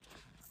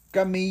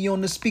Got me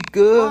on the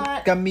speaker.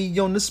 What? Got me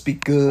on the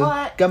speaker.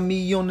 What? Got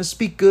me on the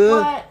speaker.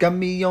 What? Got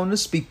me on the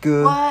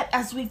speaker. What?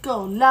 As we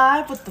go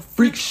live with the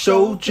Freak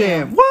Show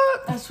Jam.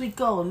 What? As we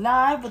go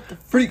live with the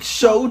Freak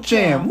Show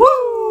Jam.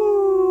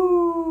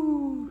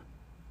 Woo!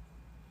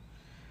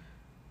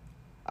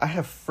 I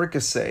have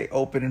fricassee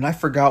open and I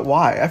forgot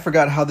why. I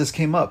forgot how this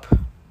came up.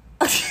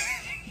 I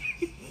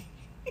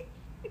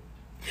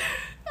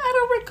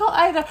don't recall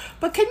either.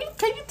 But can you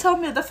tell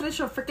me the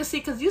definition of fricassee?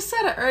 Because you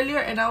said it earlier,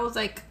 and I was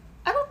like,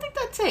 I don't think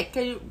that's it.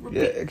 Can you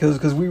repeat? Yeah,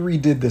 because we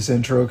redid this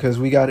intro because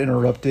we got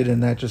interrupted,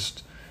 and that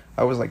just,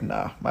 I was like,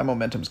 nah, my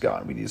momentum's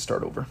gone. We need to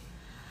start over.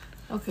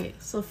 Okay,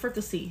 so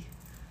fricassee.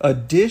 A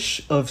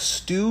dish of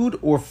stewed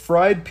or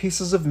fried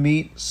pieces of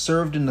meat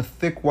served in a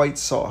thick white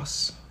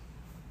sauce.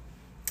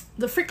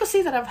 The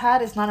fricassee that I've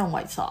had is not in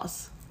white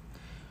sauce.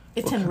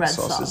 It's in red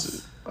sauce. Is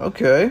it?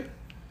 Okay.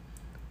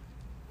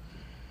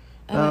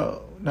 Now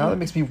that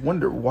makes me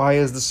wonder, why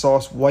is the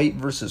sauce white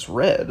versus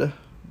red?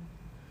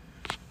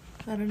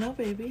 I don't know,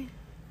 baby.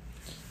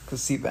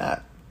 Cause see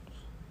that'd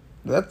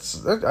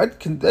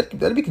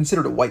be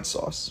considered a white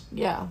sauce,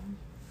 Yeah.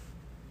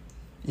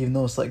 even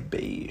though it's like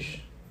beige.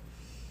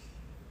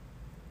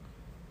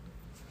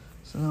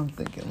 So now I'm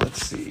thinking,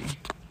 let's see.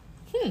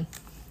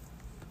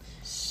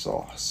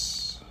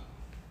 Sauce.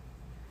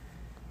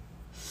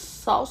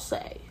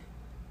 Salsa.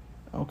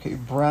 Okay,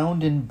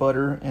 browned in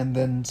butter and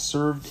then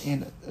served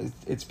in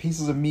it's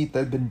pieces of meat that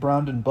have been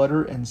browned in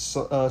butter and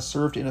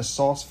served in a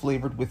sauce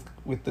flavored with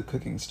the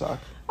cooking stock.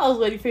 I was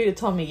waiting for you to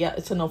tell me. Yeah,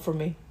 it's a no for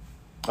me.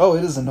 Oh,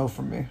 it is a no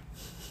for me.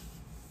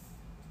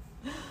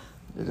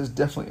 It is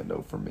definitely a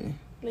no for me.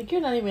 Like, you're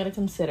not even gonna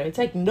consider. It's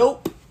like,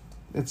 nope.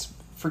 It's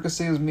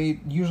fricassee is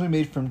usually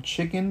made from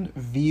chicken,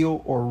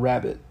 veal, or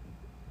rabbit.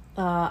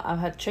 I've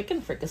had chicken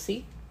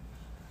fricassee.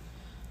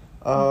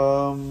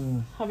 Have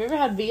you ever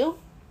had veal?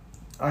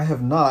 I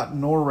have not,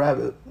 nor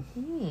rabbit.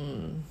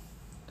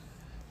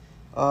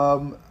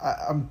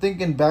 I'm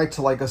thinking back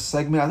to like a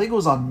segment. I think it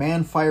was on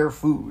Man Fire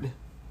Food.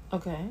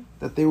 Okay.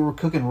 That they were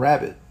cooking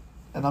rabbit,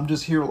 and I'm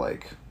just here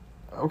like,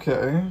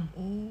 okay.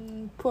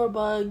 Poor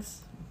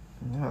bugs.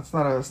 Yeah, it's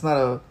not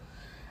a.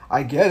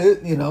 I get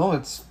it,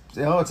 it's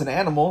an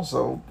animal,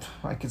 so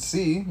I could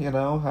see,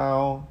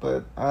 how,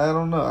 but I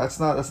don't know. That's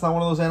not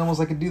one of those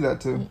animals I could do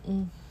that to.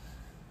 Mm-mm.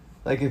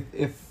 Like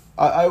if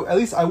I at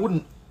least I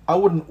wouldn't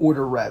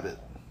order rabbit.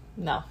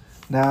 No.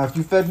 Now, if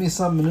you fed me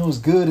something and it was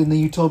good, and then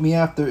you told me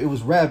after it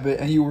was rabbit,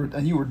 and you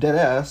were dead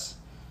ass,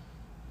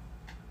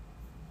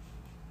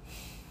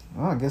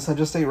 well, I guess I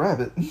just ate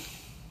rabbit.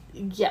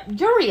 Yeah,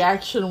 your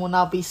reaction will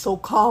not be so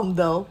calm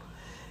though.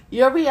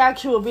 Your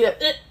reaction will be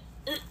like,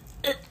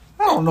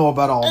 I don't know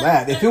about all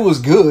that. If it was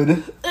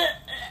good,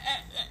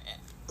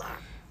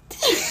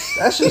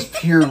 that's just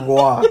pure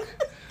guac.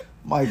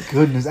 My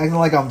goodness, acting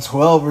like I'm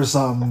 12 or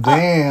something.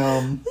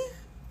 Damn.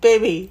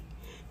 Baby,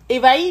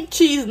 if I eat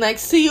cheese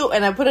next to you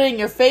and I put it in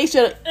your face,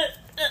 you're like,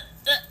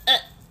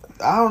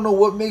 I don't know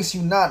what makes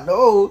you not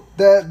know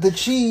that the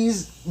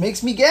cheese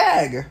makes me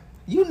gag.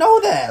 You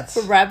know that.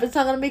 The rabbit's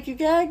not gonna make you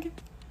gag?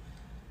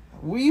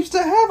 We used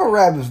to have a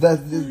rabbit.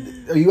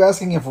 Are you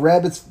asking if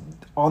rabbits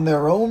on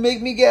their own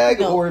make me gag,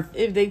 No, or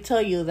if they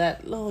tell you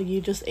that, oh,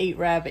 you just ate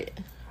rabbit?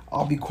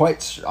 I'll be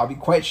quite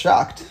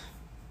shocked.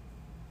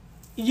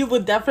 You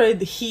would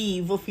definitely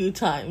heave a few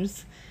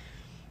times.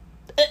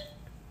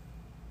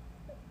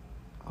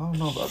 I don't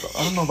know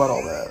about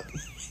all that.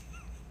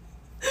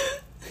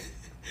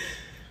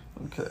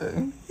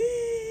 Okay.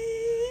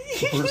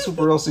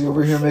 Super Elsie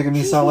over here making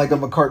me sound like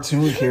I'm a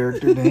cartoon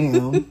character.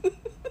 Damn.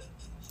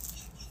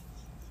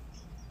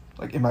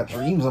 Like in my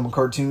dreams, I'm a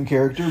cartoon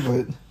character,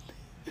 but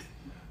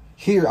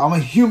here I'm a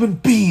human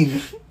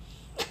being.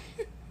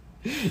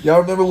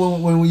 Y'all remember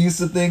when we used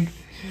to think?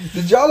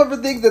 Did y'all ever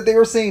think that they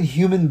were saying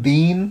human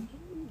being?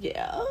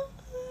 Yeah.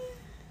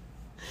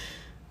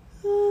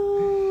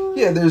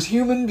 Yeah, there's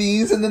human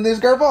beings and then there's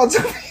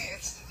garbanzo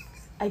beans.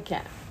 I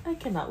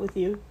cannot with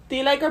you. Do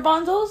you like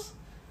garbanzos?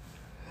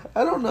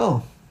 I don't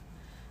know.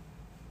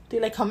 Do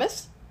you like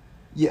hummus?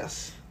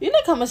 Yes. You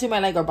like hummus, you might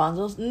like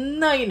garbanzos.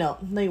 No, you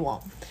don't. No, you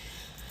won't.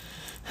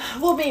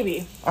 Well,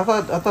 maybe. I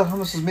thought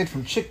hummus was made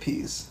from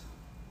chickpeas.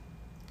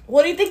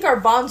 What do you think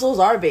garbanzos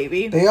are,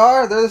 baby? They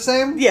are? They're the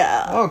same?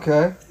 Yeah.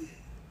 Okay.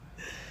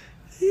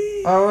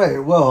 All right,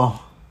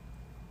 well.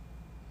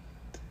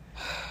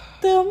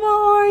 The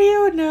more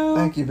you know.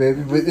 Thank you,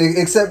 baby. But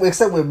except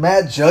with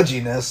mad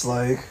judginess,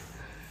 like,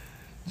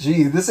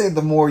 gee, this ain't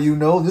the more you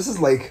know. This is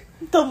like...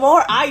 The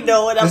more I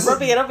know, and I'm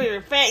rubbing it up in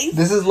your face.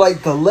 This is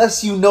like the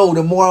less you know,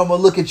 the more I'm going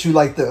to look at you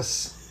like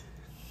this.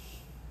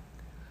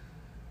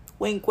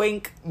 Wink,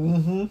 wink.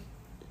 Mm-hmm.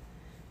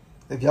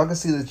 If y'all can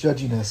see the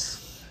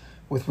judginess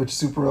with which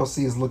Super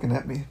LC is looking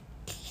at me.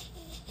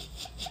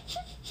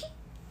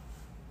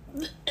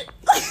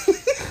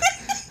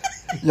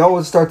 Y'all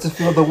would start to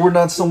feel that we're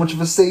not so much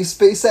of a safe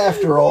space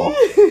after all.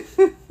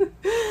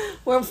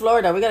 We're in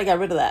Florida. We gotta get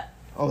rid of that.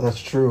 Oh,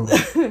 that's true.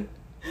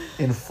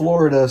 In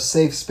Florida,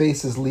 safe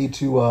spaces lead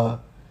to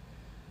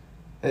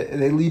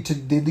they lead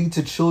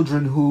to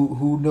children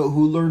who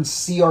learn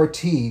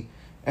CRT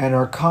and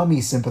are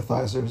commie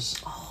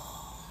sympathizers.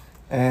 Oh.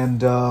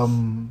 And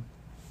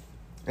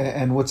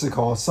what's it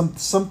called?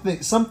 Something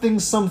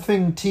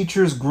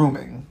teachers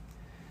grooming.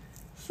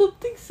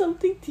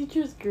 Something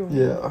teachers grooming.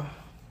 Yeah.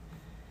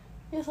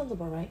 Yeah, sounds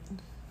about right.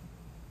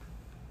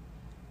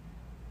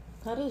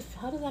 How does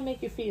that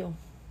make you feel?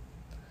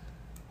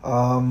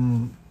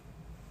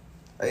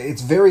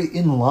 It's very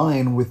in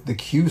line with the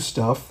Q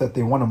stuff that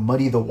they want to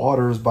muddy the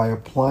waters by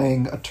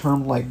applying a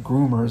term like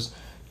groomers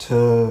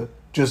to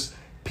just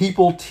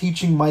people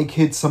teaching my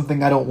kids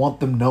something I don't want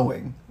them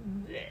knowing.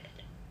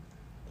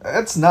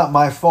 That's not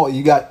my fault.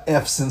 You got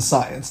F's in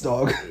science,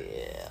 dog.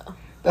 Yeah.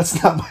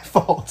 That's not my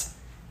fault.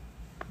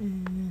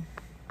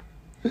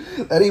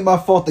 That ain't my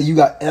fault that you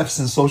got F's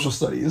in social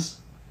studies.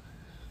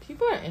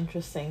 People are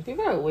interesting.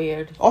 People are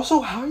weird.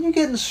 Also, how are you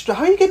getting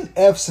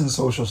F's in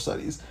social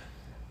studies?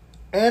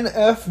 An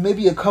F,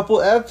 maybe a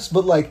couple F's,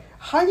 but like,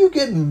 how are you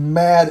getting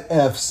mad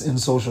F's in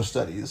social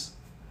studies?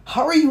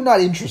 How are you not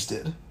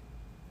interested?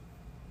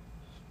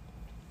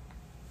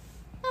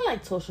 I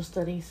like social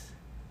studies.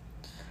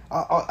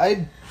 How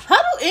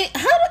do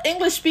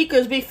English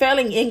speakers be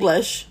failing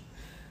English?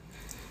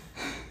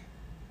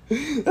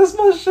 That's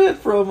my shit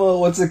from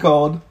what's it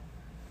called?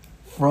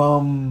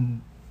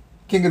 From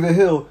King of the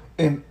Hill.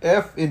 An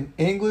F in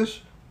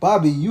English,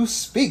 Bobby, you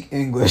speak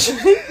English.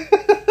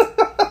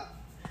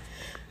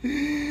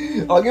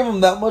 I'll give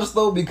him that much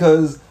though,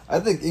 because I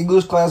think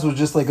English class was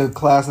just like a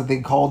class that they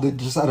called it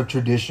just out of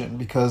tradition,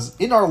 because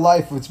in our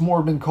life it's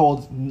more been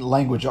called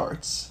language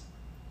arts.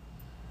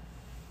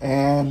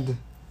 And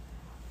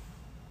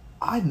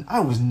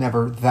I was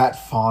never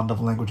that fond of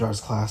language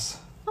arts class.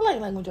 I like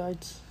language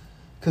arts.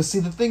 Because see,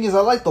 the thing is, I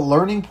like the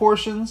learning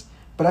portions,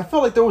 but I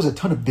felt like there was a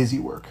ton of busy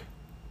work.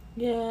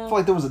 Yeah. I felt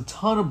like there was a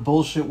ton of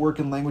bullshit work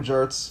in language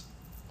arts.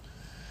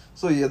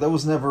 So yeah, that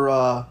was never,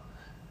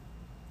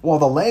 while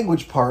the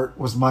language part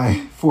was my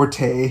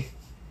forte,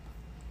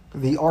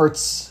 the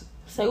arts...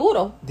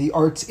 Seguro. The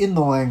arts in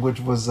the language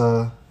was,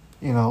 a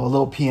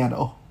little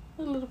piano.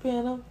 A little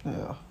piano.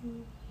 Yeah.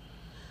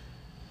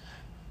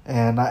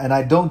 And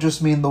I don't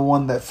just mean the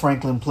one that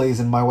Franklin plays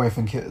in My Wife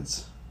and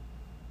Kids.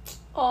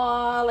 Oh,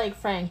 I like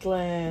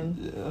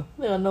Franklin. Yeah.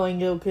 The annoying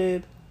little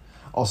kid.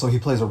 Also, he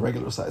plays a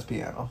regular sized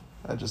piano.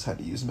 I just had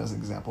to use him as an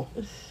example.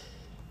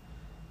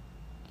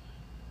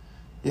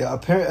 Yeah,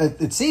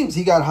 apparently, it seems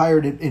he got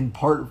hired in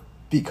part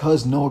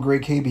because Noah Gray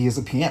KB is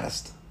a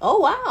pianist. Oh,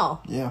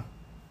 wow. Yeah.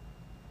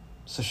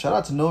 So shout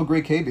out to Noah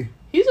Gray KB.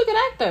 He's a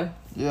good actor.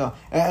 Yeah.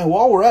 And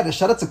while we're at it,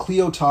 shout out to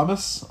Cleo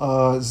Thomas,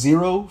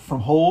 Zero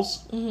from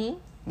Holes. Mm-hmm.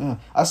 Yeah.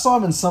 I saw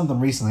him in something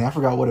recently. I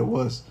forgot what it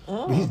was.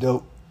 Oh. But he's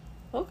dope.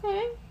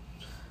 Okay.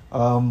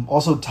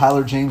 Also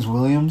Tyler James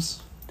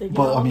Williams.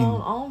 But I mean,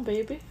 on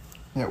baby.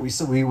 Yeah,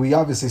 we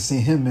obviously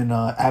see him in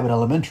Abbott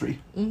Elementary.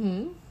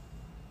 Mm-hmm.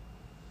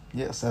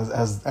 Yes,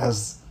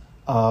 as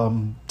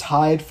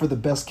tied for the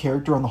best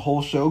character on the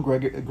whole show,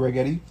 Greg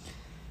Eddy.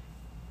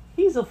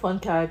 He's a fun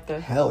character.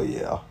 Hell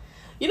yeah.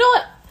 You know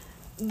what?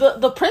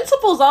 The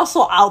principal's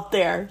also out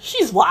there.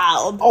 She's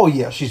wild. Oh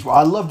yeah,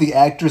 I love the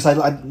actress.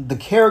 The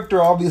character,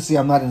 obviously,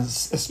 I'm not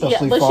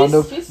especially fond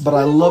of, but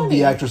I love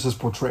the actress's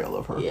portrayal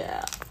of her.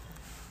 Yeah.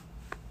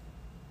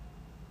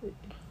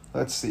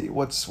 Let's see.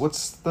 What's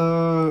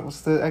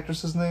the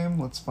actress's name?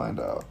 Let's find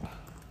out.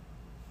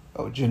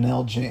 Oh,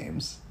 Janelle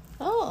James.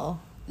 Oh.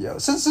 Yeah.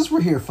 Since we're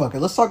here, fuck it.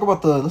 Let's talk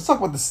about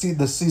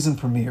the season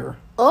premiere.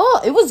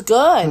 Oh, it was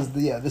good.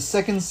 The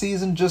second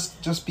season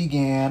just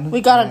began.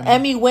 We got an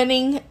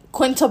Emmy-winning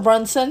Quinta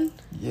Brunson.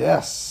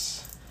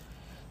 Yes,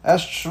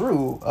 that's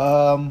true.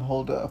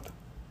 Hold up.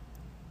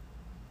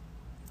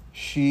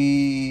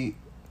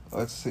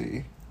 Let's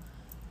see.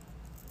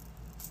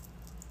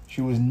 She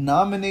was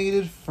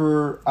nominated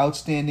for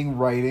Outstanding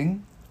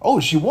Writing. Oh,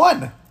 she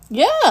won.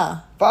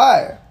 Yeah.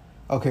 Fire.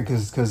 Okay,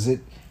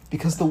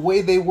 because the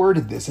way they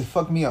worded this, it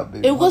fucked me up,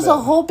 baby. It was a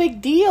whole big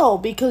deal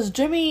because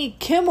Jimmy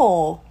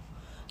Kimmel.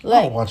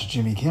 I don't watch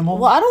Jimmy Kimmel.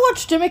 Well, I don't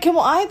watch Jimmy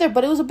Kimmel either,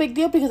 but it was a big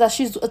deal because as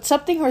she's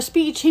accepting her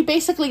speech, he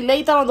basically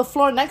laid down on the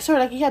floor next to her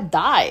like he had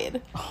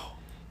died.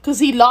 Because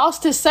he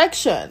lost his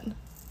section.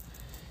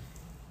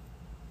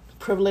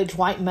 Privileged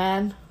white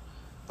man.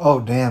 Oh,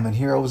 damn. And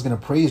here I was going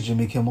to praise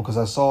Jimmy Kimmel because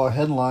I saw a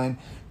headline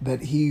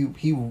that he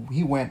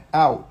went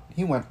out.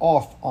 He went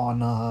off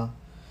on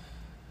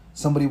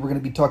somebody we're going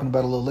to be talking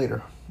about a little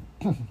later.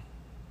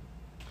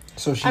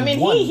 So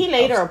he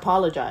later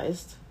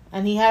apologized.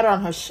 And he had her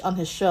on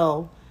his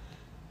show.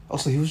 Oh,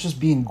 so he was just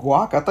being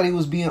guac? I thought he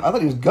was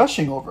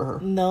gushing over her.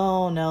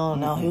 No.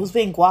 Mm-hmm. He was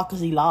being guac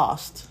because he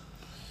lost.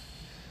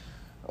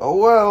 Oh,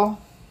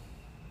 well.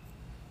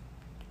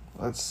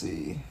 Let's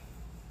see.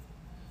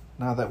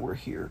 Now that we're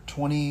here.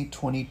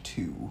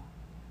 2022.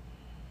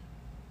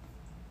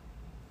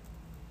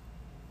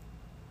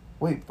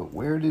 Wait, but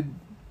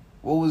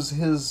what's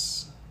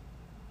his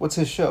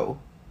show?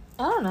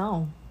 I don't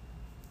know.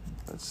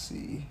 Let's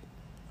see.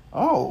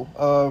 Oh,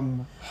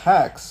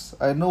 Hacks.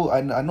 I know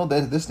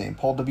that this name,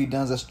 Paul W.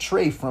 Downs. That's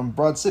Trey from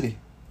Broad City.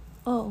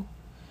 Oh.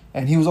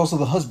 And he was also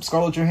the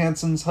Scarlett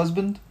Johansson's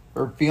husband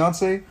or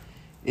fiance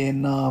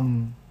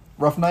in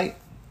Rough Night.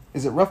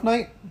 Is it Rough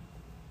Night?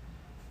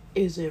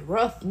 Is it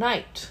Rough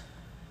Night?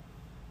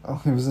 Oh,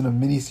 it was in a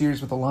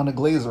mini-series with Alana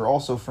Glazer,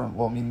 also from,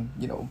 well, I mean,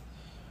 you know,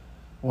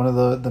 one of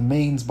the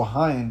mains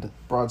behind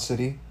Broad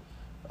City.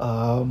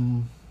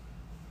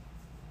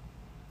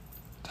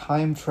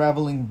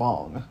 Time-traveling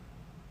bong.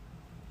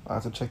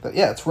 I'll have to check that.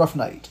 Yeah, it's Rough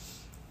Night.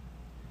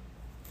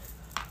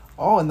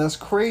 Oh, and that's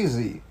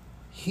crazy.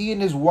 He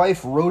and his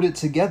wife wrote it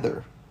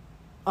together.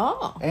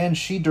 Oh. And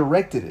she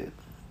directed it.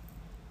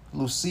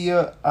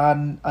 Lucia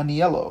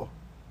Aniello.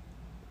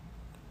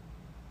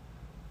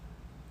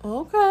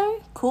 Okay,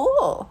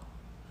 cool.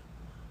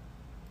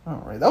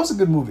 Alright, that was a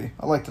good movie.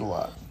 I liked it a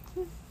lot.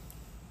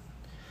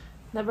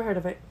 Never heard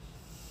of it.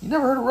 You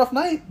never heard of Rough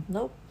Night?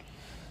 Nope.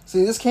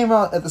 See, this came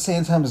out at the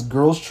same time as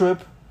Girls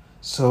Trip,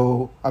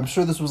 so I'm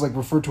sure this was like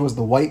referred to as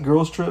the White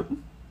Girls Trip.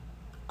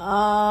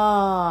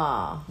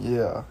 Ah.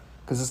 Yeah,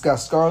 because it's got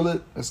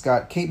Scarlett, it's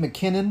got Kate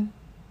McKinnon.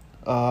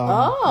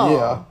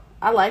 Yeah.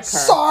 I like her.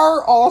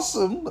 Sar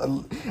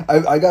awesome.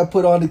 I got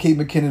put on to Kate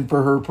McKinnon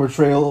for her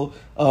portrayal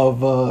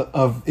of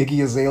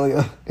Iggy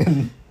Azalea,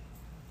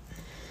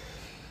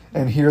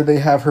 and here they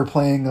have her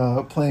playing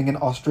an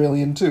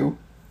Australian too.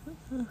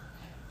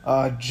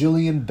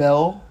 Jillian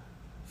Bell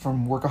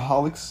from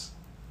Workaholics,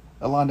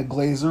 Alana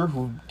Glazer,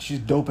 who she's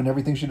dope in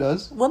everything she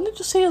does. When did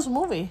you see this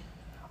movie?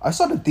 I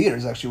saw it in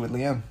theaters actually with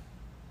Leanne.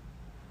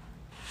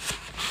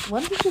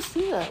 When did you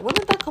see that? When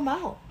did that come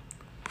out?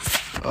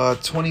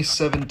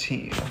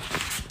 2017.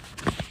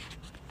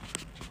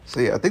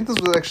 So yeah, I think this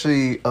was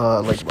actually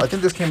I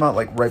think this came out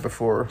like right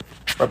before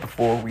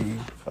we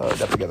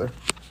got together.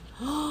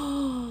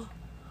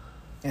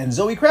 And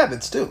Zoe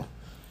Kravitz too.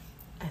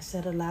 I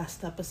said it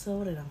last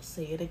episode and I'll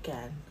say it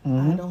again.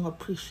 Mm-hmm. I don't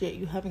appreciate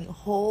you having a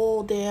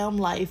whole damn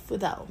life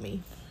without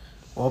me.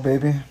 Well,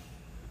 baby,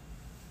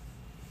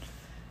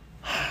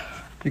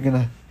 you're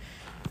gonna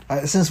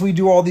since we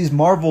do all these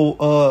Marvel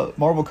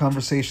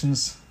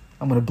conversations,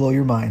 I'm gonna blow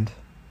your mind.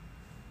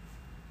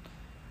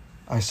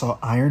 I saw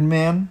Iron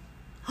Man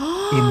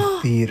in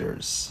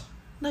theaters.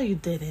 No, you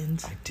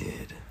didn't. I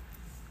did.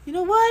 You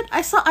know what?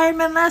 I saw Iron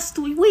Man last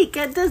week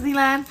at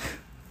Disneyland.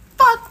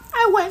 Fuck,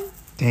 I went.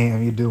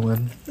 Damn, you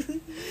doing?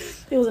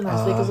 It wasn't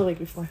last week, it was the week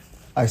before.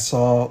 I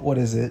saw, what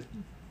is it?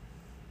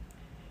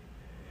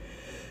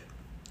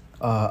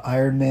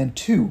 Iron Man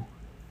 2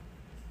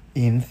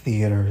 in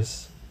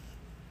theaters.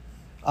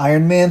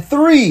 Iron Man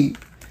 3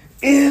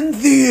 in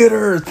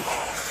theaters.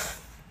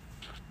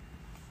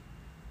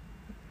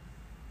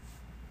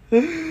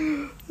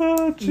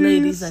 Oh,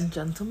 Ladies and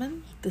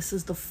gentlemen, this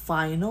is the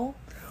final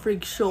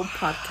Freak Show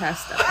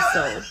podcast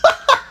episode.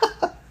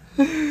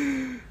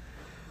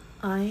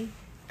 I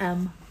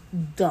am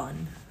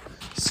done.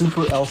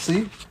 Super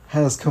Elsie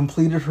has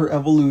completed her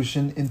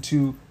evolution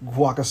into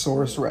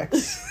Guacasaurus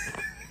Rex.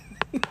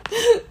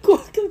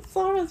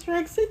 Guacasaurus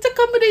Rex. It's a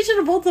combination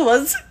of both of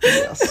us.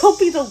 Yes. Don't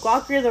be the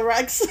Guac or the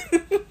Rex.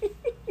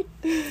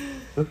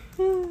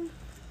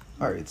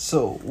 Alright,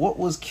 so what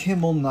was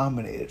Kimmel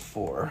nominated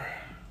for?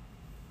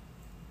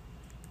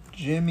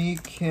 Jimmy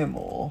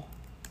Kimmel.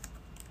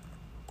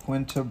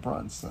 Quinta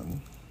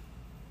Brunson.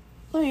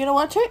 Oh, you gonna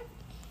watch it?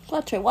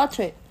 Watch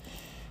it.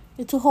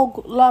 It's a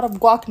whole lot of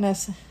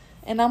guacness.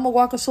 And I'm a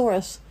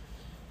Guacasaurus.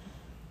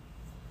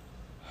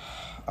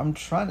 I'm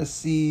trying to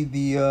see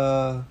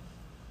the,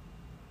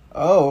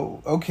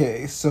 Oh,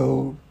 okay.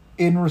 So,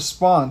 in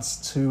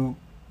response to,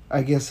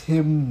 I guess,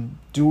 him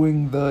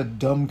doing the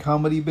dumb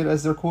comedy bit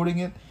as they're quoting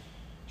it,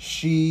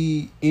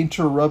 she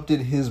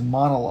interrupted his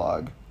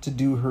monologue to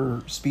do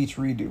her speech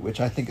redo, which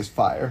I think is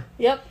fire.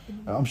 Yep.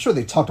 I'm sure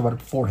they talked about it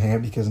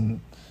beforehand because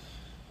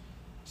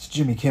it's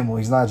Jimmy Kimmel.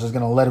 He's not just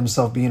going to let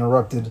himself be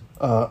interrupted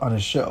on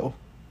his show.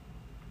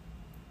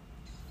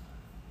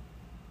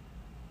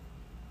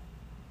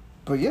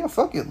 But yeah,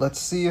 fuck it. Let's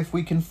see if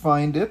we can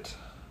find it.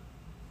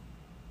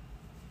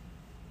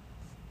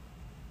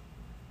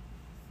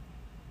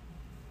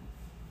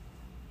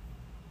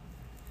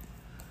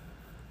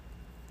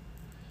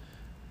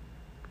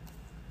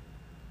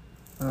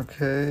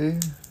 Okay.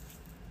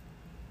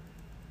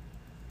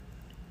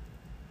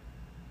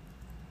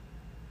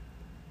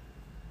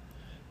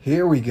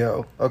 Here we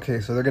go. Okay,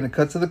 so they're going to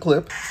cut to the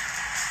clip.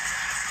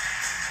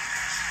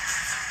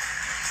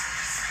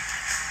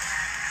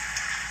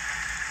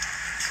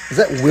 Is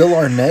that Will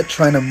Arnett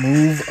trying to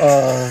move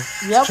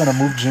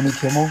Jimmy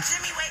Kimmel?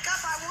 Jimmy, wake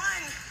up, I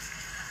won.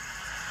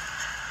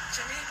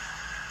 Jimmy?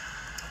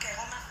 Okay,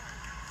 hold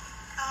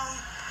on.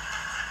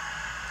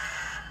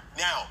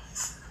 Now,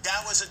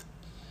 that was a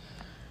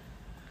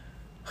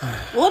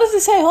What does he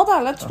say? Hold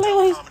on, let's play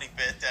what he's... comedy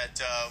bit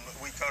that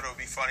we thought it would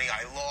be funny.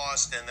 I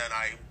lost, and then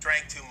I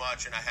drank too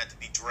much, and I had to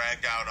be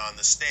dragged out on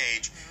the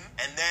stage. Mm-hmm.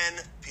 And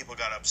then people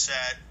got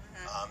upset.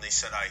 They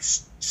said I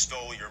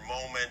stole your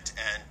moment,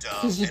 and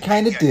you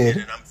kind of did.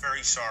 And I'm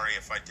very sorry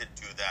if I did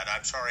do that.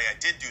 I'm sorry I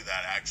did do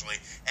that, actually.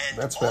 And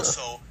that's better.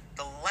 Also,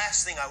 the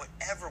last thing I would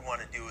ever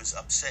want to do is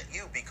upset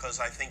you because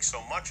I think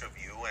so much of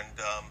you,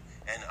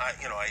 and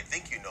I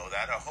think you know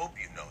that. I hope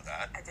you know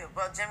that. I do.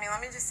 Well, Jimmy,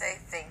 let me just say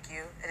thank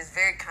you. It is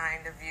very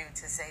kind of you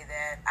to say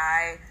that.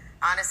 I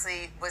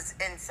honestly was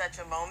in such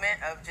a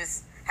moment of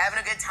just having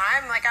a good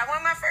time. Like, I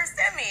won my first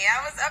Emmy.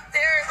 I was up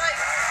there, like,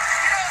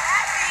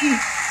 happy.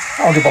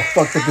 I don't give a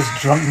fuck that this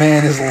drunk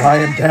man is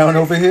lying down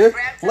over here.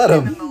 Let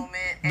him.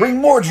 Bring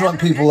more drunk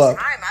people up.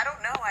 I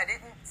don't know. I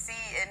didn't see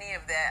any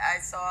of that. I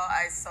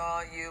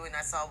saw you and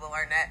I saw Will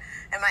Arnett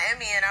and my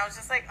Emmy, and I was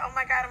just like, oh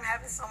my God, I'm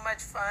having so much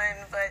fun.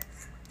 But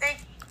thank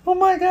you. Oh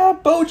my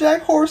God,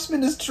 BoJack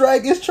Horseman is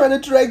trying to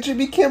drag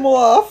Jimmy Kimmel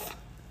off.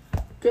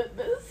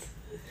 Goodness.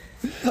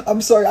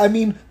 I'm sorry. I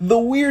mean, the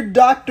weird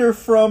doctor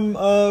from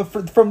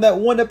that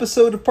one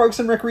episode of Parks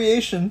and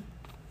Recreation.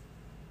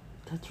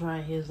 That's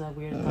right. He is that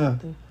weird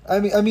doctor. I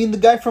mean, the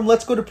guy from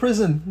Let's Go to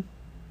Prison.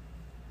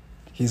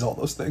 He's all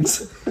those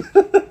things.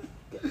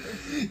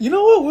 You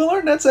know what? Will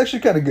Arnett's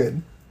actually kind of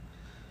good.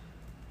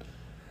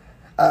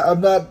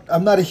 I'm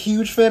not a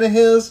huge fan of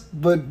his,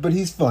 but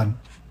he's fun.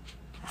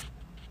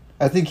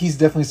 I think he's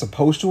definitely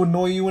supposed to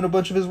annoy you in a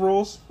bunch of his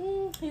roles.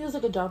 He does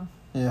a good job.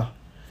 Yeah.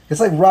 It's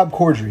like Rob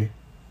Corddry.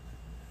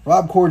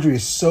 Rob Corddry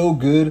is so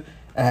good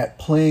at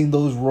playing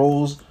those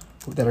roles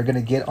that are going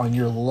to get on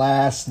your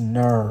last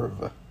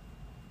nerve.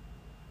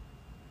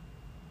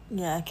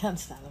 Yeah, I can't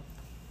stand him.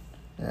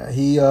 Yeah,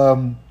 he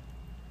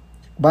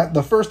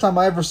the first time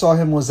I ever saw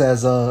him was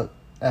as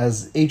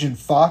Agent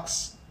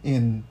Fox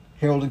in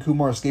Harold and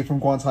Kumar Escape from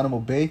Guantanamo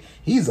Bay.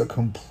 He's a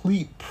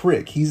complete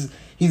prick. He's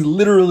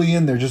literally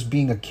in there just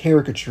being a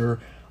caricature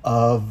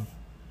of,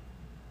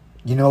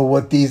 you know,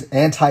 what these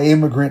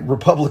anti-immigrant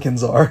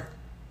Republicans are.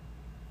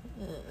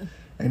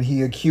 And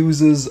he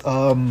accuses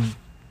the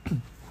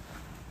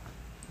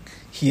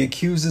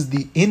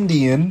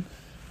Indian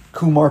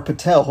Kumar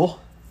Patel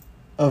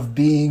of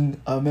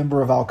being a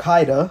member of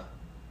Al-Qaeda,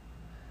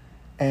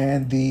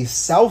 and the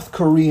South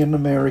Korean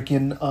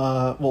American,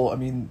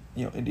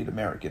 Indian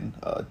American,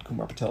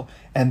 Kumar Patel,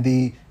 and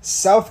the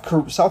South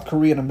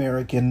Korean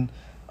American,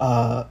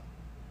 what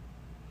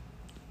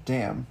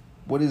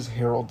is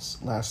Harold's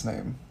last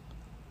name?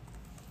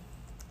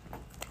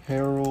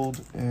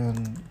 Harold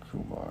and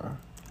Kumar.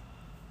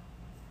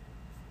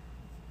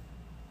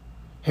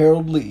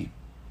 Harold Lee,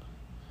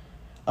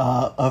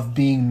 of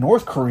being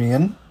North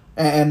Korean,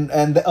 and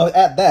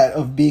at that,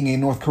 of being a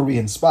North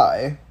Korean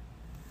spy.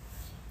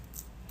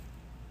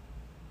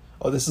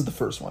 Oh, this is the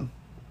first one.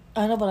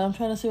 I know, but I'm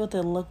trying to see what they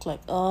look like.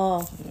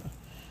 Oh.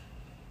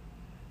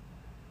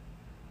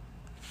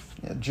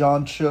 Yeah,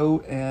 John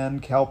Cho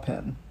and Cal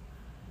Penn.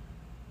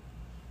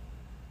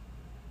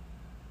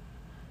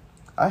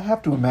 I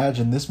have to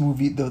imagine this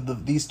movie,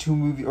 these two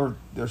movies, or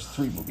there's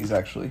three movies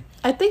actually.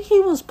 I think he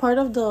was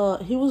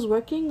he was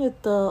working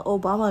with the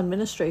Obama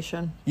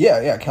administration.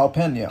 Yeah, Cal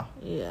Penn, yeah.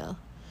 Yeah.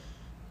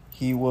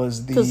 He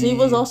was because he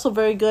was also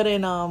very good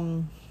in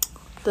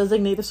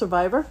Designated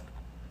Survivor.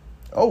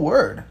 Oh,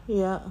 word.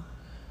 Yeah.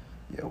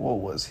 Yeah, what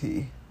was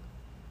he?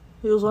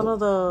 He was one of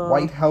the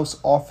White House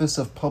Office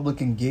of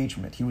Public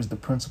Engagement. He was the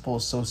principal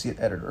associate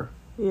editor.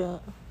 Yeah.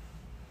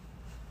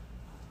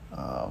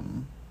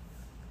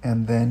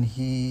 And then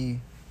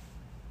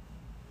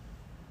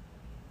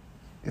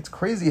it's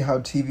crazy how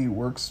TV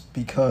works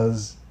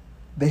because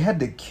they had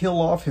to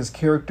kill off his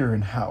character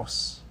in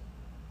House.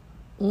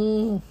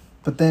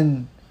 But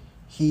then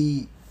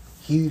he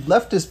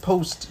left his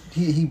post.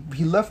 He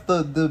left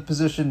the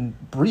position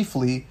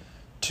briefly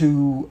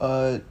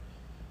to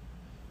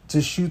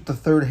shoot the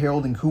third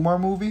Harold and Kumar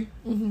movie.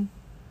 Mm-hmm.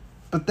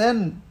 But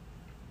then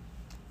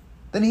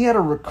he had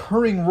a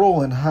recurring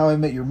role in How I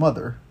Met Your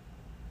Mother.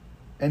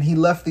 And he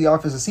left the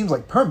office, it seems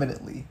like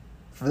permanently,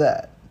 for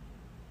that.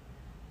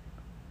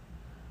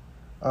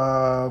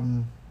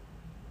 Not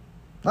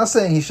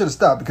saying he should have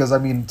stopped, because, I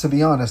mean, to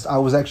be honest, I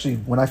was actually,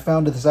 when I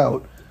found this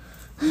out,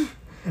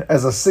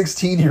 as a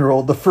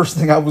 16-year-old, the first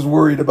thing I was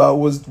worried about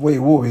was, wait,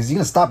 whoa, is he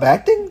going to stop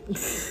acting?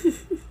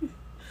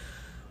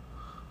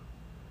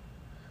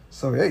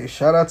 So, yeah,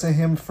 shout out to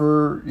him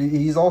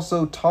he's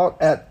also taught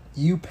at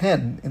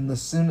UPenn in the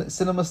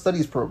Cinema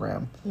Studies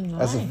program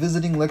as a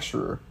visiting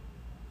lecturer.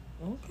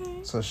 Okay.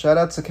 So shout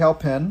out to Cal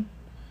Penn.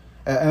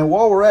 And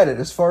while we're at it,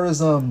 as far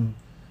as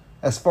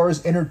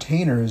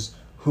entertainers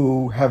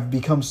who have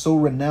become so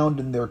renowned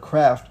in their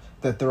craft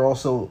that they're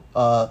also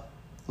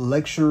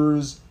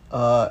lecturers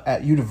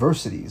at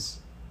universities,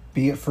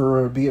 be it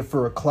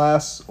for a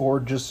class or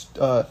just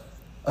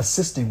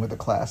assisting with a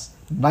class.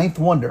 Ninth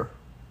Wonder,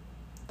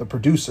 the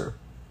producer,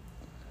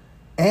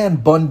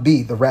 and Bun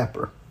B, the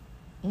rapper.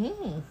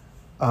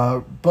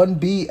 Bun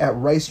B at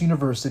Rice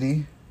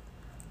University.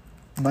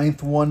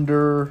 Ninth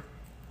Wonder,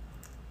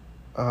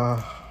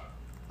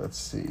 let's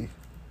see,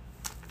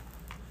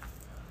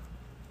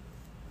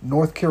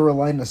 North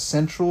Carolina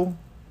Central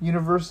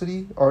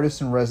University,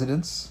 artist in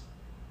residence.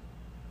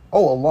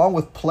 Oh, along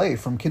with Play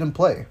from Kid and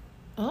Play.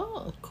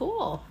 Oh,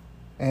 cool.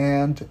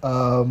 And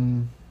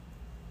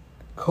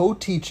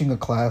co-teaching a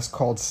class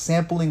called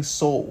Sampling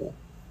Soul.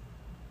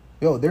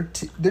 Yo, they're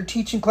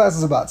teaching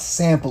classes about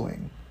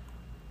sampling.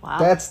 Wow.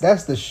 That's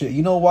the shit.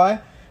 You know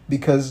why?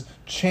 Because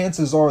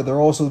chances are they're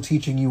also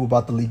teaching you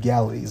about the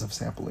legalities of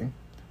sampling,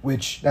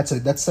 which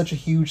that's such a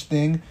huge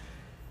thing,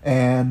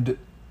 and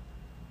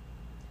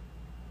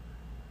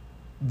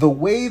the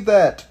way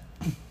that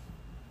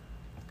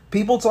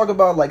people talk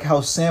about like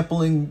how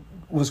sampling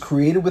was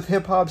created with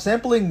hip hop,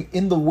 sampling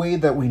in the way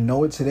that we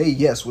know it today,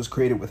 yes, was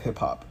created with hip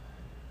hop.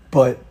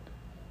 But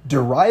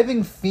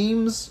deriving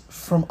themes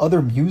from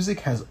other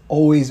music has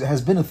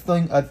been a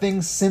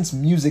thing since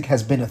music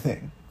has been a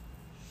thing.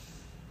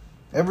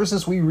 Ever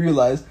since we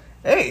realized,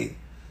 hey,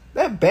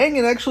 that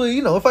banging actually,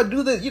 if I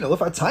do that,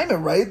 if I time it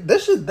right,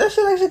 that should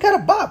actually kind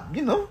of bop,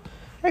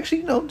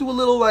 Actually, do a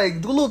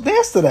little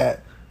dance to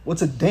that.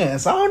 What's a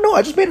dance? I don't know.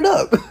 I just made it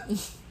up.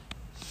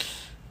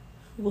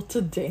 What's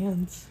a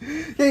dance?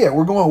 Yeah,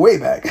 we're going way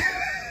back.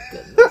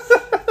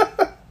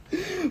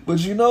 But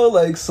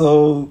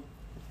so,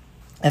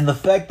 and the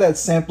fact that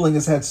sampling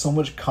has had so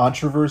much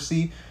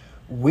controversy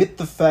with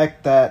the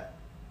fact that,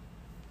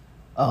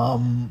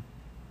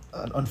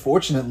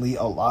 unfortunately,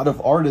 a lot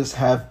of artists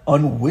have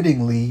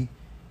unwittingly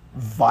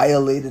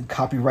violated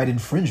copyright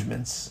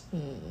infringements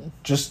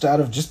just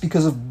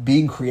because of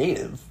being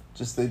creative.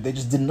 They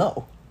just didn't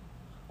know,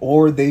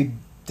 or they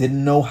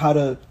didn't know how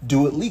to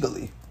do it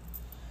legally.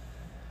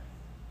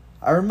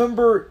 I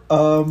remember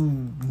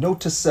Note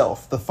to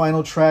Self, the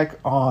final track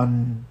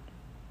on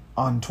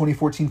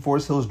 2014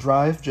 Forest Hills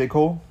Drive, J.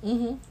 Cole.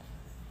 Mm-hmm.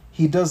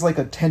 He does like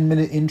a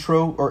 10-minute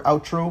intro or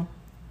outro,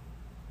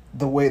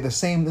 in the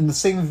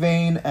same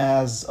vein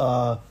as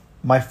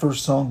My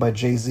First Song by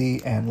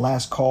Jay-Z and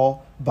Last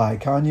Call by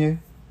Kanye,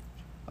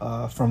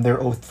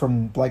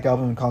 from Black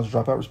Album and College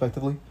Dropout,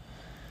 respectively,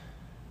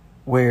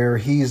 where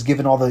he's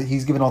given all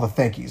the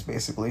thank yous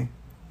basically.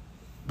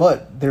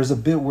 But there's a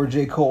bit where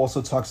J. Cole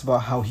also talks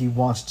about how he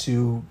wants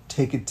to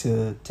take it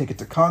to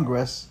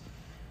Congress,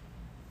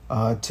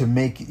 to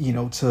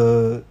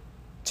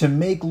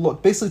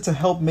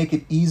help make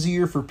it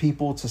easier for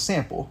people to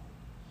sample,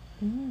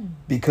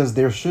 because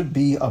there should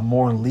be a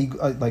more legal,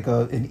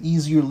 an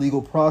easier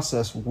legal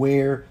process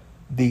where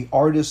the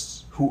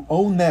artists who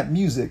own that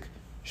music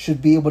should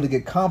be able to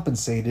get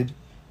compensated,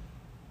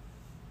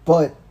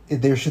 but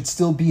there should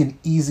still be an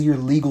easier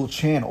legal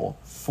channel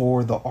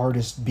for the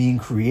artist being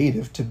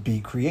creative to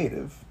be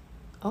creative.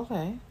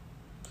 Okay.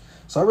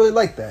 So I really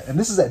like that. And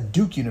this is at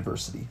Duke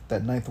University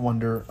that Ninth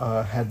Wonder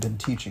had been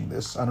teaching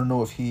this. I don't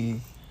know if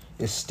he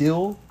is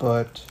still,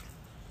 but...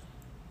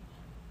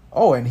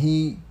 Oh, and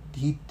he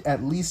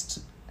at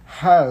least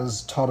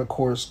has taught a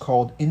course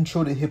called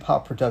Intro to Hip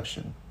Hop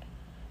Production,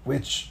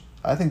 which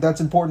I think that's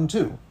important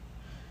too.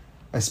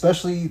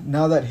 Especially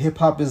now that hip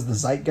hop is the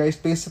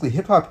zeitgeist, basically.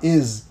 Hip hop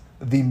is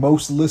the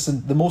most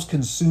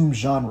consumed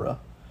genre.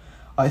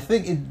 I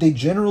think they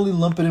generally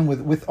lump it in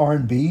with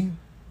R&B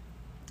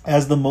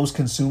as the most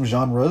consumed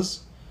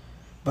genres.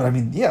 But I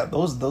mean, yeah,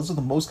 those are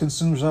the most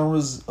consumed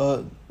genres,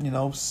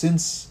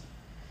 since...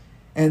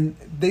 And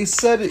they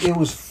said it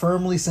was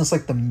firmly since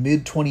like the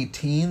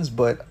mid-2010s,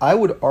 but I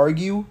would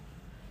argue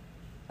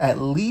at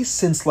least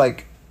since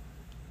like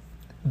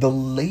the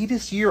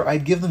latest year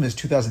I'd give them is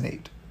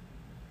 2008.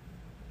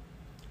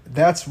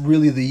 That's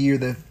really the year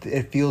that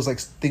it feels like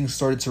things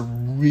started to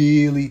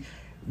really...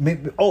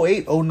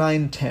 08,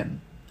 09,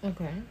 10.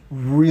 Okay.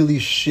 Really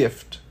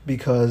shift,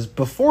 because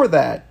before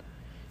that,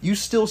 you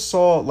still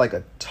saw like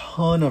a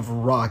ton of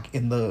rock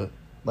in the...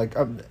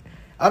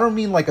 I don't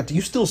mean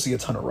you still see a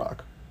ton of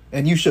rock.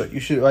 And you should.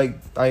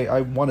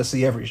 I want to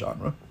see every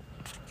genre.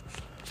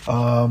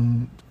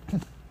 Even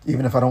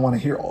if I don't want to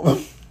hear all of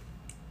them.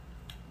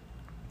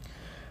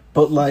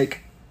 But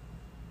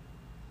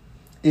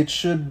it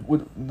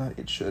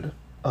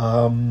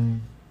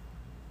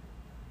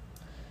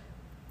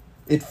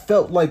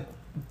felt like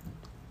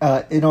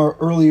in our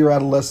earlier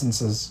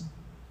adolescences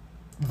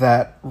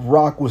that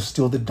rock was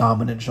still the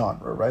dominant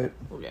genre, right?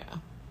 Yeah.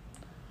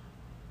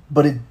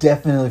 But it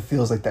definitely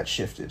feels like that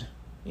shifted.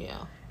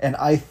 Yeah. And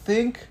I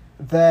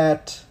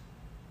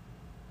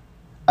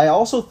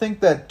also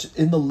think that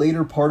in the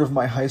later part of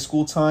my high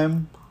school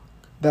time,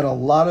 that a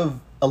lot of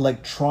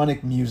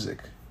electronic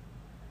music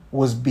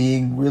was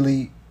being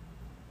really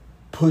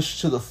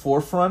pushed to the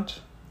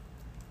forefront.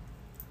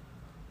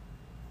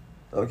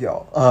 Oh,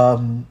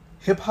 y'all.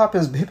 Hip hop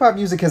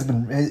music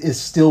is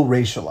still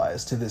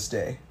racialized to this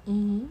day,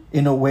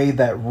 in a way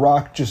that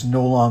rock just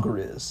no longer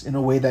is, in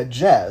a way that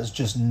jazz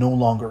just no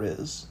longer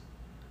is.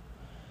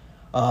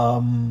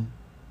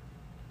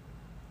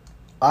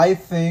 I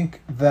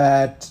think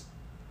that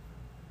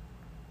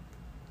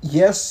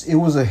yes, it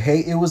was a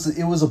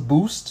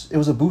boost. It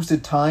was a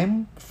boosted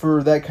time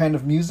for that kind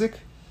of music.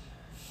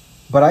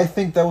 But I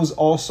think that was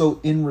also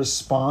in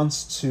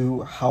response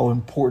to how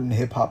important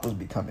hip hop was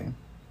becoming.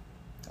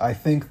 I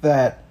think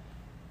that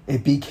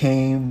it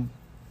became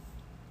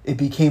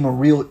a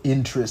real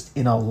interest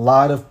in a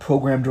lot of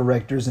program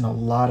directors and a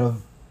lot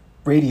of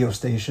radio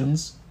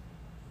stations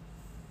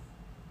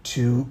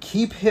to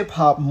keep hip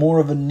hop more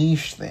of a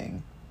niche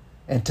thing,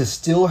 and to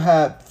still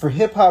for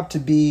hip hop to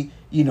be,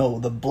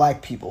 the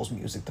black people's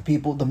music,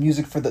 the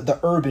music for the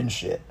urban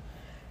shit.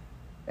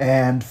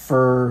 And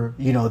for,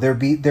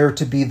 there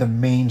to be the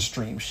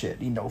mainstream shit,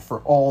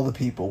 for all the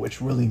people,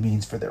 which really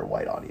means for their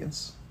white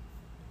audience.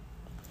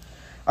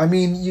 I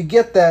mean, you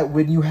get that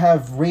when you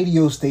have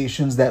radio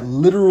stations that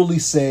literally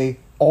say,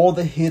 all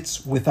the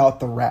hits without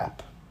the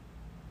rap.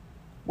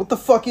 What the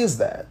fuck is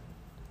that?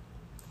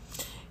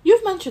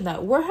 You've mentioned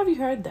that. Where have you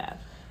heard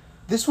that?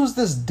 This was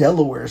this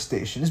Delaware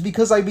station. It's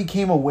because I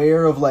became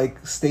aware of,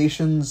 like,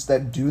 stations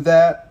that do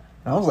that.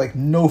 And I was like,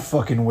 no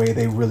fucking way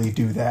they really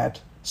do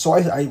that. So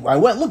I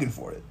went looking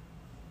for it.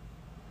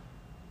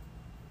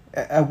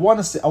 I want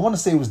to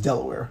say it was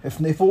Delaware. If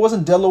it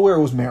wasn't Delaware,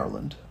 it was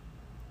Maryland.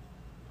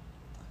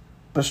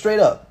 But straight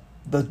up,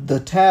 the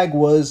tag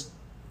was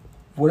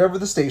whatever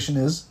the station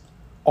is,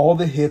 all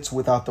the hits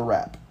without the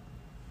rap.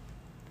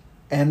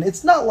 And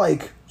it's not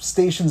like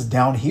stations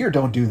down here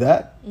don't do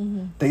that.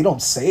 Mm-hmm. They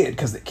don't say it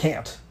because they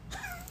can't.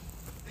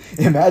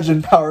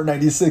 Imagine Power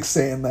 96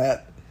 saying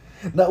that.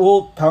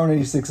 Power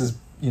 96 is,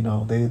 you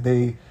know,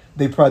 they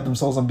pride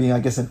themselves on being, I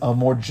guess, a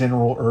more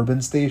general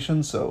urban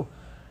station. So,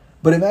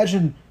 but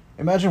imagine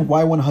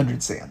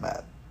Y100 saying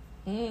that.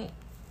 Mm.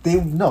 They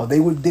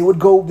would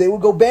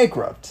go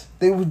bankrupt.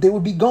 They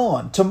would be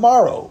gone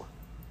tomorrow.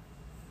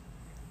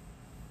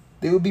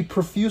 They would be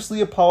profusely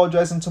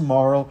apologizing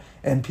tomorrow,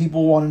 and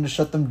people wanting to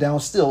shut them down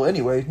still.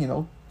 Anyway,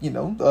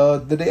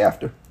 the day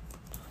after.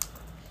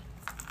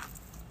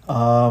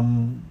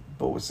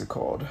 What was it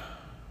called?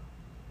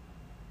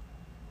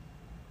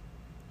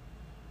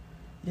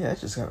 Yeah,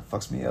 it just kind of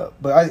fucks me up.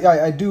 But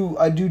I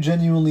do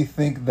genuinely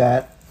think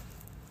that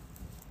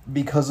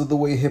because of the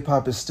way hip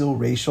hop is still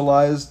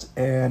racialized,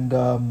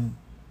 and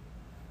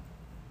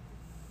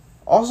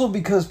also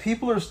because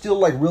people are still,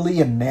 like,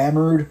 really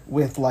enamored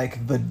with,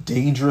 like, the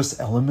dangerous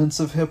elements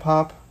of hip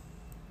hop.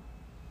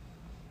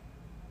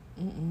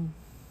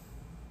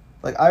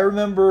 Like, I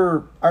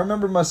remember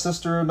my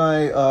sister and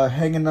I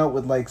hanging out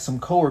with, like, some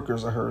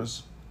coworkers of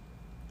hers,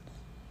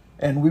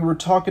 and we were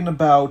talking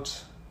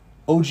about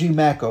OG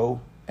Macko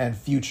and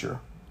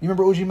Future. You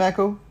remember OG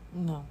Macko?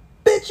 No.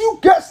 Bitch, you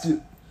guessed it.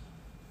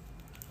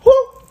 Woo!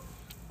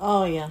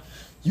 Oh yeah.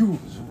 You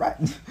was right.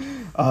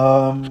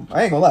 I ain't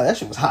gonna lie, that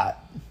shit was hot.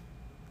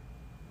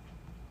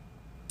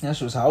 That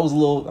shit was hot. I was a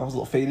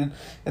little faded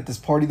at this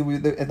party that we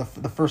at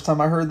the first time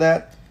I heard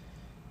that.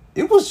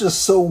 It was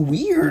just so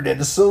weird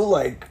and so,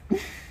 like,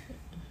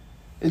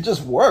 it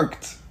just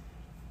worked.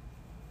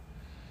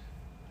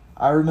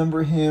 I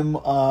remember him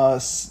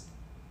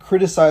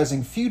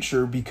criticizing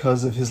Future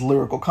because of his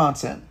lyrical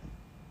content,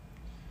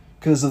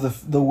 because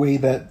of the way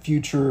that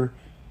Future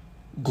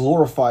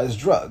glorifies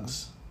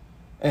drugs.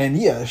 And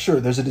yeah, sure,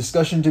 there's a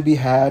discussion to be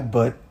had,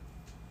 but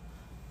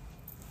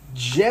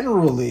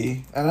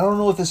generally, and I don't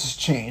know if this has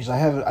changed,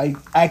 I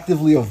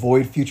actively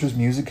avoid Future's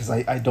music because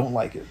I don't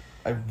like it.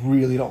 I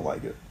really don't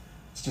like it.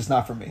 It's just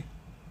not for me.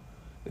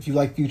 If you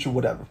like Future,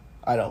 whatever.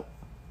 I don't.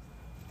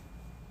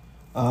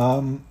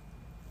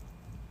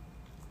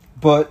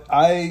 But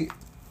I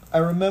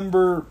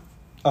remember,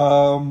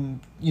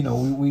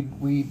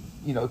 we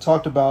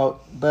talked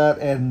about that,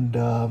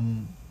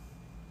 and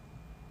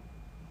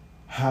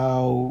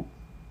how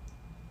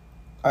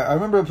I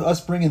remember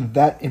us bringing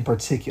that in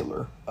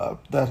particular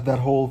up, that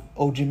whole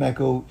OG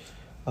Macko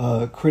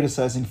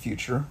criticizing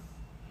Future,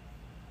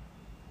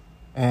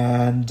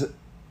 and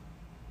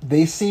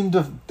they seem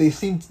to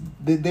find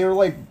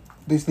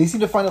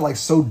it, like,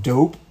 so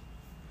dope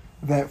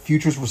that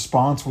Future's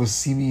response was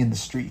 "See me in the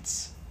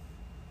streets,"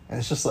 and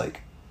it's just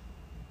like,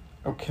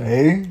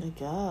 okay, I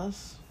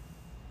guess,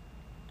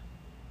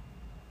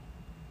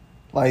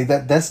 like,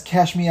 that's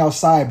Cash Me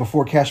Outside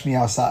before Cash Me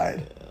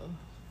Outside. Yeah.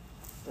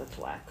 That's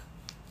whack.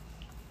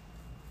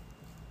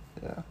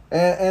 Yeah,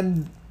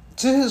 and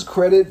to his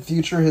credit,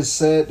 Future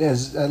has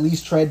at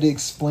least tried to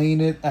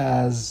explain it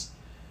as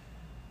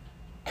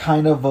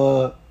kind of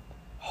a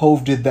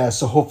Hove did that,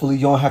 so hopefully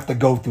you don't have to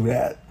go through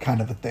that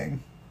kind of a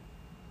thing.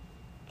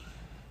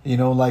 You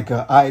know, like,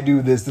 I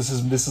do this. This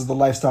is the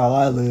lifestyle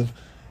I live.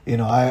 You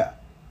know,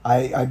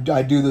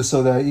 I do this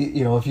so that,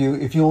 you know, if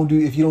you don't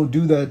do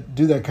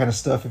that kind of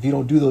stuff, if you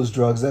don't do those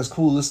drugs, that's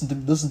cool.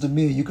 Listen to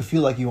me. You could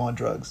feel like you on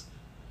drugs.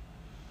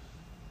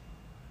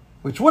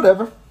 Which,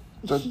 whatever.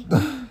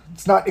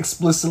 It's not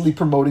explicitly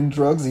promoting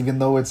drugs, even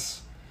though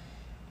it's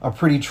a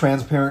pretty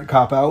transparent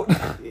cop out.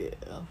 Yeah.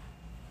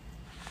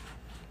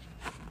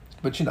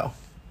 But you know.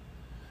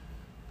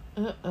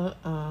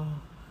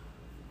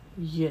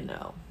 You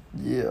know.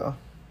 Yeah.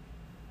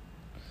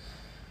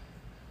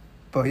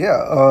 But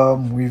yeah,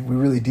 we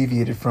really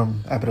deviated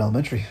from Abbott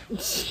Elementary.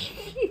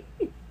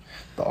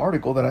 The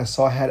article that I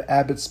saw had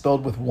Abbott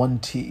spelled with one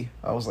T.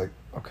 I was like,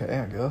 okay,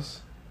 I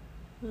guess.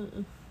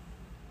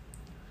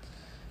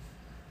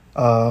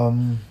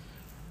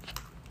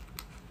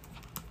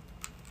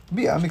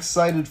 Yeah, I'm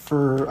excited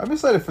for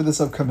this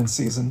upcoming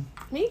season.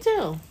 Me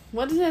too.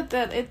 What is it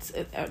that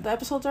the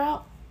episodes are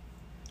out?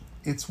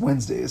 It's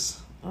Wednesdays.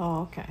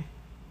 Oh, okay.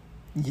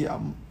 Yeah,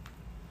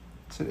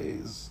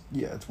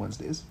 it's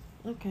Wednesdays.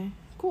 Okay,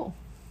 cool.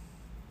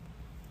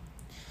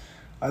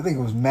 I think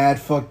it was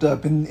mad fucked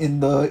up in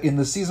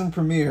the season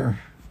premiere.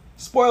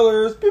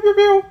 Spoilers. Pew pew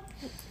pew.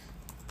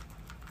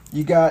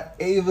 You got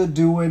Ava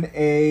doing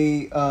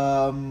a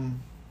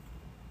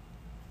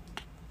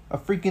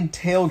freaking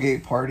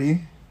tailgate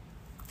party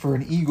for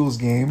an Eagles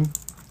game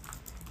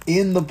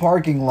in the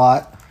parking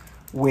lot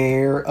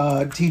where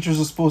teachers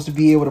are supposed to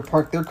be able to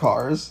park their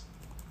cars.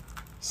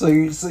 So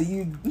you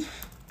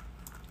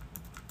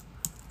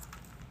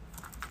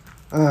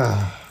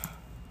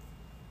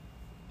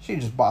she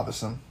just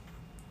bothersome.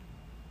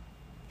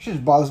 She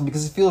just bothers me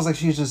because it feels like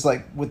she's just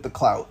like with the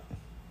clout.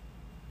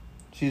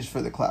 She's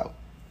for the clout.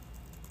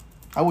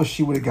 I wish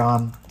she would have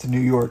gone to New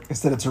York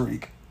instead of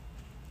Tariq.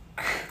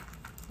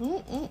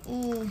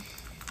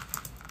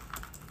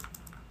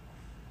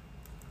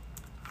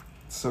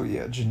 So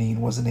yeah, Janine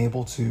wasn't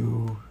able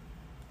to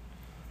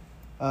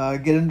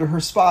get into her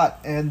spot,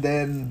 and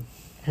then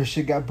her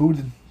shit got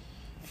booted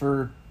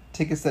for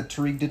tickets that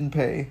Tariq didn't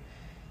pay,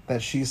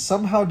 that she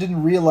somehow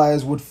didn't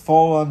realize would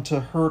fall onto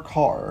her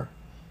car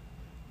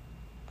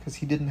because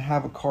he didn't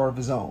have a car of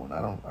his own.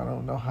 I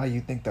don't know how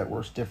you think that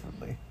works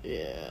differently.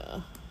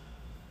 Yeah.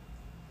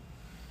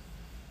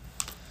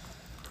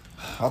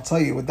 I'll tell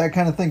you, with that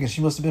kind of thinking,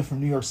 she must have been from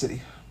New York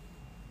City.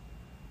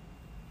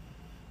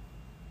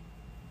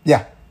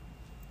 Yeah,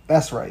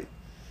 that's right.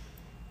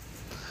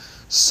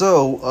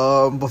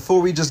 So,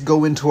 before we just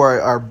go into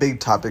our big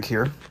topic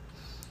here,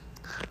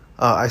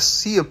 I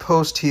see a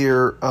post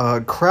here.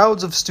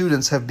 Crowds of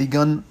students have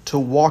begun to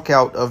walk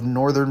out of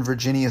Northern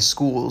Virginia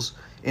schools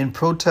in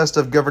protest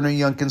of Governor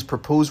Youngkin's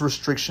proposed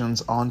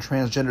restrictions on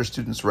transgender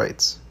students'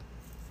 rights.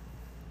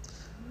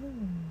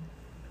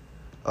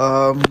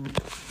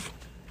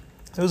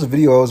 There was a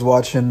video I was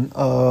watching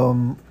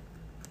on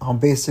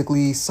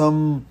basically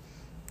some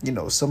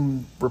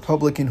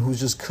Republican who's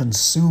just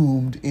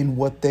consumed in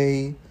what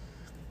they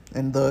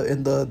in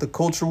the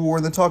culture war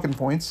and the talking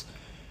points,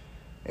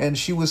 and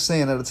she was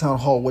saying at a town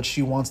hall what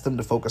she wants them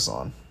to focus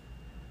on.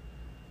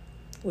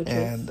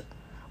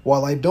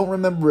 While I don't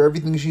remember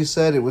everything she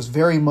said, it was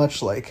very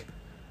much like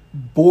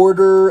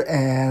border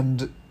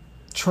and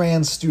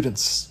trans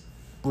students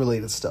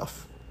related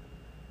stuff.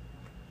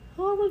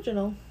 Oh,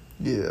 original.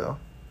 Yeah.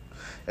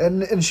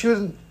 And she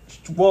wasn't,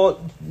 well,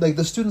 like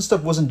the student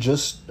stuff wasn't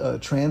just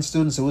trans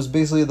students. It was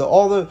basically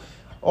all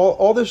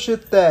the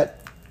shit that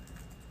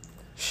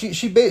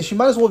she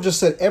might as well have just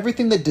said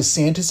everything that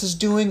DeSantis is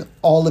doing,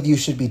 all of you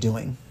should be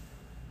doing.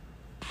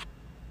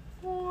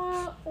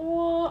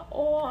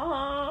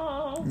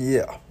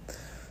 Yeah.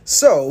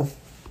 So,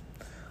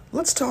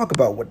 let's talk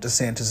about what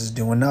DeSantis is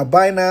doing. Now,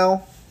 by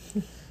now,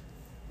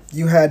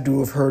 you had to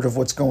have heard of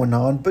what's going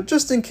on, but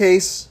just in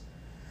case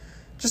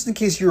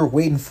you were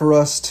waiting for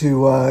us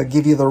to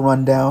give you the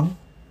rundown.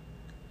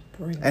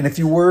 And if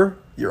you were,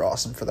 you're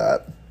awesome for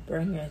that.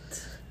 Bring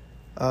it.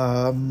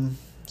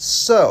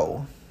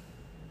 So,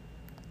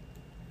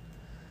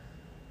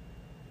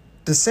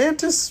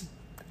 DeSantis,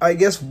 I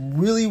guess,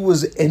 really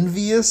was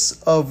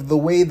envious of the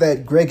way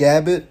that Greg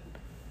Abbott,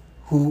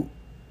 who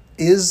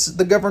is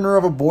the governor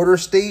of a border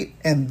state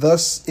and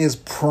thus is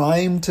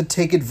primed to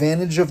take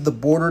advantage of the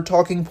border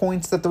talking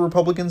points that the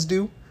Republicans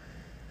do.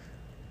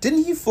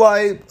 Didn't he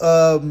fly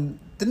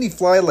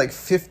like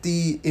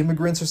 50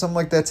 immigrants or something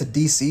like that to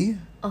DC?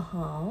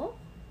 Uh-huh.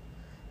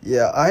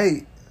 Yeah,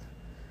 I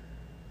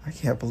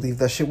can't believe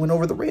that shit went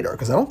over the radar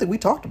because I don't think we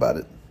talked about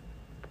it.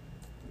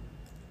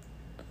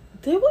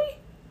 Did we?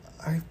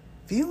 I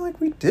feel like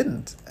we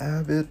didn't.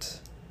 Abbott.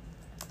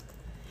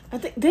 I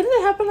think didn't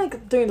it happen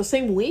like during the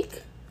same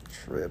week?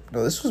 Trip.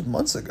 No, this was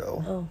months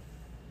ago. Oh.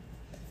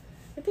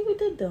 I think we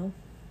did though.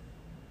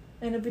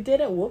 And if we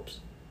didn't, whoops.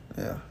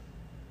 Yeah.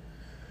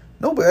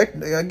 No, but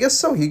I guess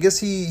so.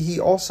 He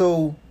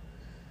also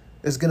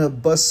is going to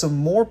bus some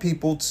more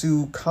people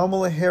to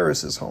Kamala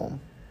Harris's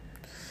home.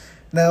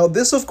 Now,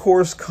 this, of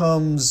course,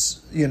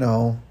 comes,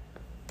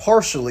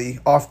 partially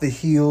off the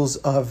heels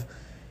of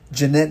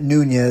Jeanette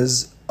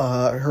Nunez,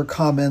 her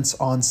comments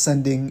on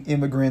sending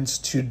immigrants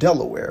to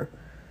Delaware.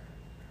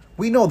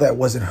 We know that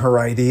wasn't her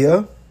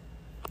idea.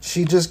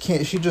 She just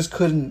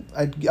couldn't,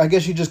 I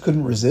guess she just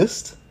couldn't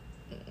resist.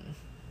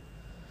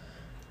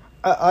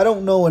 I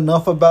don't know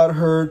enough about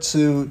her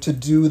to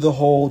do the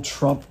whole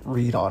Trump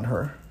read on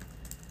her.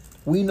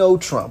 We know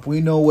Trump. We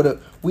know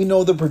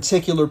the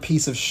particular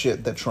piece of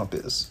shit that Trump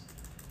is.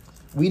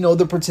 We know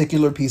the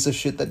particular piece of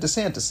shit that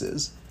DeSantis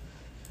is.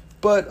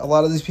 But a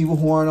lot of these people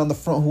who aren't on the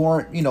front, who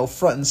aren't,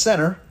 front and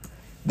center,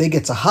 they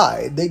get to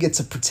hide. They get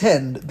to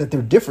pretend that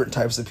they're different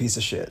types of piece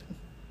of shit.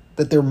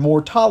 That they're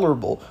more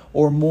tolerable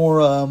or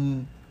more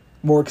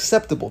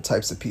acceptable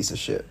types of piece of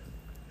shit.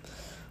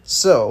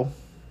 So,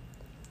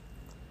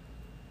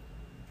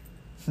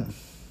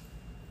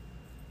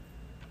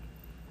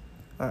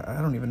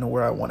 I don't even know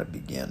where I want to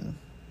begin.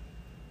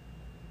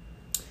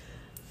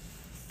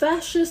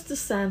 Fascist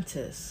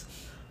DeSantis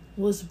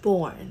was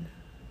born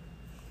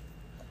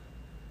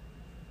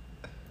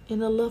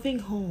in a loving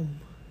home.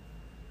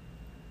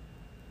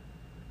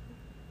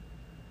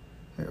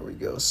 Here we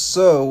go.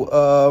 So,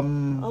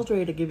 I was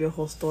ready to give you a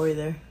whole story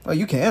there. Oh,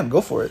 you can.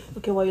 Go for it.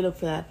 Okay, while you look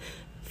for that.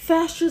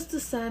 Fascist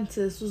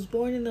DeSantis was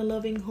born in a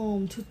loving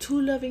home to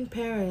two loving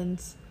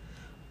parents.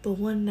 But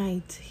one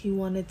night, he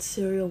wanted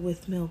cereal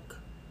with milk.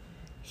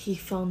 He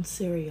found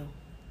cereal,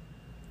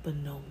 but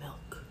no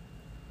milk.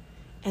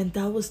 And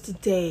that was the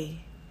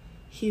day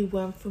he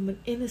went from an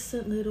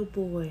innocent little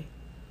boy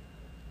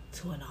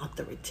to an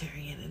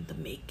authoritarian in the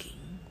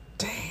making.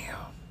 Damn.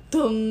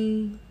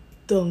 Dung,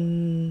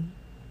 dung,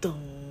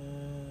 dung.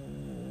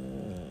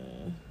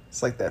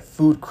 It's like that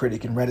food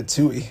critic in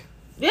Ratatouille.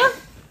 Yeah.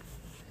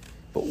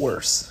 But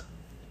worse.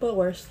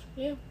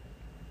 Yeah.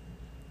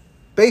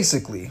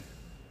 Basically,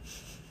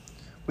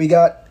 we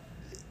got...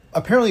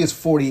 Apparently it's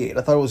 48.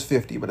 I thought it was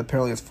 50, but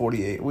apparently it's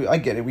 48. I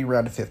get it. We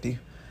round to 50.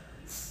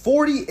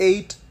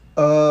 48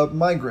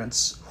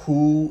 migrants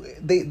who...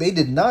 They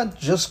did not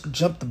just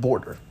jump the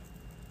border.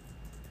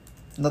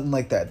 Nothing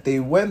like that.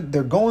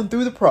 They're going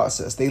through the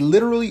process. They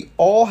literally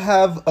all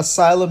have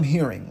asylum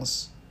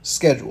hearings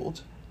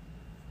scheduled.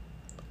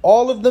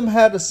 All of them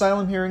had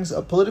asylum hearings,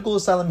 political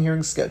asylum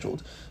hearings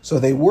scheduled. So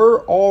they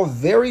were all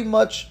very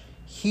much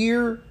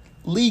here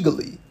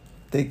legally.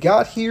 They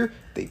got here,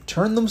 they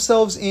turned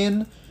themselves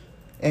in,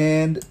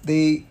 and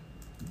they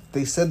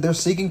said they're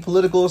seeking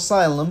political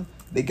asylum.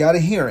 They got a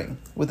hearing.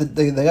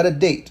 They got a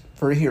date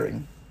for a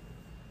hearing.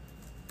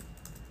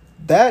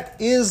 That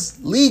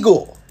is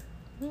legal.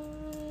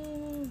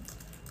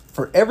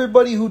 For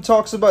everybody who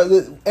talks about...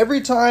 Every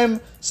time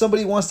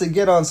somebody wants to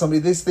get on somebody,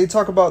 they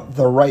talk about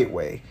the right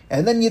way.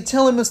 And then you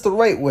tell them it's the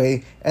right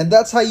way, and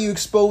that's how you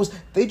expose...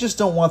 They just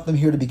don't want them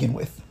here to begin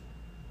with.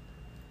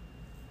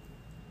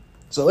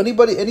 So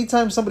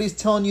anytime somebody's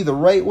telling you the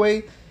right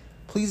way,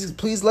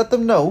 please let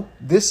them know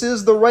this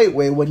is the right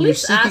way when you're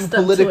seeking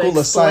political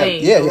asylum.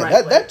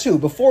 Yeah, that too.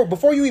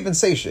 Before you even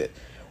say shit.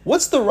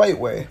 What's the right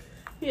way?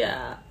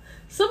 Yeah.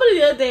 Somebody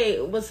the other day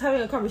was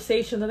having a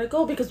conversation. They're like,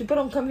 oh, because people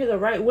don't come here the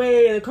right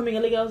way. They're coming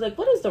illegal. I was like,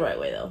 what is the right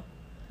way, though?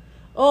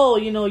 Oh,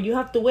 you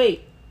have to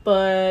wait.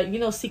 But,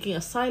 seeking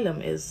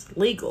asylum is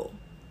legal.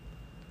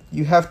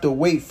 You have to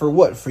wait for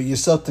what? For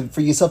yourself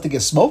to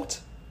get smoked?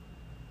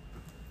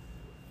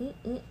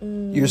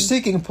 You're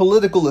seeking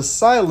political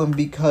asylum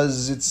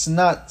because it's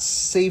not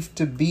safe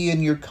to be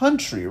in your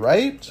country,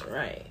 right?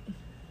 Right.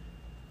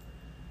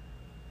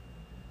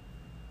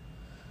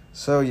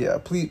 So, yeah,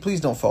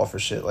 please don't fall for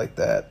shit like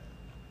that.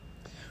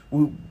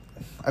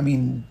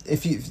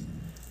 If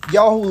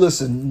y'all who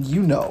listen,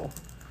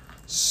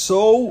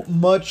 so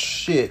much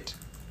shit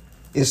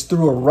is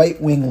through a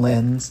right-wing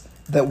lens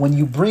that when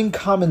you bring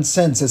common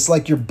sense, it's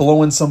like you're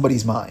blowing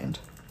somebody's mind.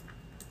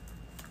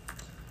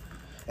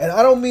 And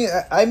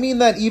I mean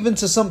that even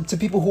to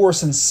people who are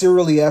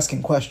sincerely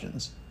asking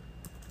questions.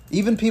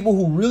 Even people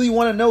who really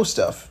want to know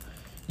stuff.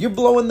 You're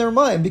blowing their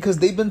mind because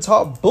they've been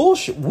taught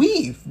bullshit.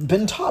 We've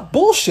been taught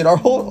bullshit our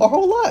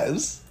whole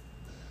lives.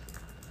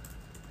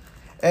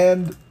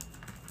 And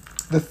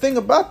the thing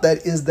about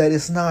that is that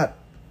it's not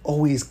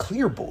always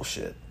clear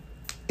bullshit.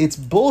 It's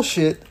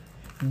bullshit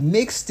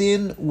mixed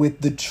in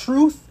with the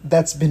truth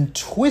that's been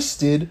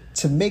twisted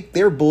to make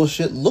their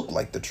bullshit look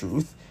like the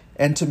truth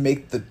and to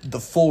make the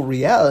full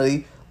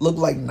reality look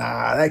like,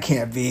 nah, that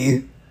can't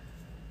be.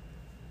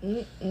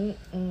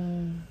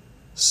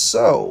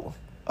 So,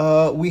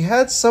 we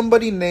had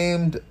somebody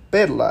named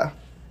Perla,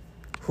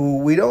 who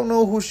we don't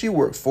know who she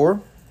worked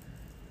for,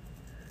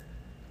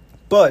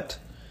 but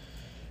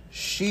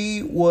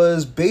she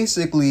was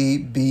basically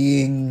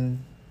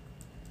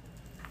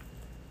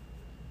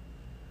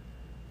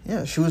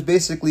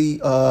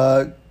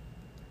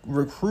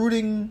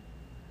recruiting.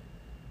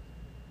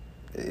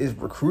 Is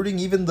recruiting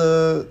even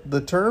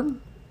the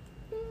term?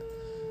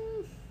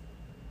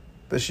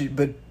 But she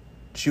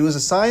was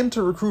assigned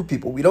to recruit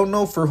people. We don't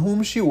know for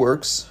whom she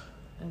works.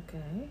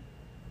 Okay.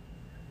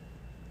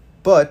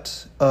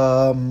 But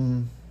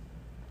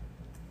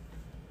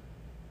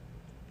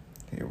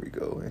here we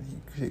go, and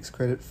he takes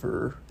credit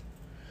for...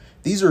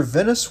 These are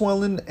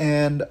Venezuelan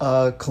and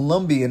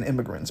Colombian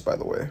immigrants, by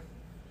the way.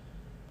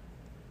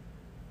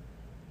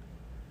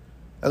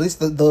 At least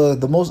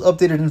the most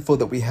updated info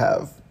that we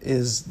have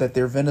is that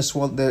they're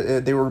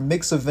they were a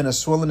mix of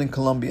Venezuelan and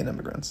Colombian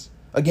immigrants.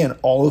 Again,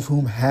 all of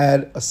whom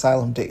had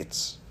asylum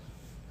dates.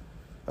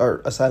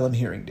 Or asylum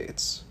hearing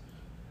dates.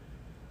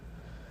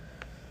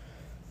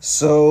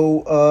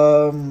 So,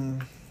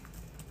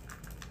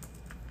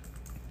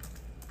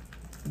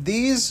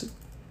 these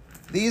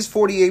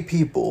 48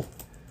 people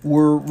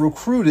were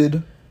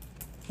recruited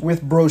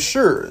with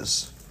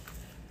brochures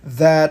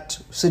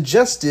that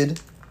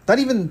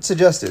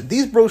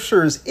these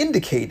brochures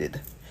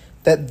indicated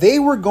that they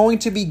were going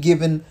to be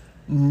given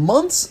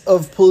months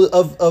of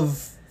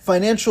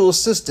financial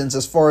assistance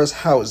as far as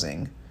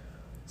housing,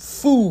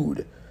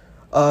 food,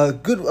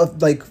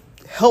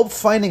 help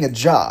finding a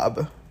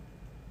job.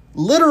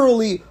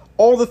 Literally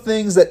all the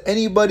things that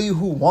anybody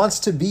who wants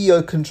to be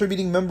a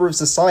contributing member of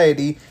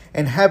society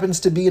and happens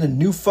to be in a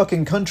new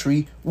fucking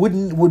country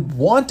would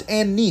want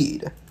and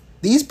need.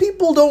 These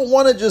people don't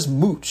want to just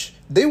mooch.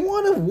 They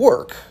want to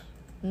work.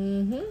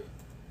 Mm-hmm.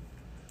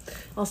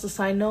 Also,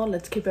 side note,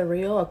 let's keep it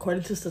real.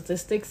 According to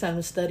statistics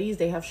and studies,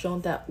 they have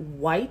shown that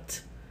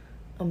white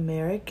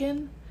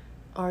American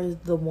are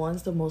the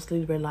ones that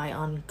mostly rely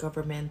on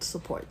government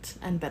support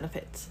and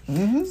benefits.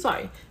 Mm-hmm.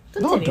 Sorry.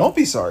 Continue. No, don't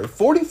be sorry.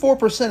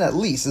 44% at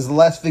least is the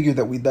last figure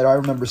that I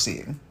remember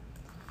seeing.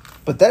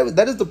 But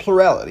that is the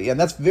plurality, and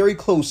that's very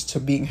close to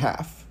being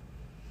half.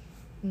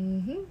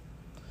 Mm-hmm.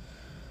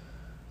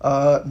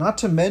 Not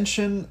to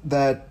mention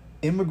that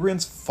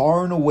immigrants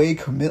far and away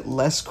commit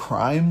less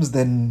crimes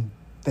than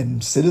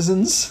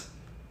citizens.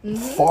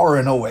 Far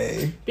and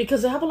away.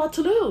 Because they have a lot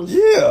to lose.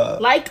 Yeah.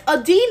 Like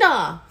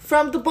Adina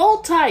from The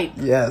Bold Type.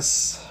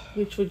 Yes.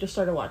 Which we just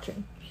started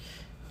watching.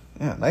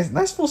 Yeah,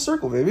 nice full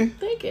circle, baby.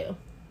 Thank you.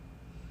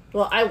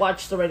 Well, I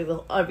watched already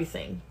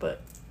everything, but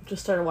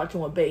just started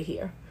watching with Bay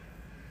here.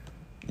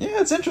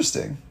 Yeah, it's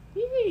interesting.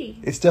 Yay.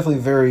 It's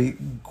definitely very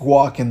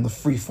guac in the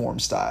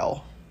freeform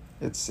style.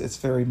 It's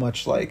very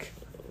much like...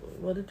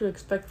 What did you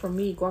expect from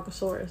me,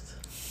 Guacosaurus?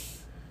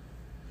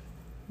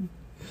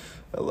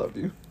 I love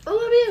you. I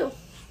love you.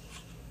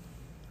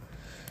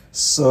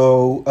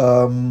 So,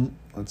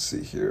 let's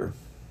see here.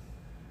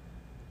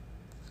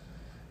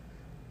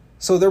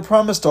 So they're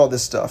promised all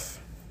this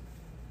stuff.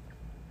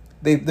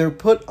 They're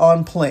put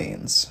on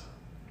planes.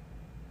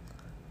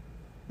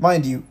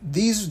 Mind you,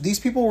 these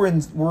people were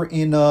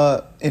in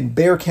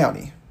Bexar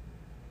County,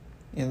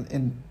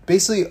 in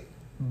basically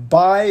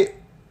by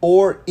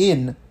or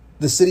in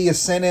the city of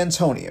San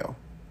Antonio,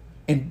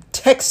 in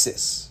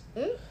Texas.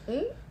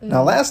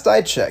 Now, last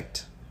I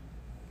checked,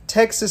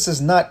 Texas is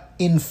not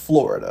in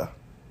Florida.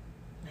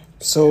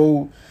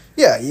 So,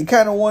 yeah, you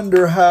kind of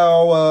wonder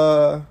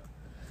how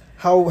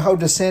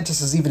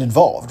DeSantis is even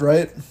involved,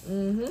 right?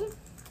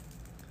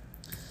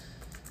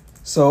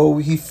 So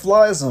he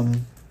flies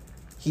them.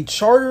 He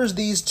charters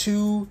these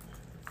two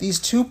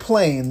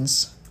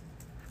planes.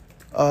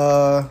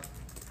 I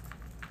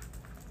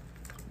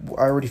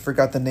already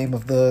forgot the name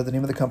of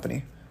the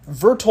company.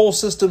 Vertol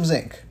Systems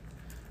Inc.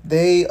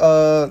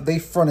 They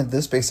fronted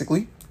this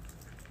basically.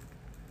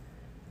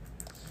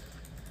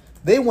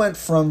 They went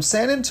from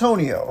San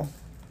Antonio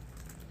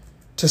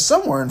to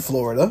somewhere in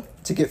Florida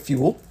to get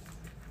fuel.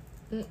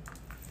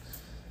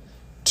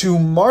 To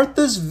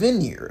Martha's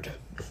Vineyard.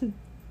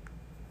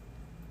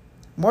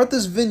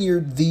 Martha's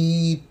Vineyard,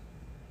 the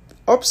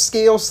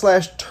upscale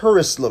 /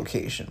 tourist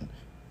location.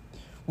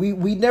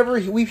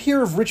 We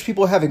hear of rich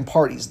people having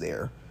parties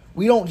there.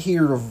 We don't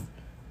hear of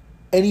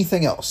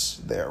anything else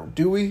there,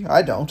 do we?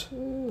 I don't.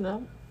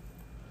 No.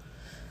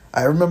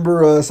 I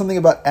remember something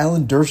about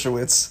Alan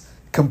Dershowitz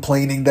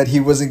complaining that he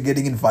wasn't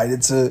getting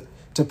invited to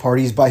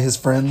parties by his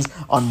friends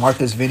on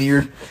Martha's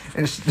Vineyard,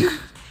 and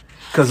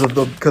because of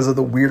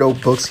the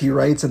weirdo books he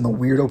writes and the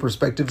weirdo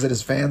perspectives that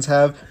his fans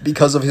have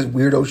because of his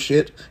weirdo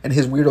shit and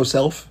his weirdo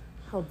self.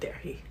 How dare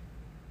he?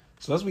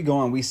 So as we go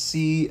on, we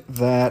see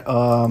that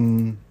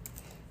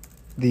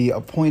the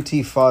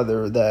appointee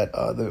father that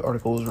the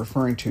article is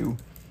referring to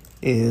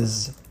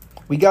is,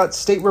 we got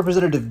State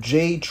Representative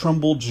Jay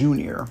Trumbull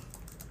Jr.,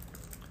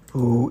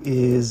 who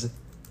is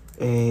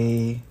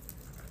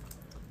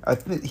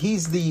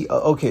he's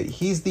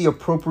the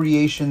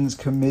Appropriations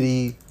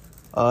Committee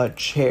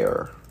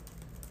chair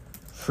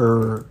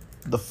for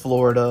the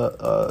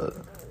Florida,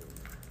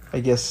 I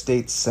guess,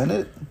 state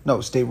Senate? No,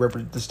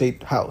 the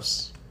state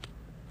House.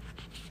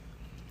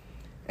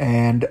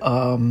 And,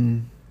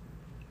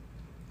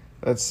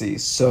 let's see.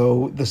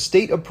 So the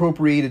state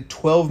appropriated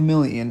 $12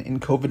 million in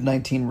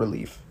COVID-19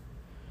 relief.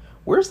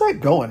 Where's that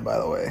going, by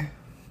the way?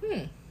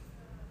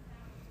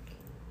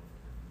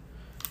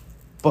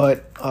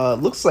 But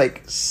looks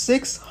like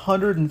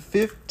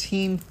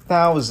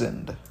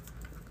 615,000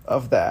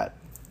 of that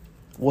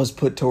was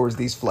put towards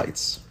these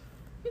flights.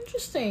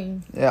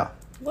 Interesting. Yeah.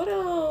 What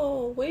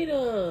a way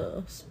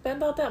to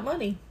spend all that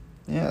money.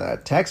 Yeah,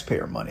 that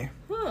taxpayer money.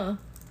 Huh.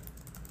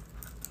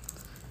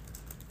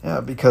 Yeah,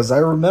 because I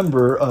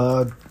remember,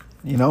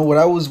 what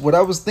I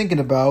was thinking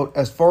about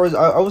as far as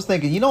I was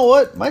thinking, you know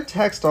what? My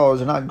tax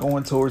dollars are not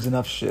going towards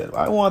enough shit.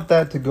 I want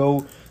that to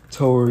go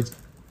towards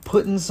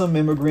putting some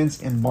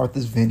immigrants in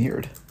Martha's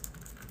Vineyard.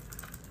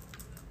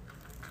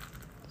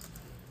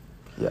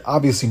 Yeah,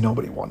 obviously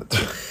nobody wanted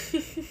to.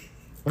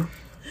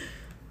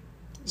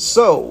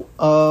 So,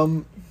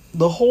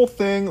 the whole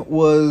thing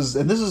was,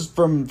 and this is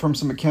from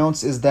some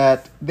accounts, is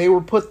that they were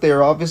put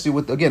there obviously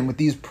with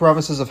these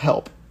promises of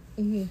help.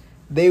 Mm-hmm.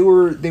 They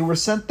were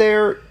sent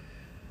there.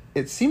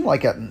 It seemed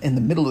like in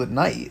the middle of the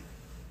night,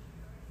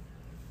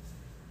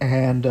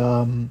 and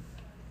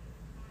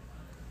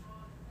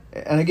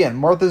again,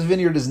 Martha's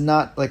Vineyard is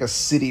not like a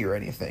city or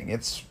anything.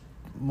 It's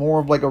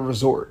more of like a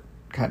resort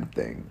kind of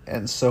thing,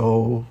 and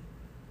so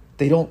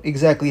they don't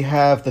exactly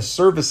have the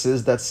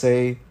services that,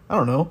 say, I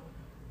don't know,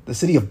 the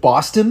city of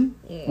Boston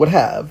would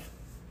have.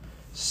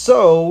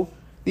 So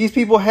these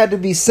people had to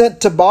be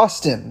sent to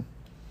Boston.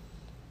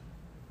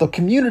 The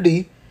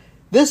community,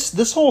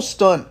 this whole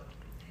stunt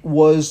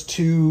was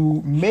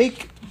to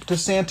make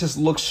DeSantis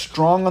look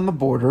strong on the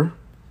border,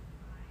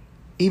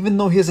 even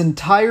though his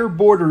entire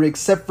border,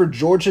 except for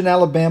Georgia and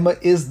Alabama,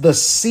 is the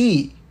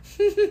sea.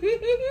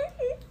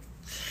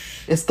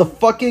 It's the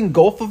fucking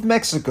Gulf of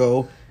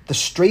Mexico, the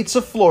Straits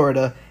of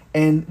Florida,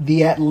 and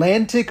the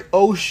Atlantic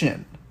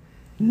Ocean.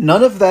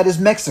 None of that is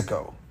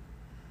Mexico.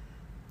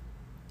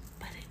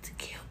 But it's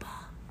Cuba.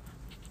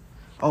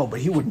 Oh,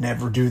 but he would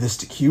never do this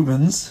to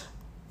Cubans.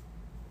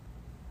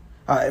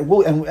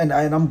 Well, and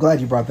I'm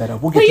glad you brought that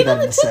up. We'll get But to that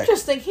in a it's sec.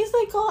 interesting. He's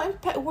like, oh,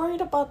 I'm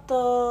worried about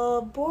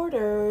the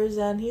borders,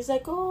 and he's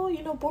like, oh,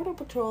 border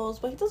patrols,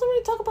 but he doesn't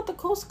really talk about the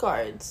Coast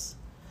Guards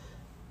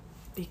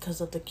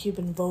because of the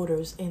Cuban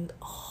voters. And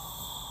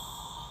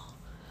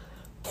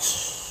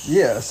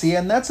Yeah, see,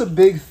 and that's a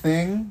big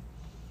thing.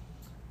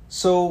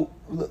 So,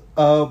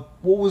 what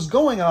was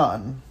going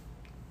on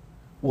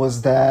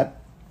was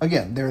that,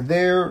 again, they're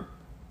there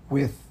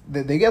with,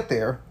 they get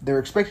there, they're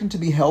expecting to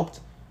be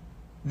helped,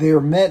 they're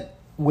met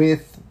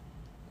with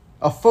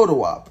a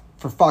photo op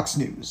for Fox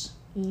News.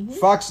 Mm-hmm.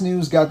 Fox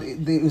News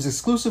it was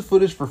exclusive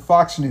footage for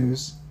Fox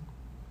News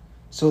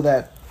so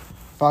that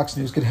Fox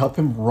News could help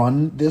him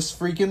run this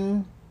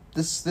freaking,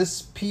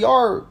 this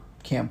PR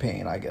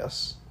campaign, I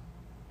guess.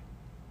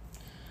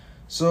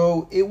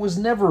 So it was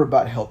never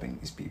about helping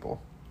these people.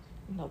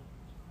 Nope.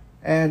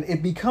 And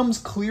it becomes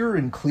clearer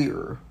and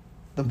clearer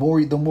the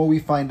more we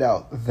find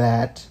out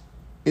that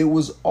it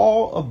was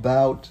all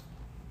about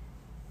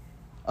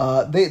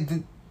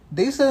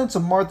they sent him to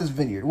Martha's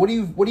Vineyard.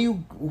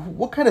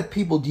 What kind of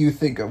people do you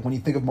think of when you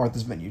think of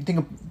Martha's Vineyard? You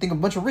think of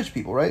a bunch of rich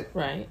people, right?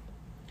 Right.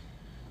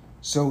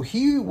 So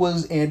he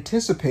was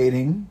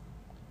anticipating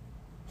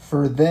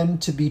for them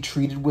to be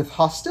treated with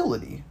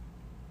hostility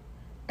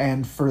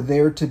and for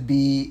there to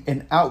be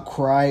an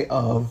outcry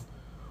of,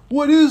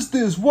 what is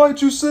this?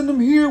 Why'd you send him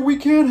here? We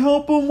can't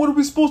help him. What are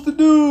we supposed to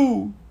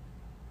do?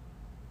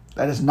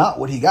 That is not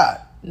what he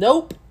got.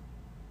 Nope.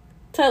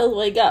 Tell us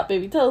what he got,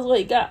 baby. Tell us what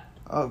he got.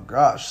 Oh,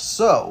 gosh.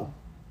 So,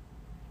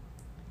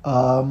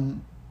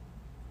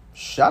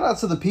 shout out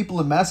to the people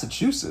in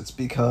Massachusetts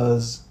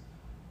because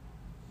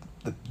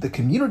the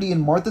community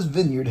in Martha's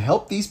Vineyard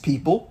helped these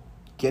people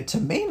get to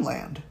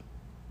mainland.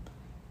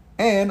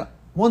 And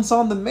once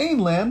on the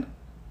mainland,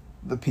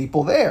 the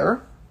people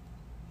there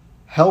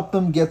helped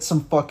them get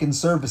some fucking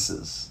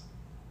services.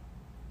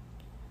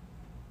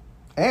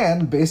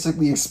 And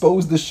basically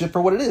expose this shit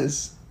for what it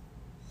is.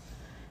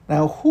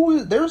 Now,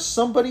 there's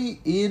somebody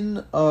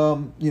in,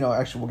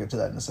 actually we'll get to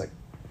that in a second.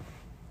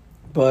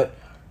 But,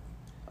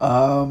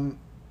 it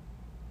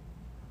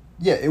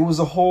was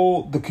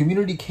the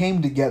community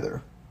came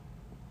together.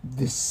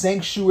 This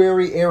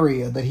sanctuary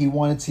area that he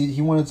wanted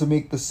to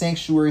make the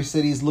sanctuary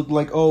cities look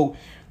like, oh,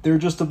 they're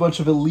just a bunch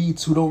of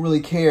elites who don't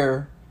really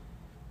care.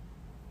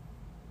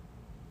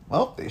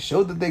 Well, they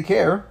showed that they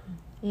care.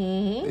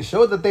 Mm-hmm. They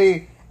showed that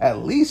they at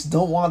least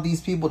don't want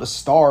these people to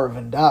starve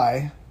and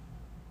die.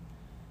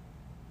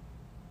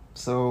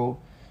 So,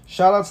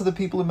 shout out to the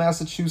people in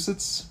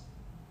Massachusetts.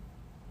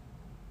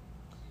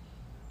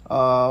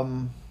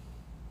 Shout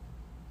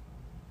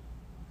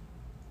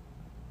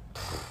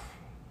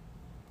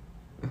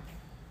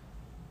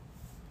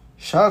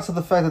out to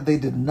the fact that they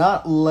did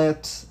not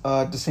let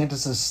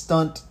DeSantis'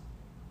 stunt,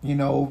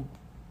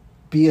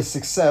 be a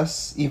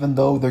success, even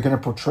though they're going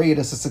to portray it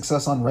as a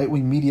success on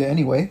right-wing media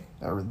anyway.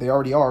 They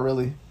already are,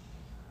 really.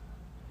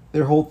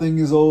 Their whole thing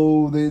is,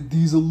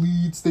 these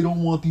elites, they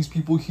don't want these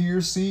people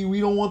here. See, we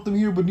don't want them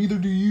here, but neither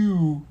do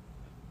you.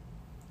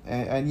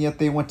 And yet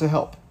they went to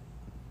help.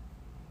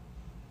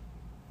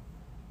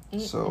 Mm-hmm.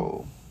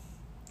 So,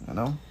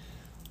 go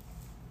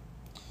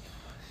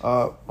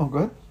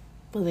ahead.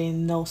 But they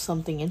know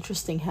something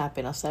interesting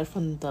happened aside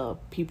from the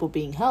people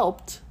being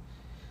helped.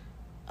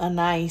 A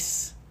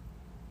nice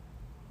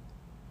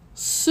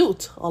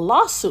a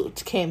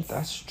lawsuit came.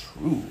 That's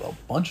true. A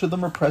bunch of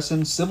them are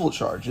pressing civil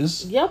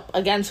charges. Yep.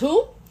 Against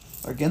who?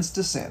 Against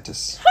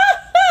DeSantis. I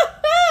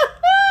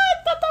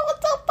thought that was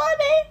so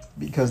funny.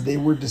 Because they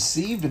were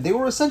deceived and they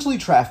were essentially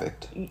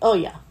trafficked. Oh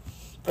yeah,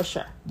 for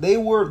sure. They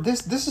were.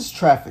 This is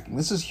trafficking.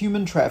 This is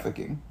human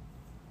trafficking.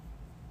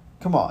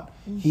 Come on.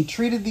 Mm-hmm. He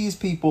treated these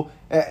people.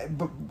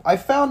 But I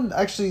found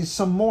actually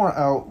some more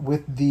out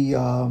with the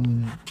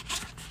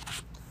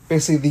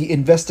basically the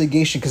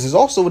investigation, because there's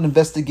also an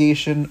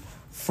investigation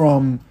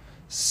from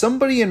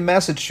somebody in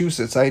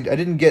Massachusetts. I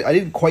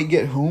didn't quite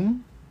get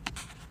whom.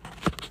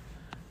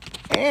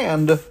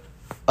 And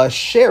a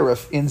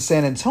sheriff in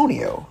San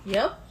Antonio.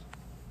 Yep.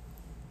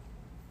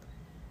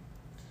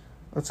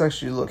 Let's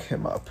actually look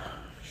him up.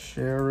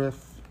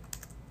 Sheriff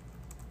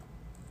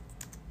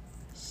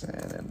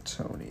San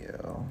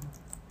Antonio.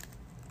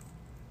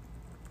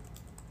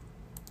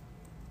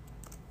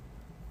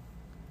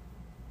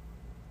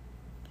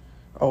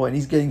 Oh, and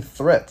he's getting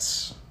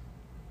threats.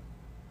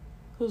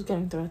 Who's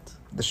getting threats?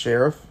 The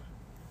sheriff,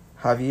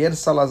 Javier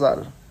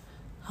Salazar.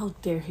 How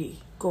dare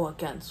he go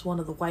against one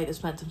of the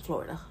whitest men in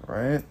Florida?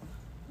 Right.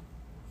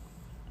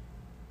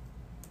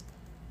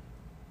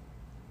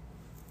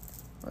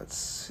 Let's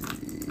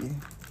see.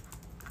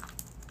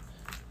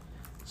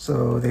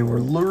 So they were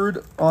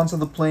lured onto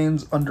the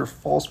planes under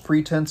false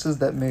pretenses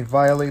that may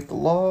violate the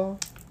law.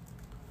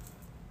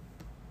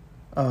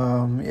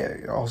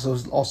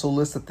 Also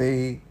lists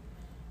that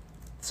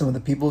some of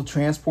the people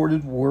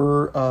transported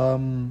were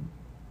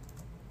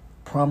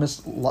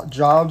promised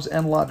jobs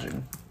and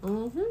lodging.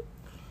 Mm-hmm.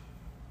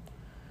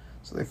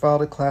 So they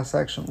filed a class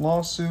action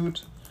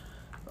lawsuit.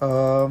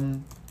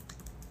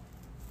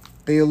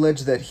 They they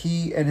allege that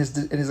he and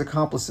his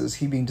accomplices,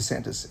 he being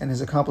DeSantis, and his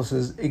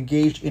accomplices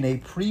engaged in a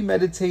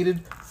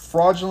premeditated,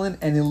 fraudulent,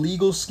 and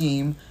illegal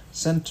scheme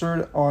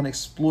centered on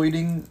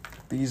exploiting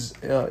these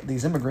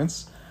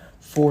immigrants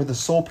for the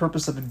sole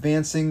purpose of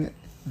advancing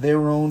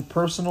their own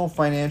personal,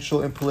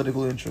 financial, and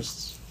political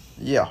interests.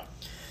 Yeah,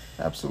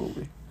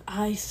 absolutely.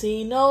 I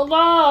see no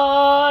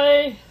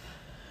lie.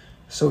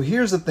 So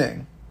here's the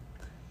thing.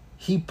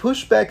 He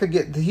pushed back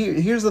again.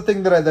 Here's the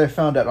thing that I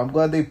found out. I'm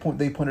glad they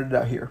pointed it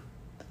out here.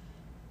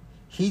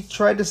 He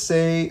tried to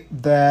say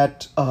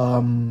that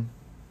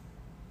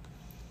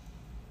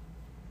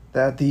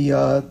that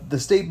the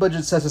state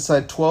budget sets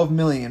aside $12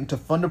 million to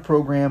fund a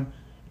program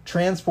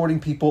transporting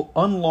people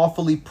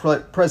unlawfully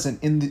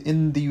present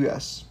in the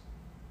U.S.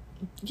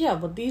 Yeah,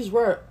 but these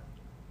were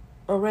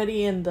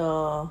already in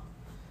the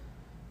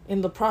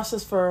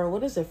process for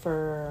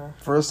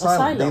for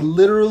asylum. They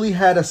literally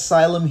had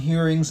asylum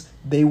hearings.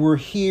 They were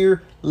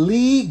here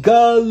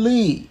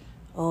legally.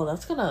 Oh,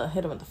 that's gonna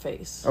hit him in the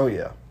face. Oh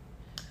yeah.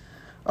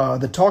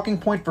 The talking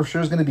point for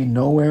sure is gonna be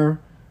nowhere.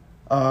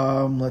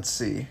 Let's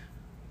see.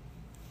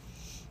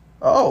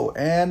 Oh,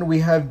 and we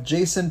have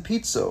Jason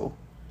Pizzo,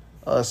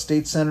 a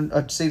state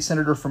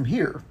senator from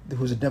here,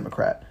 who's a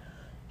Democrat.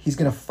 He's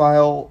going to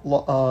file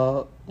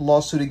a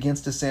lawsuit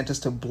against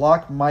DeSantis to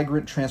block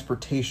migrant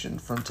transportation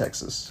from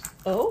Texas.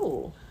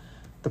 Oh.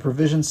 The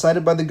provision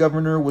cited by the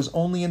governor was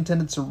only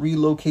intended to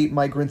relocate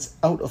migrants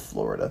out of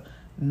Florida,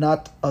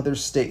 not other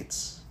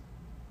states.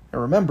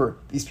 And remember,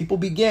 these people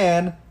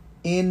began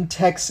in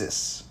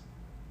Texas.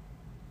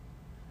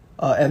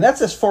 And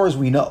that's as far as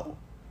we know.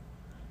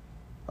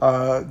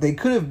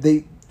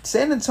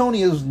 San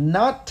Antonio is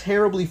not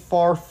terribly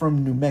far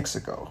from New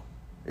Mexico.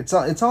 It's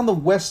on the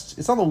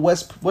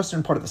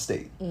western part of the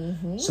state.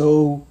 Mm-hmm.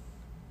 So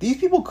these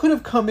people could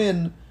have come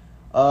in,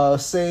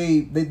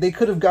 they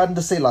could have gotten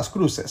to say Las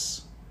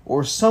Cruces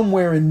or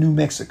somewhere in New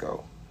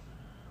Mexico,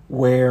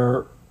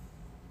 where,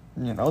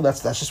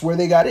 that's just where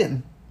they got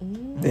in.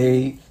 Mm-hmm.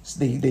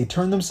 They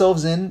turned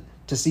themselves in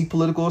to seek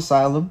political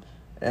asylum,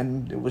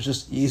 and it was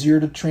just easier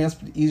to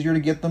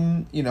get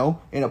them,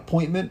 an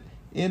appointment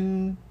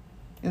in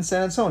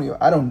San Antonio.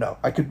 I don't know.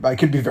 I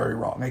could be very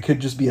wrong. It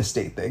could just be a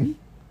state thing.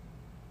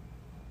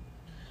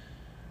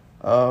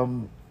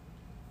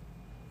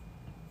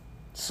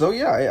 So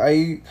yeah,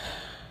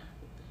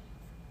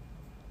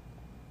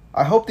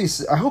 I hope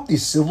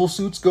these civil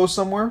suits go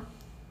somewhere.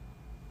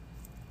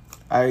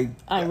 I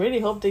really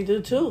hope they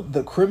do too.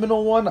 The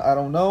criminal one, I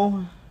don't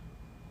know.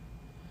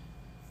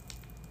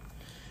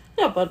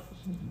 Yeah, but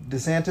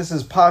DeSantis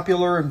is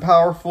popular and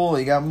powerful.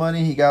 He got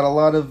money. He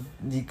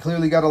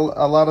clearly got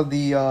a lot of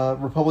the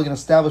Republican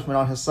establishment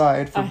on his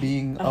side for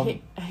being.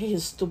 I hate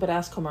his stupid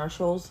ass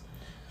commercials.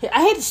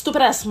 I hate his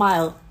stupid ass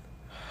smile.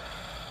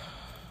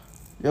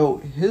 Yo,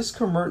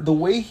 the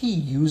way he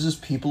uses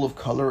people of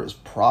color as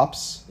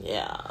props.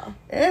 Yeah.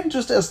 And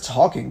just as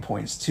talking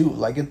points too.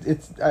 Like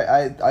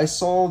I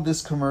saw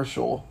this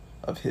commercial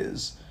of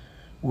his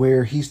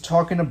where he's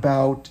talking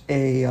about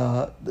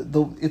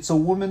it's a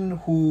woman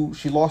who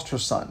she lost her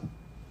son.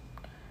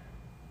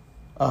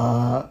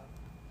 I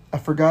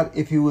forgot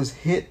if he was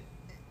hit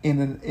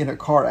in a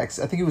car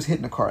accident. I think he was hit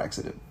in a car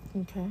accident.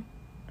 Okay.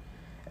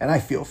 And I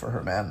feel for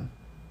her, man.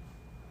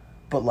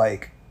 But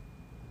like,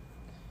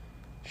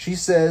 she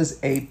says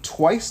a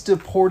twice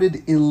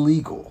deported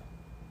illegal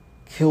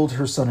killed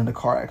her son in a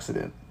car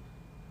accident.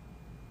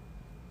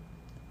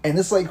 And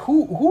it's like,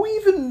 who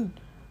even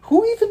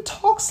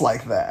talks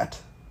like that?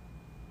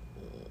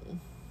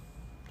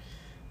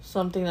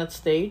 Something that's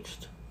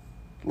staged.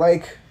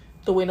 Like,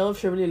 do we know if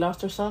she really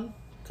lost her son?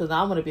 Because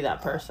now I'm gonna be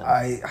that person.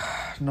 I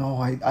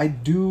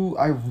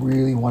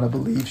really want to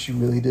believe she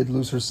really did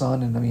lose her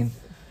son, and I mean,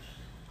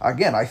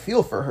 again, I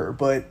feel for her,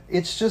 but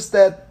it's just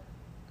that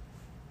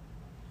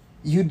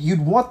you'd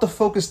want the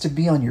focus to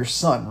be on your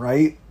son,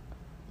 right?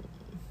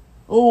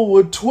 Oh,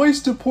 a twice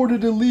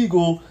deported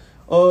illegal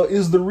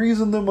is the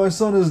reason that my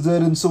son is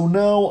dead, and so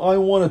now I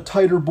want a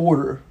tighter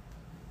border.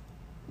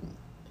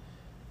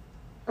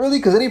 Really?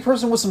 Because any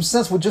person with some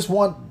sense would just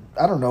want,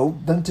 I don't know,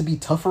 them to be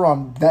tougher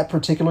on that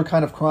particular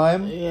kind of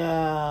crime.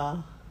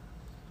 Yeah.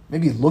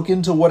 Maybe look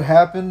into what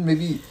happened.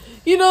 Maybe.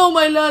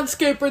 My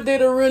landscaper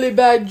did a really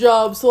bad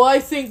job, so I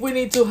think we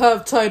need to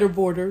have tighter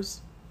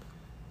borders.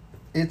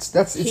 It's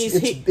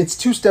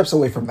 2 steps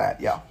away from that.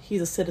 Yeah.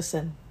 He's a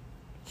citizen.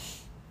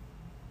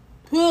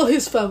 Well,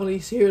 his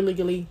family's here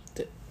legally.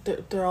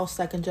 They're all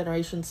second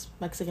generations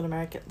Mexican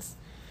Americans.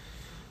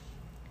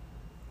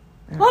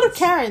 A lot of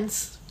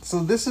Karens.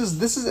 So this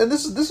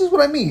is what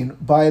I mean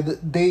by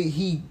they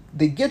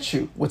get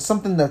you with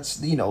something that's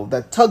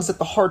that tugs at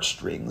the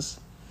heartstrings,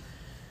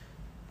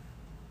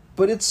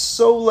 but it's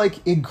so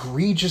like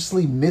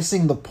egregiously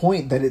missing the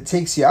point that it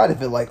takes you out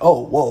of it. Like,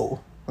 oh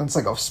whoa, it's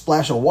like a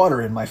splash of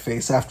water in my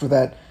face after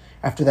that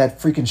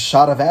freaking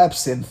shot of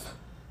absinthe.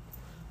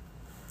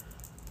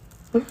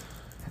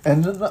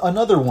 And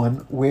another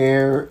one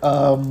where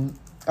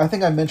I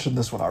think I mentioned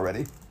this one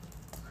already,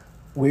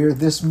 where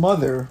this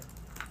mother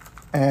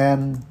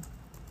and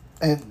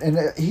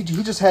and he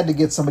just had to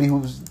get somebody who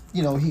was,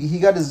 you know, he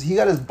got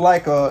his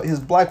black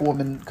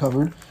woman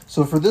covered.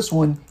 So for this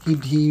one, he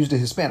used a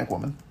Hispanic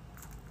woman.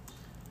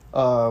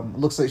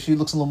 Looks like she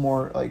looks a little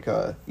more like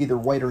either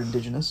white or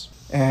indigenous,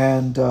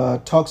 and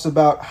talks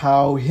about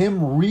how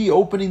him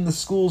reopening the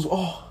schools.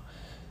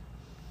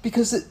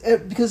 Because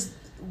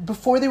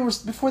before they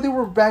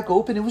were back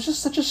open, it was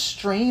just such a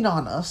strain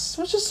on us.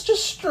 It was just such a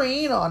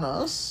strain on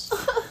us.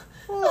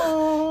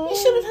 You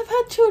shouldn't have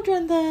had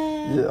children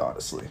then. Yeah,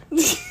 honestly.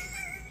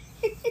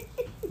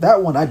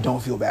 That one, I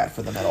don't feel bad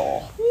for them at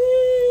all.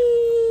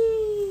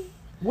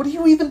 What are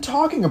you even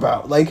talking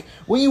about? Like,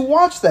 when you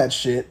watch that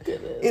shit,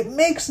 it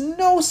makes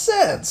no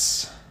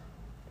sense.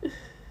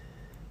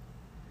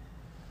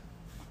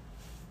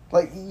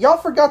 Like, y'all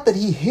forgot that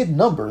he hid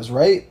numbers,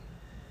 right?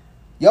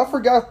 Y'all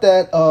forgot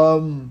that,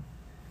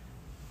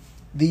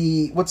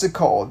 what's it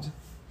called?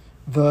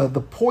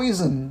 The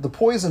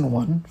poison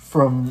one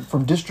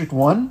from District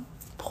 1?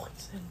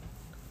 Poison.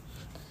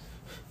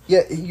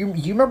 Yeah, you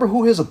remember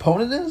who his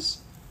opponent is?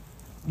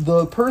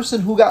 The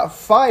person who got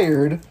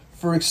fired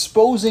for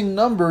exposing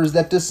numbers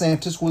that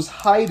DeSantis was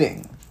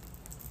hiding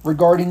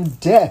regarding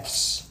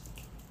deaths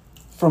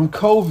from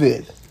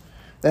COVID.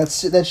 That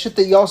shit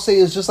that y'all say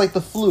is just like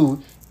the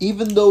flu,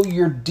 even though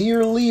your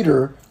dear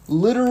leader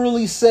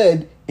literally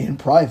said in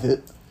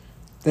private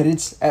that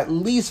it's at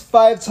least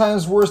 5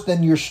 times worse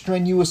than your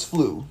strenuous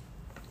flu.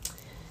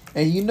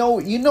 And you know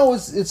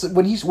it's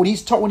when he's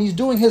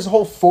doing his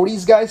whole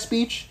 40s guy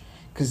speech,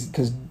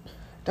 because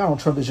Donald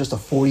Trump is just a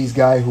 40s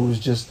guy who's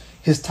just,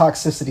 his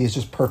toxicity is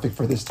just perfect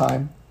for this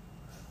time,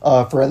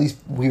 for at least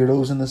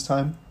weirdos in this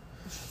time.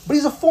 But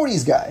he's a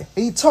 40s guy.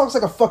 And he talks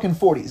like a fucking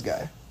 40s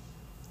guy.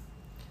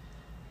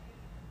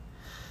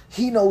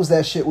 He knows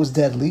that shit is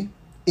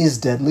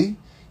deadly.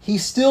 He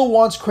still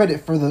wants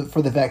credit for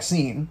the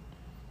vaccine,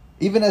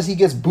 even as he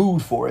gets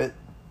booed for it.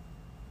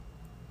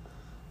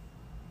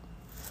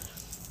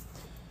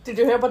 Did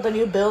you hear about the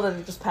new bill that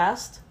they just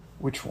passed?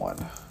 Which one?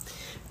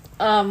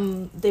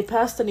 They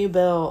passed a new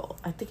bill,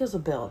 I think it's a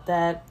bill,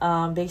 that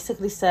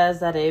basically says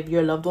that if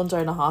your loved ones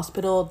are in a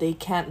hospital, they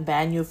can't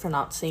ban you for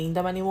not seeing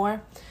them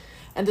anymore.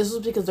 And this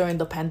was because during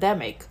the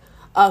pandemic,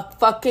 a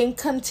fucking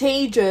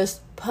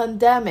contagious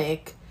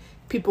pandemic,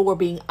 people were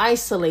being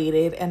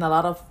isolated and a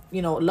lot of,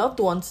 loved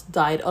ones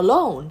died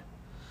alone.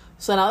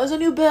 So now there's a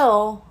new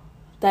bill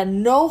that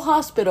no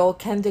hospital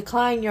can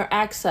decline your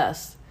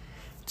access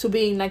to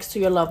being next to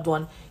your loved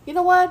one. You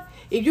know what?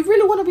 If you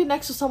really want to be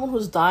next to someone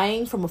who's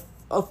dying from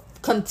a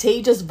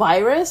contagious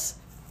virus,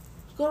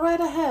 go right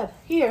ahead.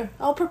 Here,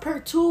 I'll prepare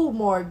 2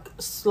 more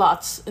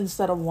slots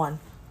instead of 1.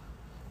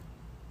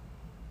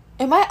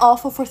 Am I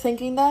awful for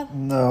thinking that?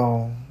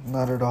 No,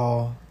 not at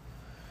all.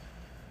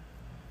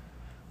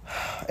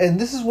 And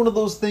this is one of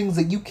those things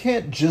that you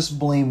can't just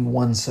blame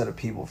one set of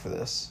people for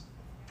this.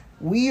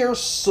 We are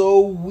so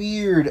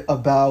weird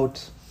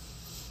about...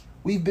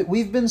 We've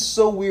been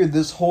so weird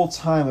this whole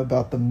time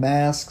about the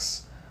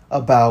masks,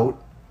 about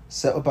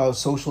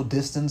social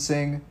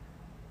distancing,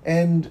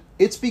 and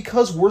it's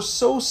because we're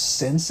so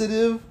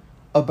sensitive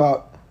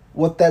about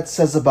what that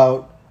says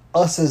about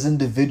us as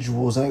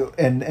individuals.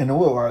 And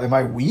am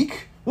I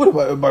weak?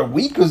 Am I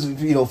weak? Because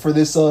for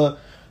this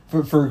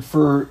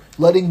for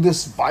letting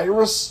this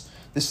virus,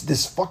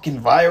 this fucking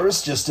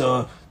virus, just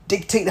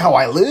dictate how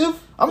I live.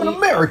 I'm an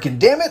American,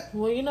 damn it.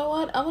 Well, you know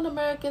what? I'm an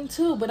American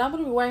too, but I'm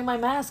going to be wearing my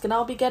mask and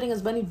I'll be getting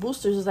as many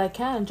boosters as I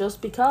can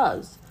just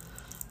because.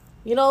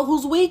 You know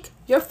who's weak?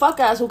 Your fuck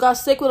ass who got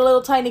sick with a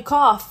little tiny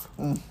cough.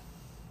 And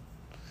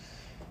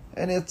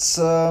it's,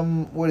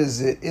 what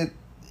is it?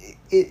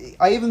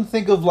 I even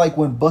think of like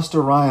when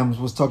Busta Rhymes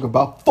was talking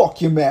about fuck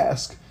your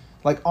mask.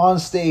 Like on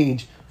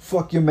stage,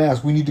 fuck your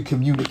mask. We need to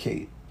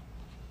communicate.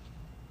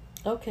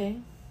 Okay.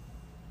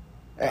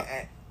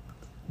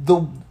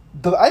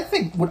 What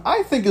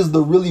I think is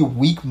the really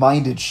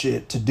weak-minded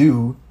shit to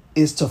do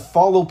is to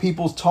follow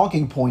people's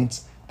talking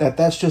points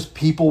that's just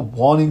people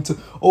wanting to,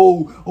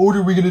 what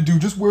are we going to do?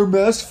 Just wear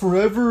masks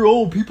forever?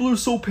 Oh, people are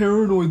so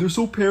paranoid. They're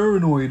so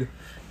paranoid.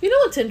 You know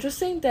what's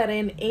interesting? That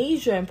in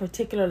Asia in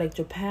particular, like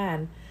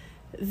Japan,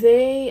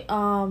 they,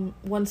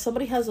 when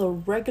somebody has a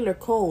regular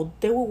cold,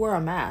 they will wear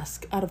a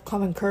mask out of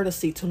common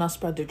courtesy to not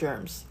spread their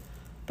germs.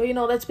 But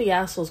let's be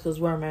assholes because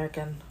we're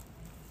American.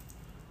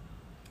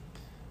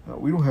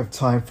 We don't have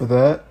time for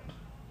that.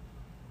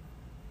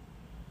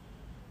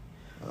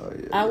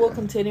 Yeah, I will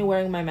continue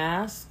wearing my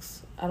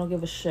masks. I don't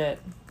give a shit.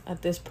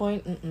 At this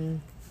point,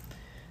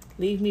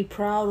 leave me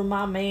proud of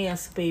my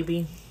mask,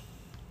 baby.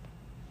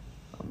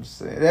 I'm just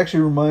saying. It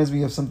actually reminds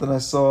me of something I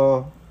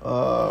saw.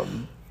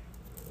 One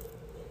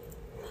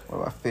of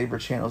my favorite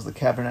channels, The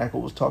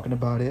Tabernacle, was talking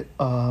about it.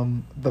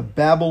 The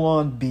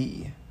Babylon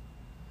Bee,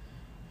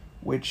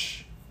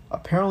 which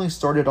apparently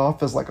started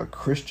off as like a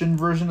Christian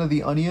version of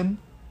The Onion.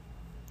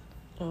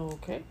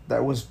 Okay.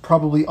 That was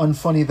probably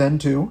unfunny then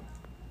too.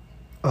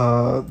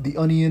 The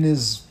Onion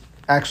is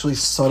actually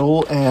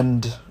subtle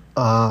and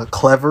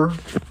clever.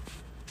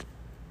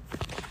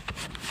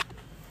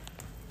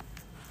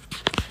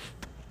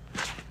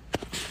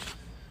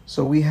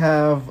 So we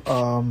have,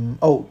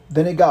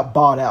 then it got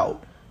bought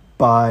out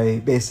by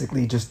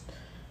basically just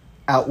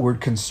outward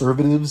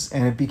conservatives,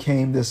 and it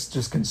became this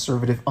just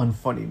conservative,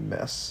 unfunny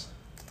mess.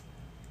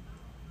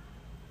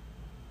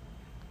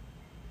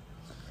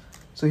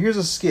 So here's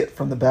a skit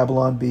from the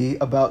Babylon Bee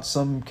about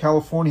some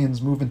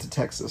Californians moving to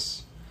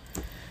Texas.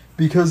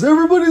 Because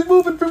everybody's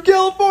moving from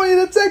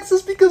California to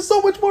Texas because so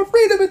much more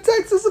freedom in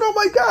Texas, and oh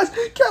my gosh,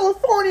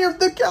 California,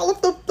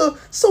 the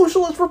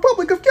Socialist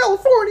Republic of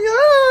California.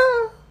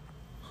 Ah!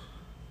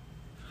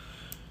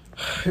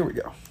 Here we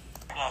go.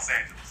 Los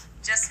Angeles.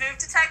 Just moved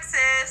to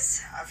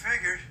Texas. I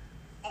figured.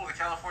 Oh, the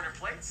California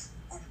plates?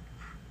 Oh,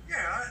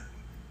 yeah,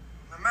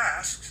 the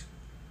masks.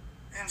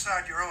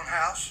 Inside your own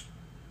house.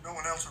 No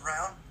one else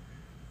around.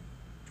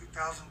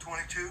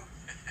 2022.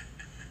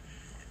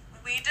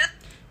 We just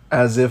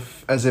As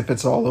if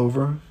it's all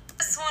over. want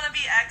to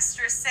be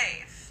extra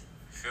safe.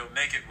 Feel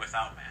naked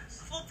without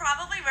masks. We'll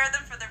probably wear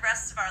them for the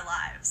rest of our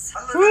lives.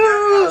 I live in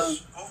that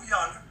house over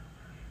yonder.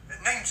 The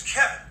name's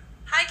Kevin.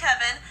 Hi,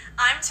 Kevin.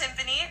 I'm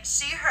Tiffany.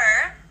 She,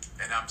 her.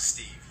 And I'm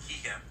Steve. He,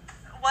 him.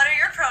 What are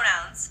your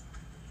pronouns?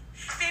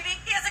 Baby,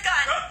 he has a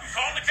gun.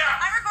 Call the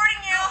cops. I'm recording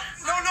you.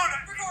 No.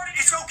 Recording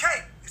It's you.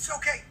 okay. It's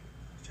okay.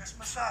 Just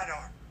my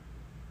sidearm.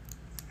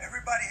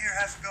 Everybody here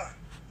has a gun.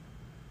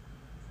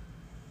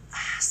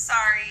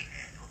 Sorry.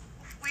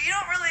 We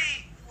don't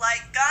really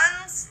like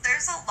guns.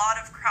 There's a lot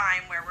of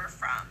crime where we're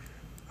from.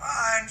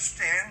 I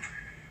understand.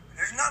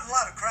 There's not a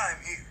lot of crime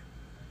here.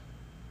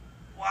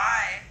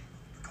 Why?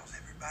 Because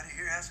everybody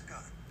here has a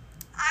gun.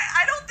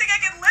 I don't think I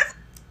can live.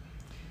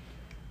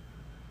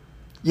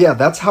 Yeah,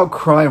 that's how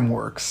crime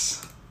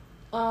works.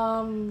 Where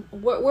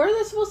are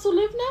they supposed to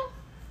live now?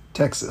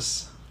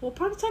 Texas. What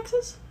part of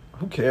Texas?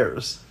 Who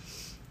cares?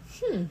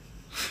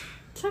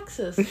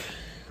 Texas.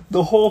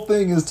 The whole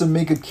thing is to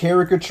make a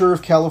caricature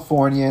of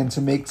California and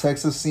to make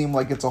Texas seem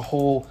like it's a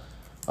whole,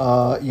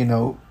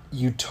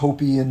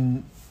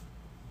 utopian.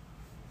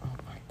 Oh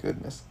my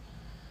goodness.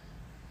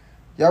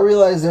 Y'all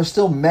realize there's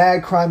still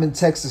mad crime in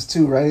Texas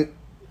too, right?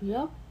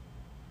 Yep.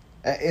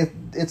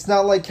 It's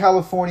not like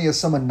California is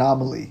some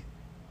anomaly.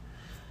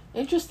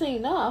 Interesting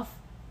enough,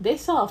 they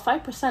saw a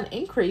 5%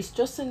 increase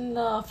just in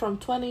from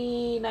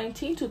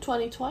 2019 to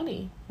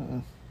 2020.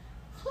 Mm-mm.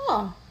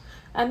 Huh.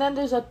 And then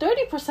there's a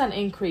 30%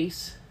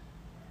 increase.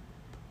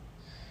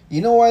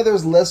 You know why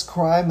there's less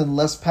crime and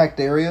less packed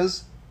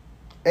areas?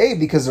 A,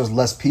 because there's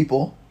less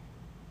people.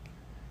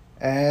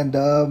 And,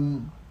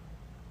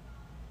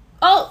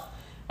 Oh!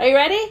 Are you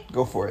ready?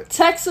 go for it.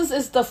 Texas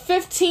is the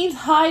 15th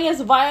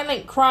highest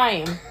violent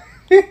crime.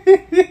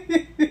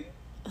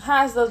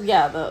 Has the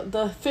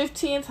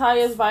 15th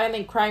highest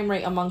violent crime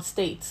rate among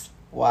states.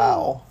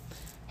 Wow.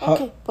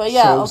 Okay, but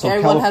yeah, so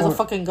everyone has a California-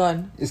 fucking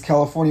gun. Is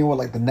California what,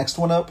 like the next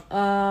one up?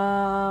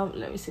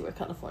 Let me see where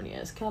California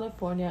is.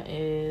 California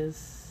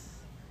is...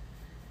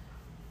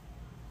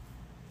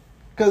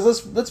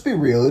 Because let's be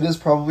real, it is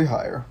probably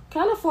higher.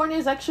 California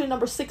is actually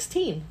number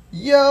 16.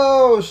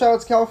 Yo, shout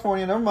out to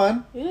California. Never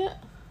mind. Yeah.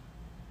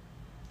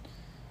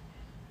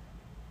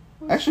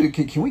 Actually,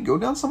 can we go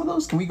down some of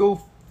those? Can we go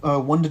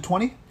 1 to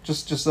 20?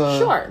 Just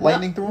Sure.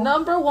 lightning through them?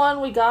 Number one,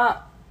 we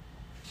got...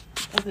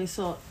 Okay,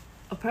 so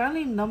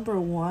apparently number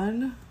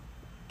one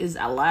is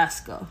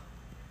Alaska.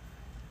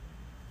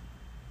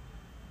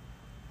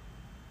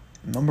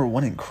 Number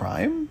 1 in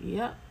crime?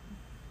 Yeah.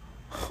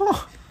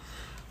 Huh.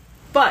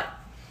 But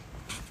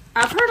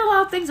I've heard a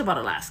lot of things about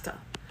Alaska.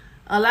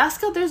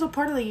 Alaska, there's a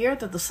part of the year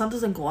that the sun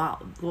doesn't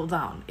go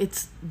down.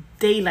 It's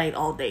daylight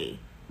all day.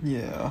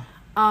 Yeah.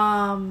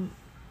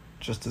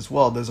 Just as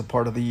well, there's a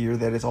part of the year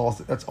that's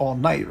all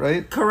night,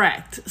 right?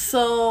 Correct.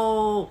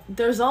 So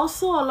there's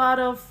also a lot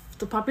of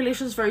the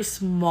population is very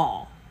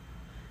small.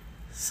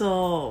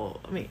 So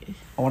I mean,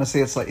 I want to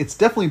say it's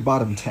definitely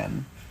bottom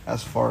 10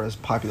 as far as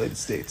populated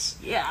states.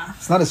 yeah.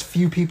 It's not as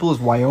few people as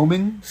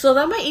Wyoming. So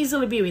that might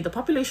easily be. I mean, the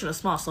population is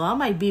small, so that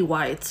might be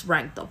why it's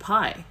ranked up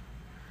high.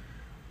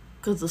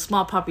 Because the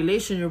small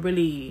population, you're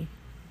really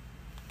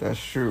That's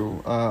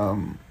true.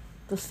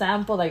 the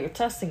sample that you're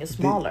testing is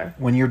smaller.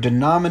 When your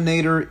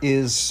denominator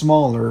is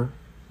smaller,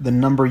 the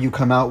number you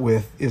come out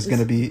with is going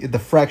to be, the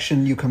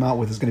fraction you come out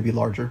with is going to be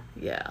larger.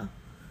 Yeah.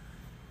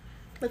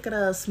 Look at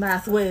us,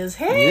 math whiz.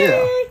 Hey!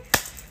 Yeah.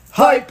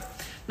 Hype!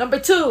 Number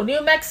 2,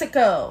 New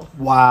Mexico.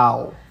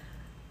 Wow.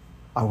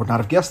 I would not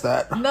have guessed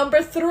that.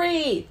 Number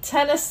 3,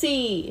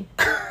 Tennessee.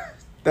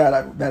 That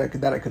I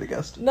could have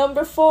guessed.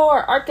 Number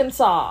 4,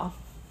 Arkansas.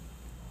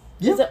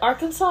 Yeah. Is it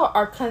Arkansas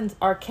or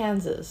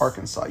Arkansas?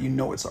 Arkansas. You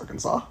know it's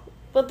Arkansas.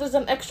 But there's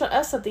an extra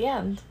S at the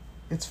end.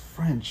 It's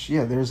French.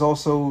 Yeah, there's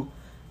also...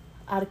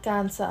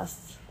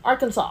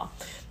 Arkansas.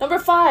 Number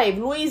 5,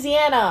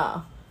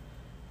 Louisiana.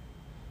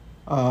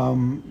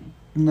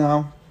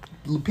 No.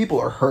 People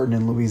are hurting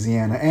in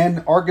Louisiana.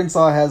 And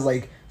Arkansas has,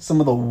 like, some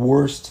of the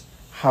worst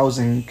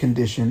housing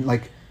condition.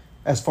 Like,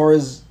 as far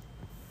as...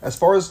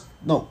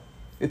 No.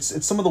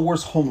 It's some of the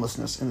worst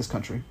homelessness in this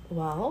country.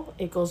 Well,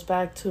 it goes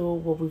back to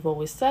what we've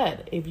always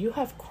said. If you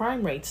have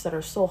crime rates that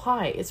are so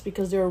high, it's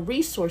because there are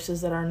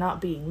resources that are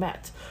not being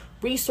met.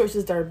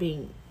 Resources that are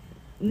being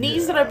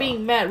Needs that are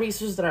being met,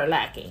 resources that are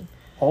lacking.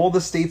 All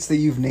the states that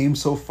you've named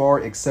so far,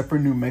 except for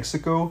New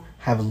Mexico,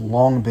 have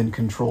long been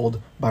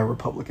controlled by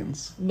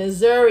Republicans.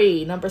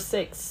 Missouri, number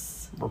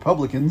 6.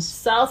 Republicans.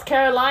 South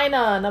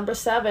Carolina, number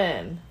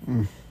 7.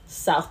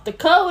 South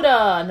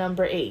Dakota,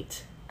 number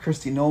 8.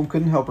 Kristi Noem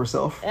couldn't help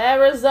herself.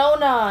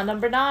 Arizona,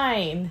 number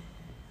 9.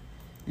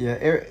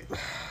 Yeah,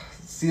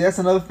 see, that's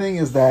another thing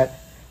is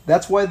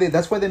that's why they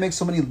try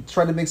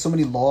to make so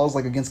many laws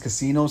like against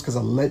casinos, because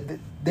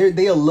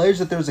they allege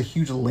that there's a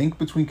huge link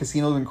between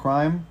casinos and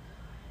crime,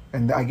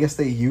 and I guess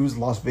they use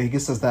Las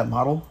Vegas as that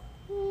model.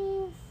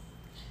 All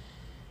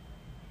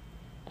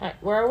right,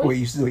 where are we?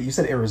 Wait, you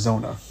said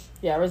Arizona.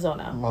 Yeah,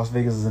 Arizona. Las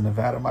Vegas is in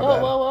Nevada. My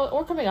bad. Well,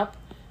 we're coming up.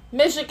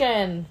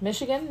 Michigan,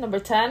 number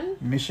 10.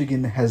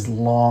 Michigan has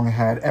long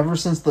had ever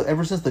since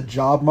the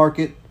job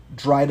market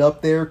dried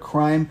up there,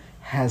 crime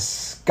has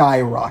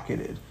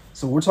skyrocketed.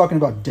 So we're talking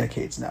about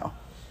decades now.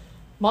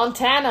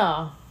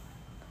 Montana.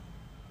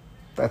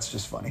 That's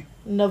just funny.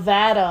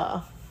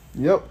 Nevada.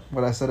 Yep,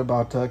 what I said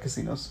about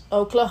casinos.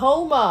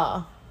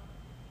 Oklahoma.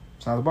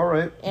 Sounds about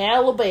right.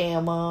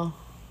 Alabama.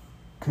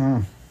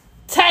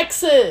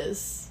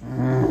 Texas.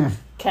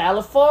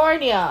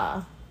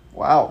 California.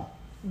 Wow.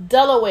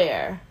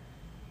 Delaware.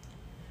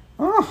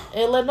 Oh,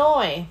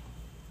 Illinois.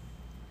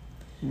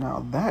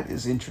 now that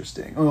is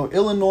interesting. Oh,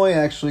 Illinois,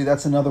 actually,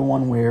 that's another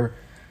one where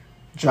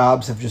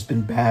jobs have just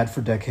been bad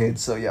for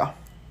decades, so yeah.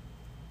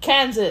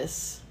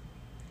 Kansas.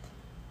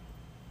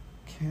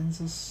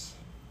 Kansas.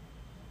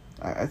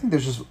 I think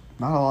there's just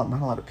not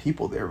a lot of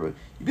people there, but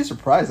you'd be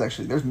surprised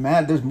actually.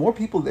 There's more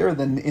people there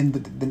than in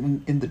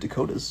the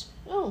Dakotas.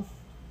 Oh.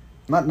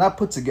 Not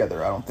put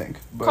together, I don't think.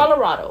 But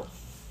Colorado.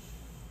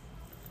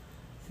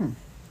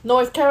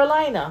 North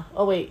Carolina.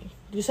 Oh wait,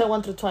 you said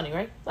 1 through 20,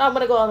 right? I'm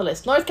gonna go on the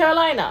list. North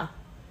Carolina.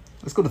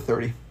 let's go to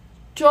 30.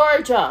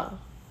 Georgia.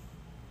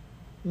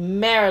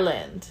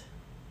 Maryland.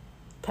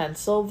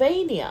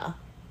 Pennsylvania.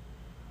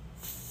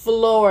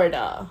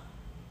 Florida.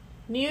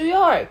 New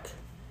York.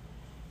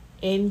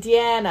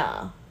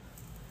 Indiana.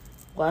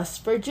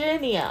 West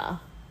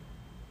Virginia.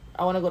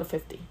 I want to go to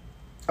 50.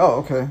 Oh,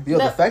 okay. No.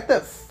 The fact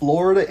that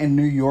Florida and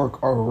New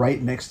York are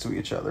right next to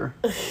each other,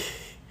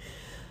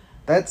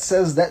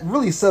 that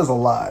really says a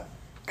lot.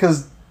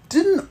 Because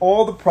didn't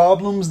all the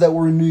problems that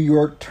were in New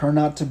York turn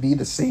out to be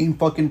the same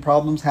fucking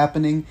problems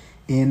happening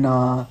in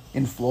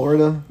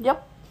Florida?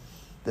 Yep.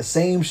 The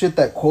same shit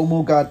that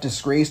Cuomo got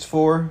disgraced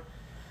for.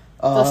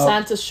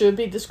 DeSantis should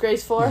be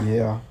disgraced for.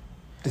 Yeah.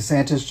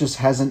 DeSantis just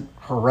hasn't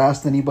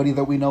harassed anybody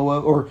that we know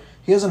of, or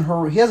he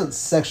hasn't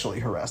sexually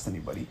harassed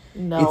anybody.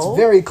 No. It's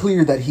very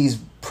clear that he's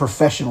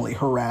professionally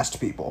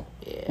harassed people.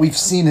 Yeah. We've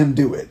seen him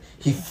do it.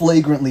 He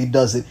flagrantly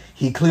does it.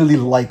 He clearly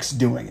likes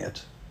doing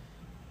it.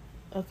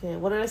 Okay,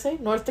 what did I say?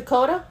 North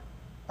Dakota?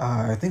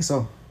 I think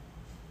so.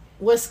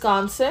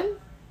 Wisconsin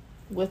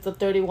with the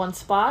 31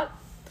 spot.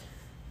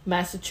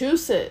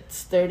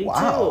 Massachusetts, 32.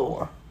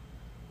 Wow.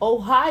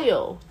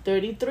 Ohio,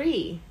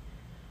 33.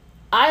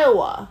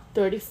 Iowa,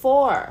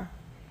 34.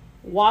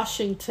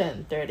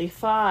 Washington,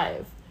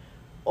 35.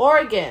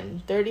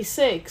 Oregon,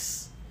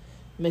 36.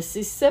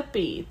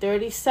 Mississippi,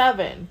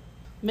 37.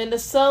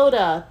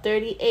 Minnesota,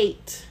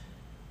 38.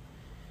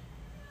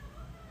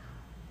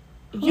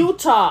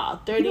 Utah,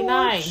 39. You know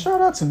what?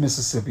 Shout out to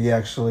Mississippi,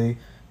 actually,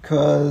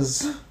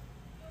 because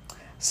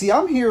see,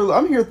 I'm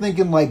here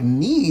thinking like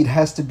need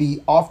has to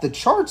be off the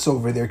charts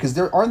over there, because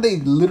aren't they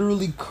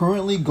literally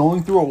currently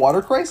going through a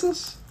water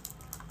crisis?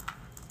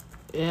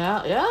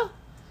 Yeah.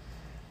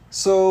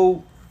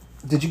 So,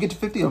 did you get to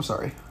 50? I'm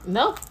sorry.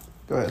 No.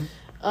 Go ahead.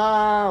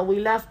 We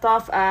left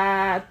off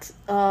at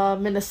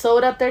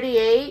Minnesota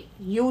 38,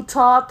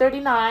 Utah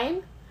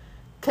 39,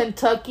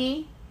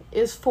 Kentucky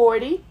is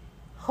 40,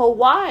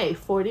 Hawaii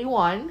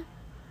 41,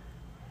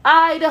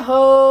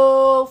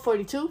 Idaho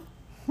 42,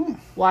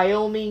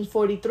 Wyoming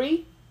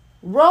 43,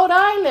 Rhode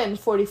Island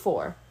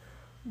 44,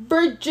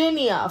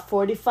 Virginia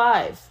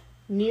 45,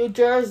 New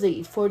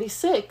Jersey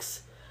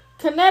 46,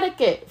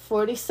 Connecticut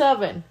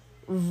 47,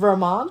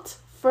 Vermont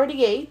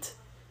 48,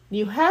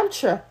 New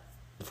Hampshire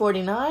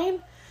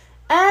 49,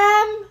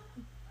 and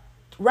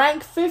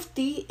rank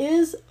 50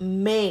 is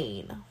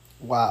Maine.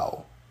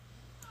 Wow.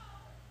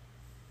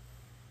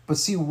 But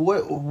see,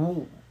 what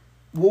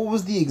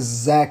was the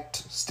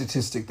exact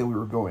statistic that we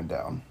were going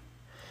down?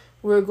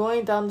 We're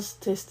going down the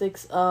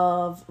statistics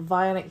of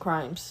violent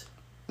crimes.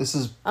 This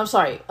is... I'm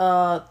sorry,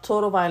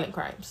 total violent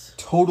crimes.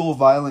 Total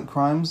violent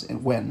crimes,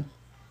 and when?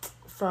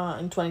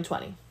 In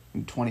 2020.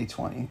 In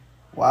 2020.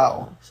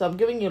 Wow. So I'm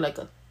giving you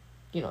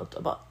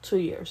about 2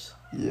 years.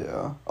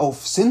 Yeah. Oh,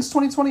 since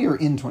 2020 or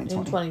in 2020?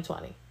 In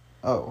 2020.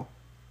 Oh.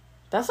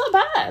 That's not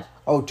bad.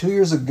 Oh, 2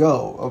 years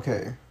ago.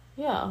 Okay.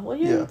 Yeah. What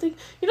do you think?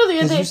 The other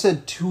Because day... you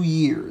said 2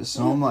 years,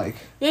 so I'm like...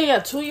 Yeah,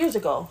 2 years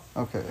ago.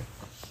 Okay.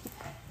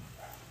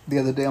 The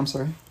other day, I'm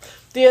sorry?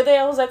 The other day,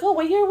 I was like, oh,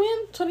 what year are we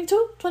in?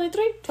 22?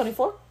 23?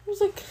 24? I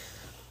was like...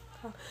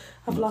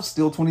 I've lost...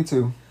 Still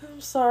 22.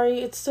 I'm sorry.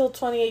 It's still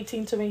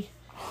 2018 to me.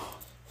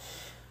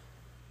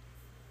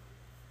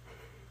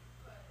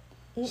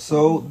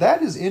 So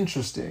that is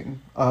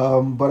interesting.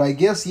 But I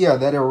guess, yeah,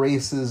 that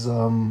erases,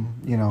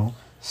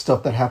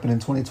 stuff that happened in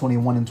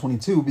 2021 and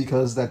 22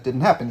 because that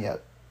didn't happen yet.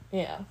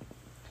 Yeah.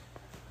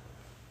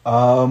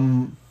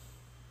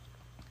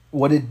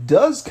 What it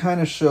does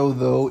kind of show,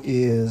 though,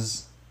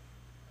 is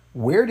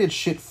where did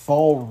shit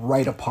fall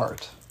right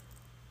apart?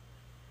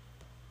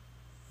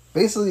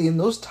 Basically, in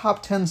those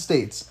top 10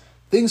 states,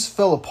 things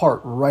fell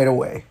apart right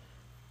away.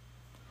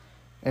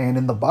 And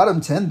in the bottom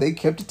 10, they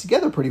kept it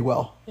together pretty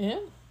well. Yeah.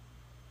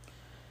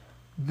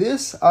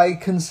 This I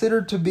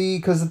consider to be,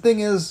 because the thing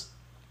is,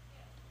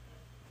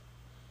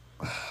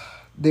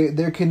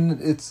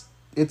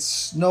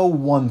 it's no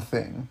one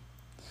thing.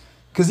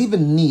 Because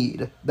even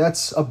need,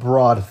 that's a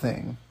broad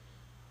thing.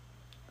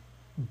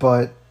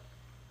 But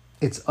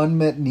it's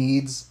unmet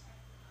needs,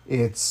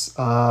 it's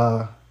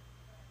unmet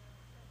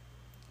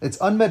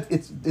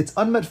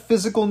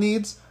physical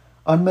needs,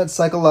 unmet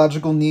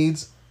psychological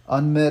needs,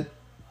 unmet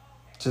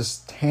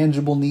just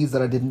tangible needs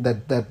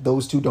that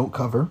those two don't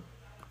cover.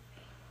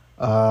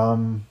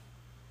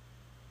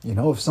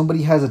 If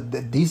somebody has a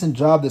decent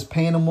job that's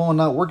paying them well and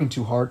not working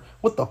too hard,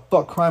 what the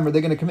fuck crime are they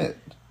going to commit?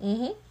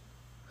 Mm-hmm.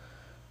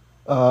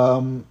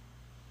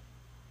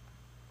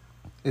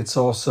 It's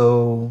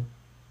also...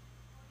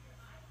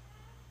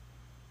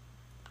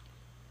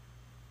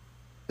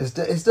 It's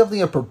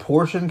definitely a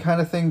proportion kind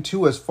of thing,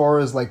 too, as far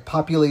as, like,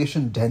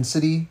 population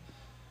density.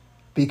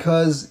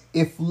 Because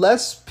if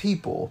less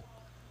people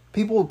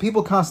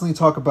constantly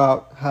talk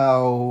about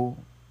how,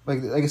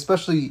 like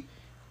especially...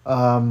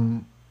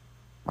 there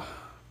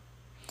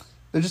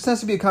just has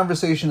to be a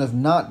conversation of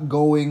not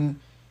going,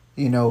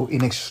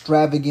 in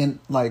extravagant,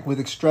 like with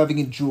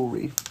extravagant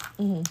jewelry.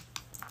 Mm-hmm.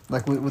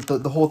 Like with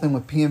the whole thing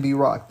with P&B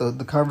Rock,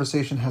 the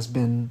conversation has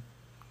been,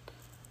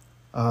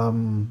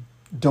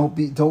 don't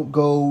be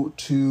going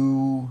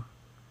to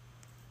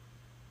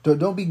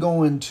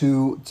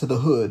the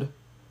hood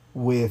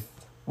with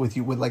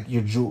like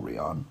your jewelry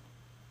on.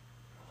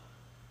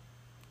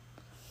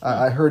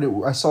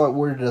 I saw it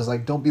worded as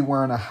like, don't be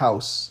wearing a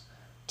house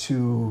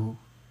to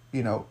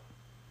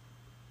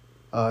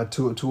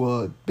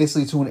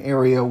basically to an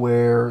area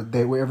where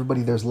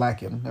everybody there's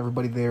lacking.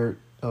 Everybody there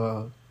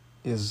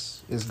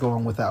is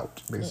going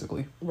without,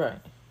 basically. Right.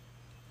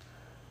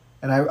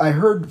 And I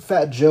heard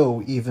Fat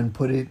Joe even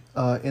put it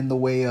in the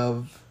way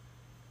of,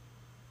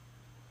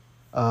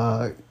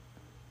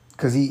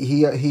 because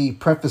he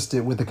prefaced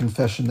it with a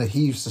confession that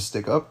he used to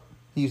stick up.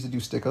 He used to do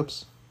stick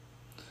ups.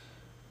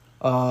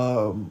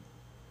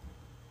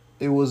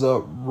 It was a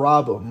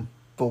rob him,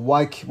 but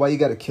why you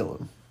gotta kill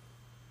him?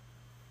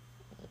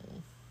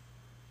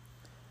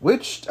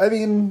 Which, I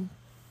mean,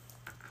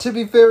 to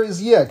be fair,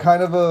 is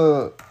kind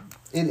of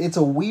it's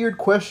a weird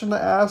question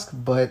to ask,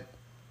 but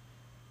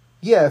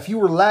yeah, if you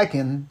were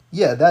lacking,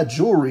 that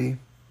jewelry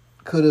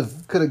could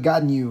have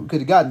gotten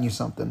you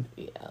something.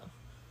 Yeah.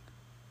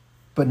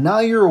 But now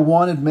you're a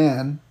wanted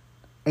man,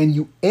 and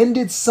you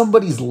ended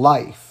somebody's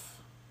life.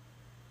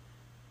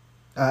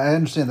 I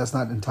understand that's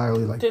not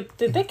entirely like...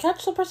 Did they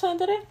catch the person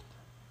today?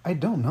 I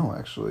don't know,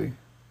 actually.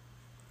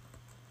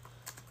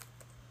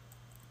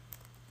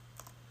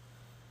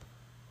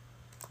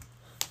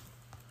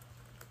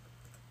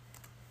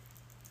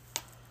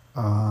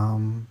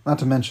 Not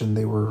to mention,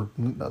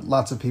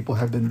 lots of people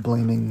have been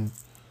blaming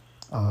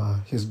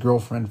his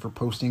girlfriend for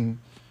posting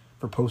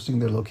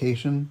their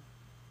location.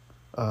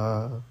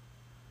 I'm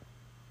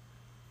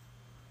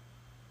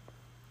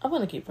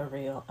gonna keep it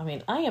real. I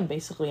mean, I am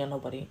basically a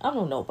nobody. I'm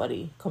no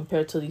nobody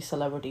compared to these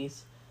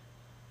celebrities.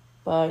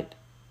 But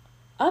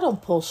I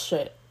don't post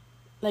shit.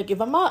 Like,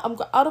 if I'm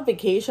out on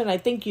vacation, I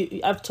think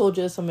I've told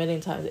you this a million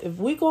times. If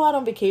we go out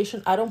on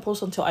vacation, I don't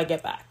post until I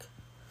get back.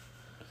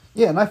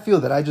 Yeah, and I feel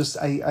that I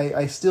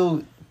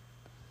still...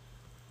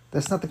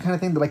 That's not the kind of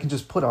thing that I can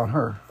just put on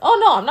her. Oh,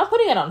 no, I'm not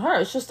putting it on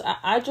her. It's just,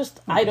 I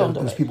don't do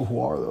it. There's people who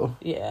are, though.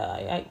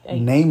 Yeah,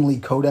 Namely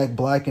Kodak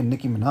Black and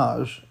Nicki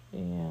Minaj. Yeah,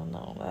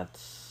 no,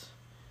 that's...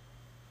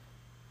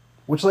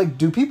 Which, like,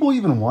 do people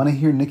even want to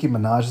hear Nicki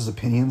Minaj's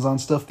opinions on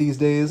stuff these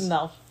days?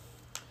 No.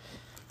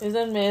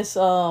 Isn't Miss,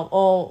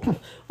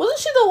 wasn't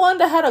she the one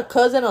that had a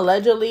cousin,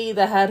 allegedly,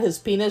 that had his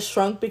penis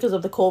shrunk because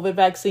of the COVID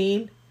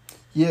vaccine?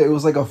 Yeah, it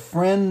was like a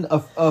friend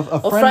of a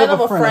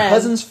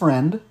cousin's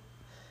friend.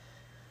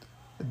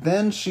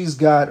 Then she's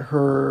got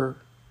her...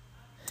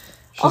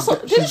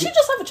 Didn't she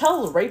just have a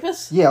child with a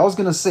rapist? Yeah, I was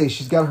gonna say,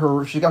 she got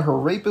her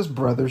rapist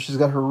brother, she's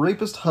got her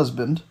rapist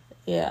husband.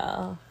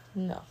 Yeah,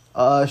 no.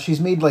 She's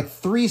made like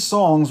 3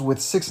 songs with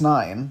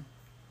 6ix9ine.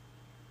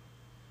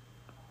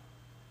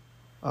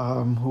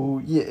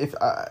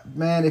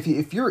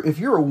 If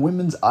you're a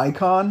women's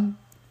icon,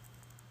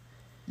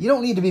 you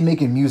don't need to be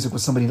making music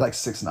with somebody like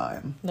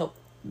 6ix9ine. Nope.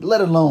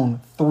 Let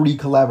alone 3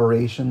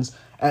 collaborations,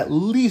 at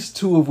least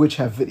 2 of which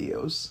have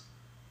videos.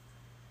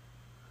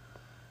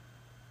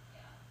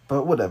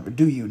 But whatever,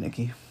 do you,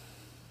 Nikki?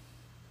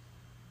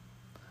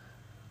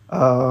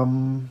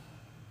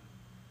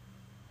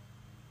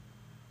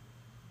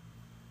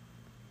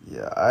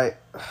 Yeah,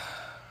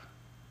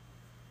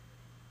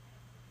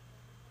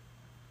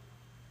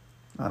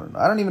 I don't know.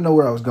 I don't even know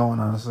where I was going,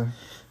 honestly.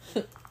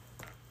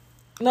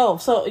 No,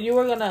 so you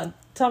were gonna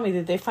tell me,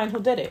 did they find who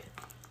did it?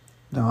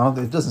 No, I don't,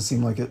 it doesn't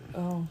seem like it.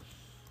 Oh.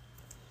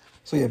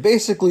 So yeah,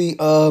 basically,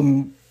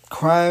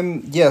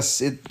 crime,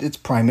 yes, it's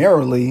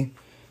primarily,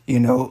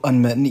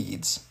 unmet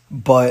needs,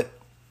 but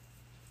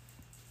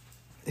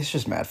it's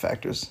just mad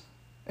factors.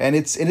 And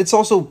it's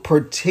also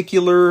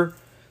particular,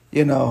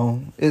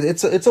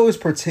 it's always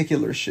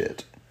particular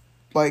shit.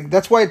 Like,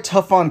 that's why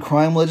tough on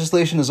crime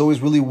legislation is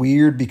always really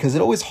weird, because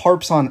it always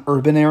harps on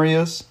urban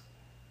areas.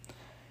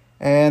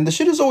 And the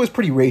shit is always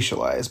pretty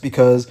racialized,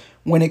 because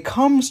when it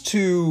comes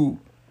to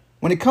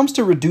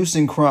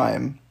reducing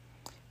crime,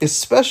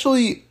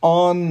 especially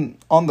on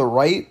the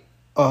right,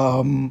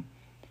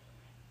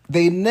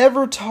 they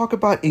never talk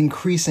about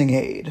increasing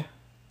aid.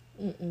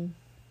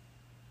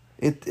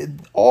 It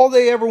all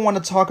they ever want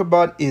to talk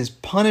about is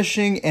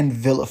punishing and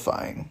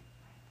vilifying.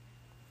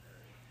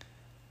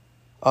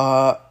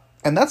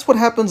 And that's what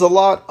happens a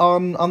lot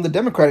on the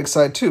Democratic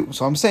side too.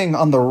 So I'm saying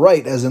on the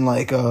right, as in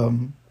like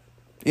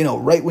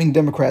right-wing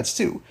Democrats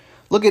too.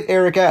 Look at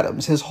Eric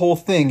Adams. His whole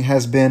thing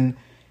has been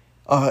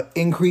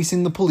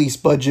increasing the police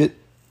budget,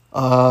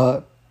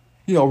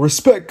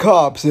 respect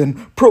cops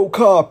and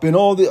pro-cop and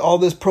all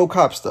this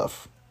pro-cop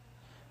stuff.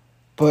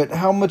 But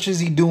how much is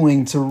he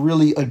doing to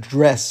really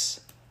address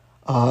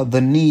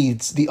the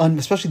needs,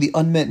 especially the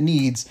unmet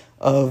needs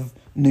of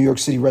New York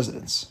City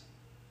residents?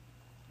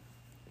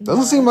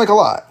 Doesn't seem like a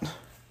lot.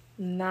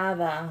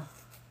 Nada.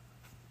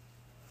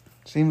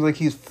 Seems like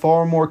he's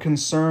far more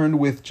concerned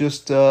with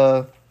just,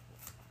 being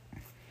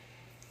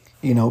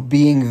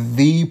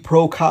the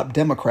pro-cop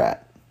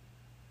Democrat.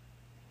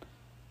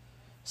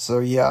 So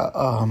yeah,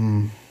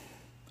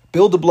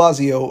 Bill de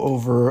Blasio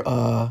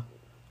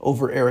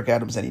over Eric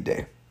Adams any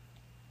day.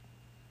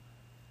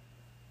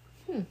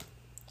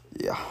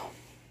 Yeah.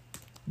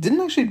 Didn't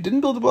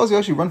Bill de Blasio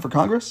actually run for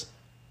Congress?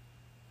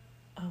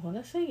 I want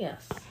to say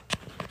yes.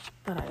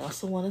 But I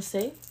also want to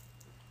say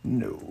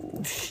no.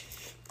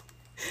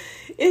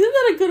 Isn't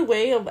that a good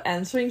way of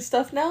answering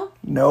stuff now?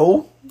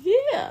 No.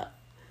 Yeah.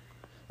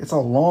 It's a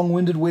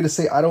long-winded way to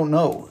say I don't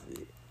know.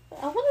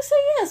 I want to say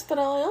yes, but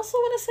I also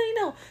want to say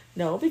no.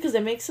 No, because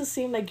it makes it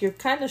seem like you're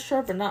kind of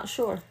sure, but not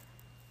sure.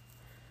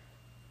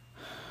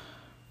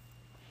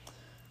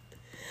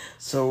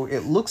 So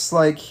it looks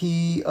like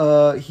he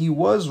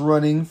was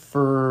running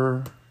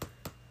for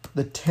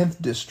the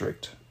 10th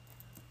district.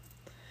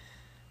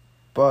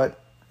 But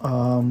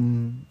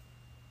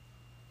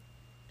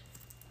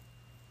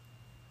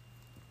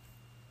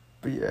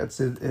yeah,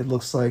 it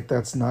looks like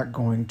that's not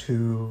going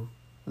to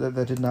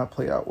that did not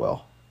play out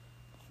well.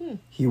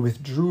 He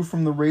withdrew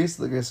from the race.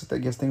 I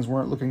guess things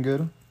weren't looking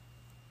good.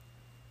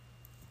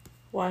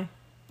 Why?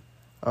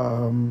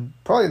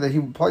 Probably he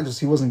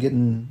wasn't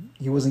getting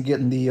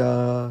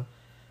the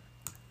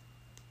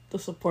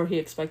support he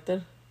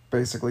expected.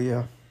 Basically,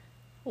 yeah.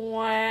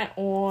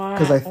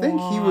 Because I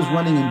think he was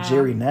running in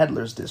Jerry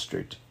Nadler's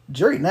district.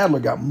 Jerry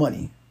Nadler got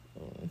money,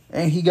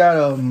 and he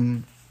got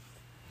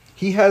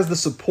he has the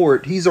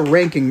support. He's a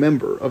ranking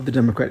member of the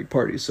Democratic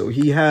Party, so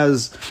he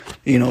has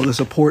the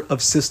support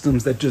of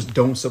systems that just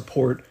don't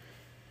support.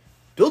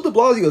 Bill de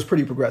Blasio is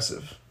pretty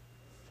progressive.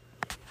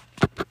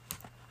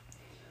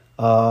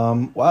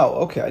 Wow.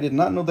 Okay, I did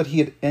not know that he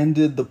had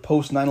ended the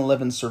post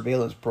 9/11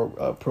 surveillance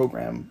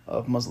program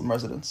of Muslim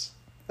residents.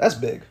 That's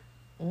big.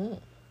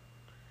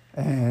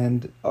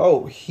 And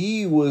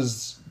he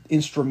was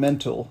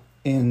instrumental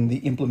in the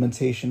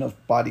implementation of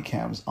body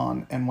cams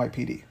on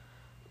NYPD.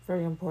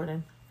 Very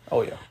important.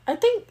 Oh yeah. I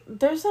think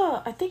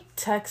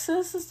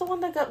Texas is the one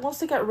that wants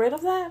to get rid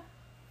of that.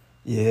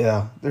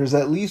 Yeah, there's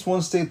at least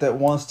one state that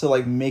wants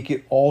to make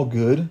it all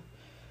good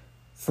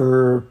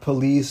for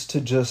police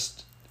to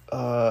just we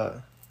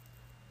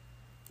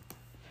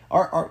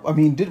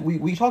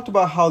talked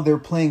about how they're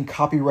playing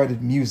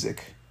copyrighted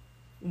music.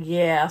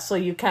 Yeah, so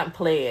you can't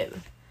play it.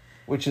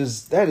 Which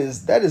that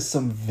is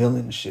some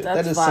villain shit.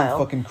 That's that is vile. Some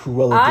fucking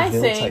Cruella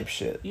de Vil type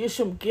shit. You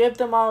should give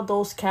them all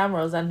those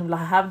cameras and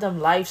have them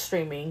live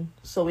streaming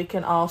so we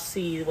can all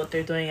see what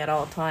they're doing at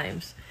all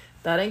times.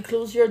 That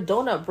includes your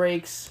donut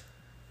breaks.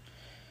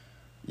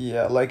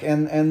 Yeah,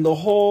 and the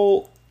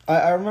whole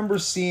I remember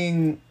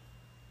seeing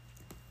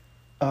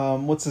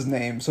what's his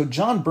name? So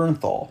John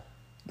Bernthal,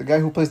 the guy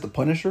who plays the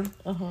Punisher.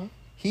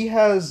 He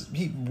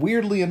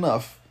weirdly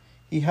enough,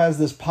 he has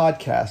this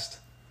podcast.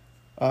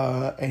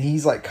 And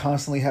he's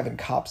constantly having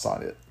cops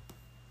on it.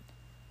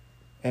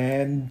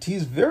 And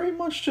he's very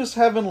much just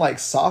having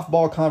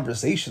softball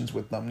conversations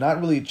with them,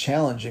 not really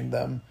challenging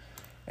them.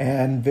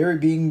 And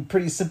being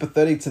pretty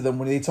sympathetic to them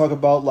when they talk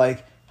about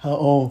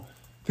how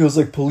feels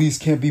like police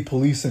can't be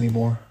police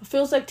anymore. It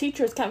feels like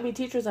teachers can't be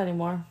teachers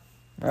anymore.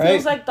 Right?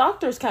 Feels like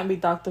doctors can't be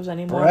doctors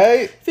anymore.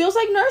 Right? Feels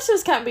like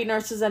nurses can't be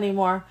nurses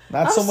anymore.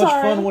 Not so much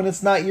fun when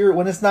it's not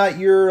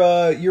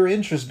your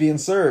interest being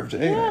served.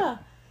 Yeah.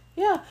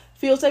 Yeah.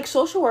 Feels like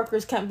social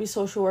workers can't be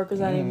social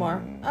workers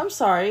anymore. I'm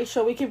sorry.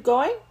 Shall we keep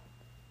going?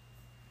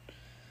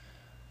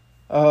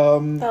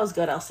 That was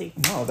good, Elsie.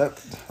 No, that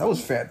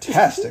was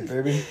fantastic,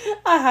 baby.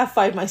 I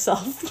high-five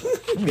myself.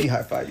 Me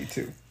high-five you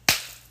too.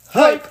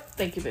 Hype.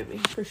 Thank you,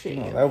 baby. Appreciate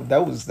you.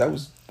 That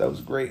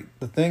was great.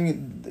 The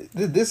thing,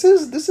 this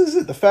is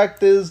it. The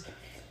fact is,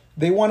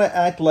 they want to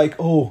act like,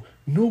 oh,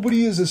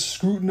 nobody is as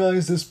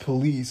scrutinized as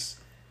police.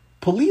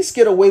 Police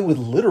get away with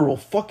literal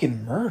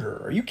fucking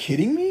murder. Are you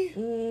kidding me?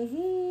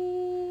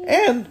 Mm-hmm.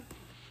 And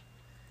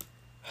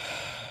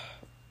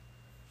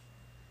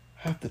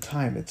half the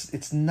time,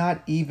 it's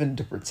not even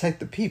to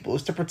protect the people.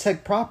 It's to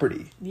protect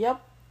property.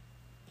 Yep.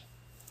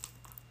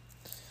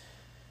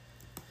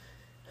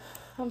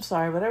 I'm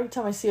sorry, but every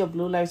time I see a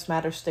Blue Lives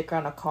Matter sticker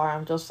on a car,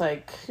 I'm just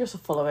like, you're so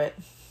full of it.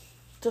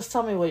 Just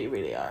tell me what you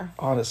really are.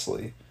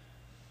 Honestly.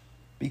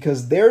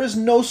 Because there is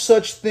no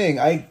such thing.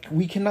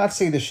 We cannot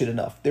say this shit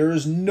enough. There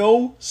is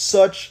no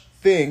such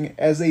thing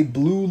as a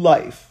blue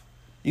life.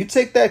 You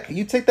take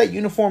that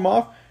uniform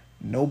off,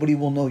 nobody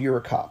will know you're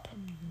a cop.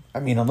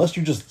 I mean, unless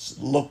you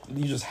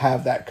just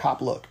have that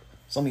cop look.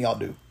 Some of y'all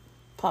do.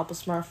 Papa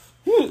Smurf.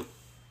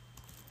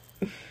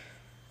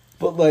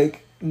 But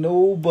like,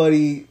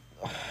 nobody...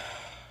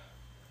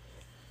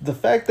 The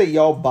fact that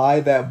y'all buy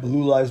that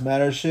Blue Lives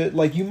Matter shit,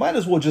 like, you might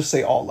as well just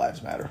say all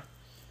lives matter.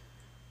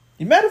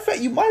 Matter of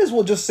fact, you might as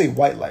well just say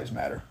white lives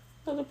matter.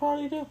 But they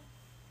probably do.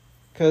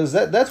 Because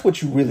that's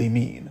what you really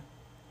mean.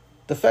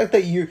 The fact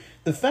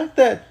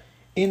that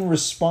in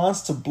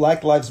response to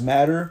Black Lives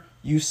Matter,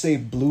 you say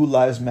Blue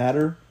Lives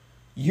Matter,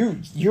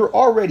 you're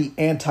already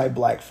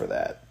anti-black for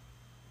that.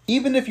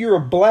 Even if you're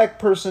a black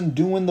person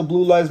doing the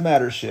Blue Lives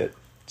Matter shit,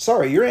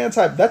 sorry,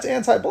 that's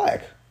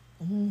anti-black.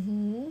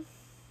 Mm-hmm.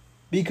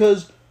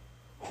 Because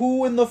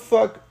how in the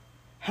fuck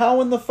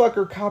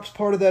are cops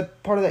part of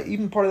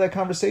that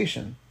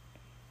conversation?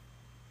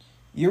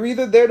 You're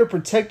either there to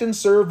protect and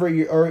serve, or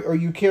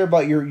you care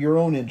about your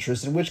own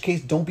interests, in which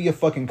case, don't be a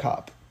fucking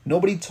cop.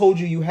 Nobody told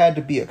you had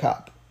to be a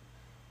cop.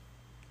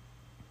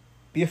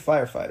 Be a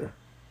firefighter.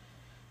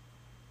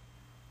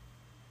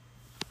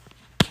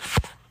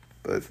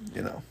 But,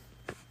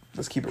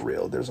 let's keep it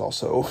real. There's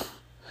also,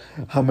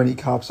 how many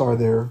cops are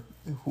there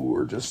who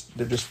are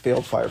they're just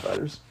failed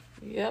firefighters?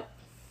 Yep.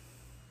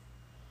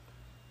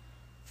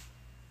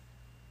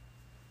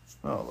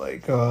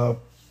 Oh,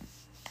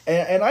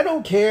 and I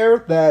don't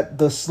care that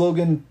the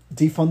slogan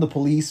 "defund the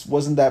police"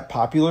 wasn't that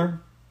popular.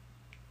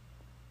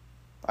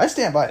 I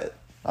stand by it.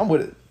 I'm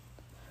with it.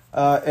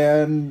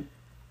 And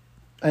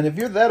if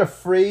you're that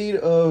afraid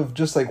of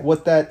just like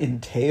what that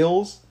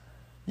entails,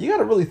 you got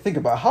to really think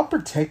about how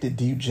protected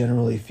do you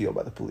generally feel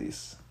by the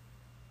police?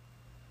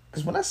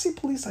 Because when I see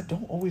police, I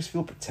don't always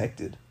feel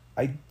protected.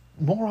 I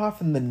more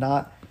often than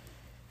not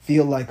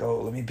feel like,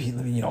 oh, let me be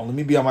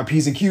on my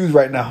P's and Q's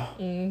right now.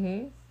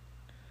 Mm-hmm.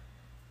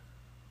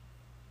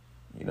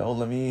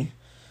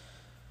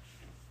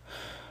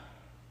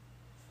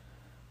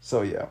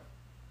 So yeah.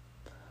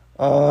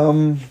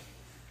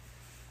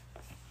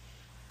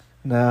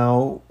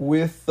 Now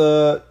with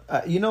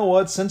you know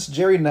what? Since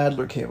Jerry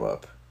Nadler came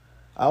up,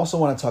 I also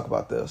want to talk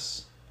about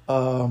this.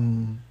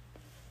 Let's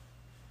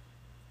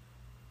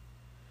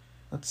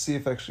see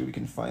if actually we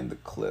can find the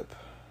clip.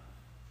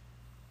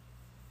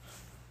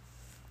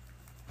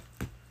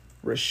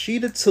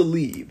 Rashida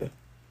Tlaib.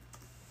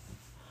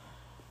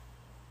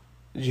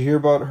 Did you hear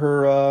about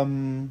her,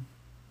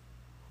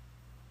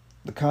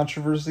 the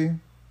controversy?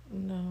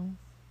 No.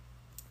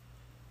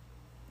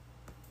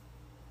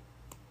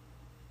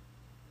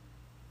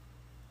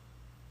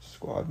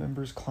 Squad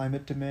members,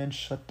 climate demand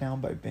shut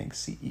down by bank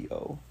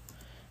CEO.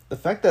 The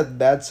fact that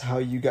that's how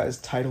you guys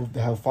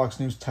how Fox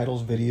News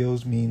titles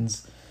videos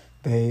means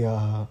they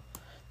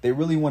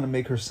really want to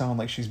make her sound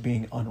like she's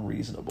being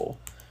unreasonable.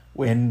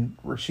 When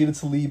Rashida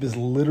Tlaib is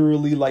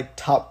literally like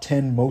top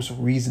 10 most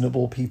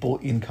reasonable people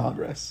in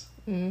Congress.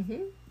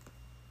 Mm-hmm.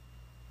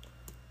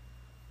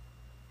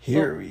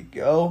 Here we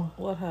go.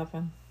 What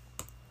happened?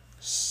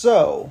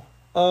 So,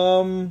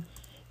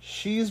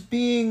 she's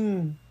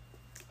being...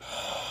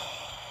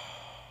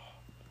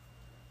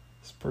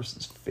 This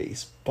person's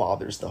face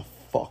bothers the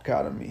fuck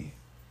out of me.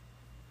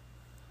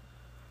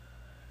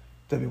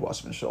 Debbie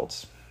Wasserman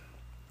Schultz.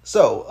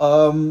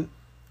 So,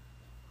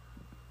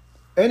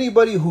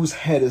 anybody whose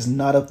head is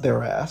not up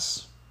their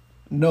ass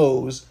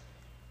knows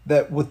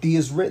that with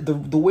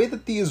the way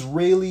that the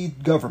Israeli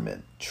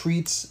government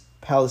treats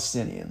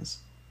Palestinians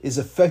is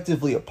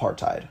effectively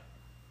apartheid.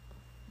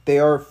 They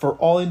are, for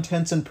all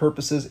intents and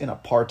purposes, an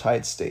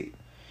apartheid state.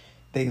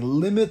 They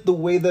limit the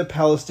way that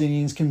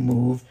Palestinians can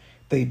move.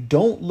 They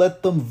don't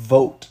let them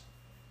vote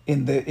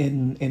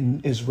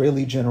in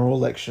Israeli general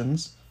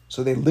elections.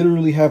 So they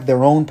literally have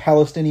their own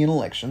Palestinian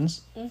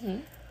elections.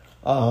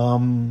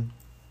 Mm-hmm.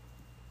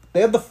 They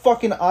have the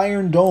fucking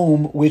Iron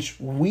Dome, which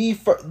we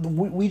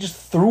just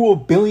threw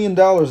 $1 billion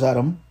at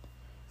them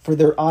for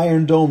their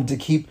Iron Dome to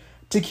keep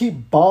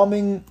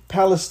bombing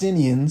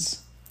Palestinians,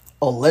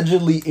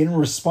 allegedly in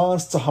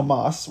response to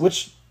Hamas,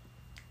 which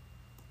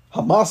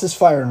Hamas is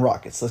firing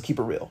rockets. Let's keep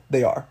it real.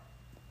 They are.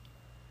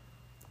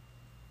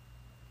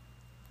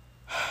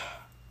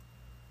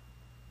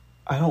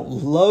 I don't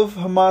love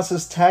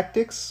Hamas's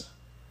tactics,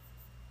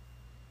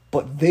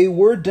 but they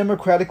were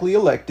democratically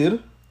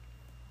elected.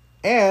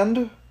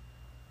 And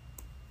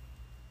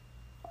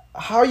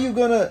how are you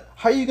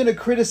gonna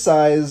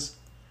criticize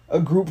a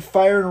group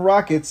firing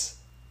rockets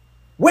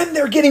when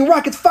they're getting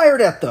rockets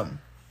fired at them?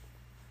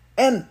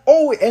 And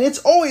it's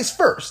always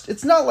first.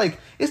 It's not like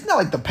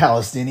the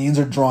Palestinians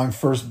are drawing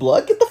first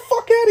blood. Get the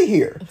fuck out of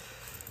here.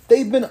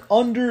 They've been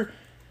under.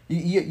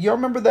 You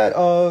remember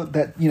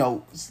that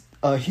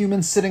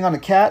human sitting on a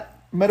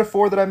cat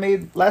metaphor that I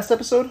made last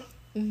episode?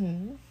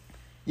 Mm-hmm.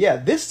 Yeah,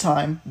 this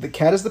time the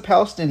cat is the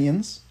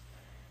Palestinians,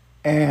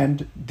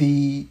 and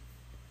the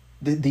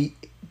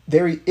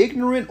very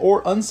ignorant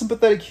or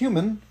unsympathetic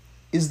human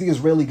is the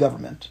Israeli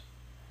government.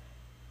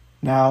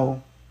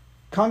 Now,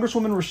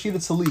 Congresswoman Rashida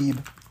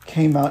Tlaib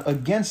came out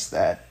against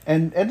that,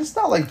 and it's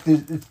not like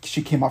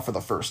she came out for the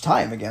first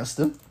time against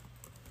it.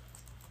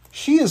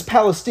 She is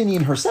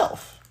Palestinian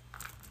herself.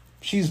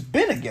 She's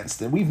been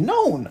against it. We've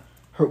known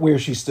her where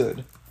she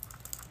stood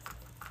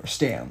or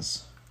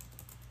stands.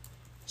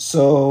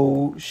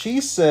 So she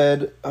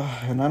said,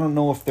 and I don't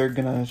know if they're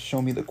gonna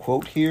show me the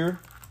quote here.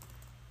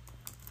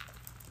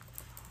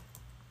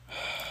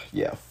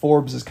 Yeah,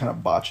 Forbes is kind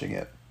of botching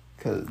it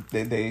because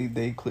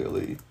they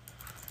clearly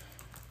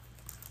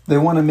they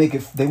want to make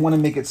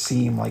it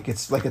seem like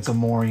it's a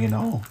more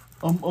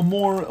a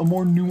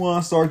more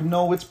nuanced argument.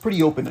 No, it's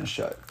pretty open and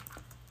shut.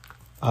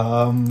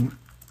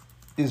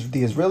 Is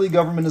the Israeli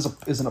government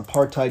is an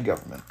apartheid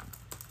government.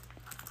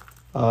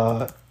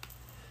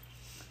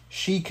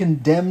 She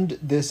condemned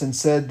this and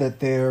said that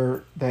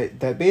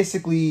that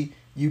basically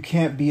you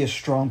can't be a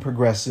strong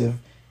progressive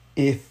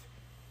if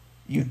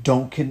you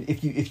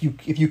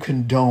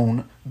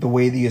condone the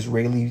way the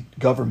Israeli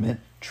government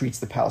treats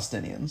the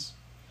Palestinians.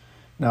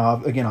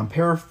 Now, again, I'm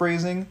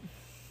paraphrasing,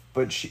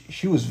 but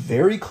she was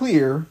very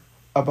clear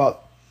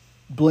about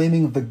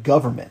blaming the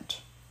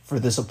government for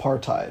this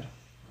apartheid.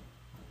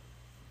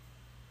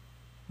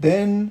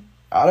 Then,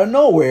 out of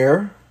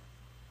nowhere,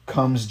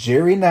 comes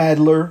Jerry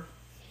Nadler,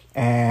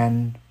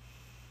 and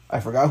I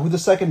forgot who the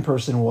second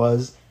person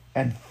was,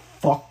 and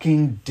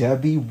fucking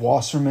Debbie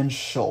Wasserman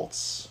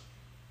Schultz.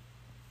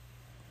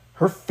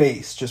 Her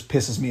face just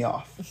pisses me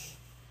off.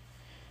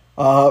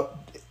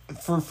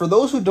 For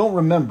those who don't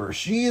remember,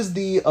 she is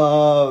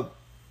the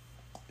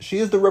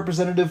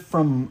representative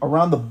from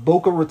around the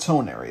Boca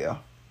Raton area.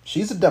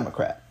 She's a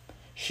Democrat.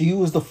 She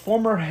was the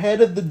former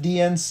head of the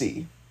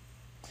DNC.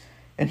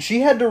 And she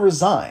had to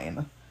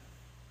resign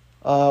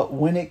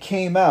when it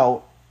came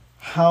out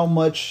how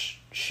many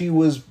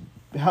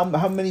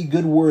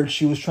good words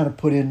she was trying to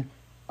put in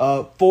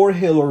for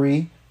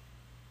Hillary,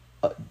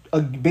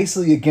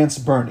 basically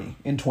against Bernie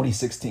in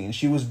 2016.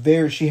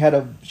 She had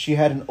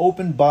an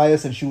open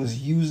bias, and she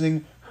was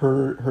using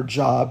her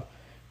job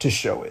to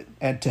show it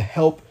and to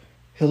help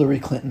Hillary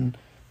Clinton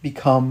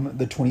become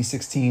the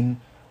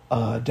 2016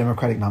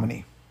 Democratic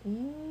nominee.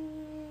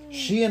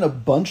 She and a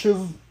bunch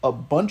of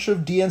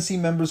DNC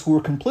members who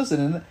were complicit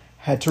in it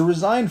had to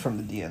resign from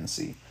the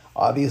DNC.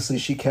 Obviously,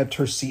 she kept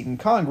her seat in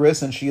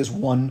Congress, and she has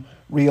won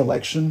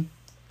re-election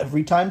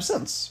every time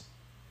since.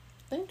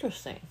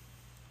 Interesting.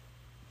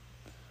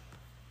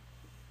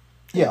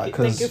 Yeah,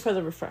 thank you for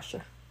the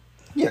refresher.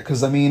 Yeah,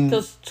 because I mean,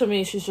 because to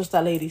me, she's just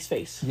that lady's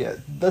face. Yeah,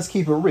 let's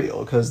keep it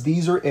real, because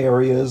these are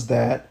areas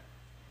that,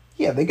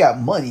 yeah, they got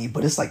money,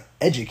 but it's like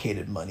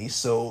educated money,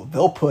 so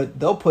they'll put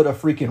a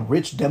freaking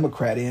rich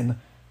Democrat in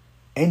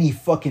any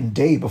fucking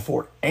day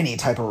before any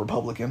type of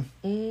Republican.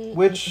 Mm-hmm.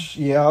 Which,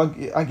 yeah,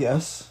 I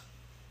guess,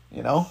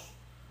 you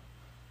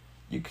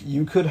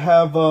could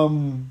have a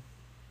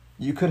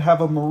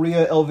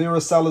Maria Elvira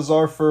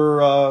Salazar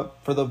for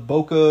the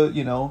Boca,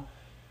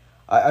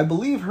 I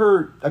believe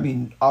her. I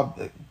mean,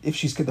 if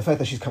she's the fact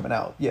that she's coming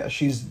out, yeah,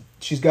 she's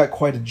got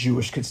quite a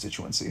Jewish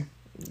constituency.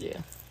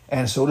 Yeah,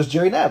 and so does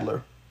Jerry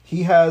Nadler.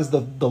 He has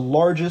the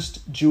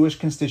largest Jewish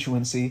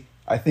constituency,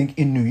 I think,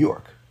 in New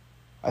York.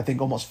 I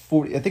think almost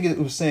 40. I think it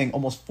was saying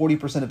almost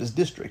 40% of his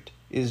district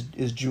is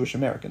Jewish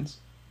Americans.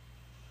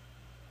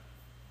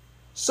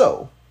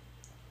 So,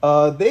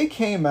 they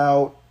came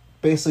out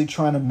basically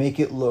trying to make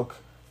it look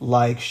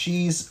like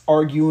she's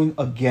arguing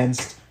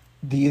against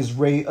the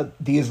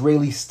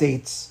Israeli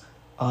state's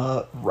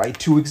right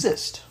to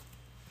exist.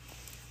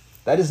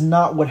 That is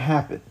not what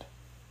happened.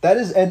 That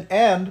is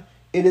and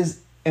it is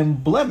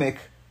emblematic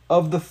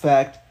of the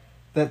fact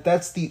that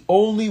that's the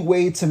only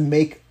way to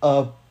make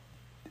a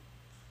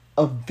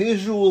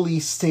visually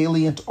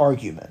salient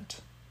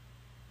argument.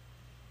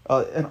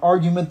 An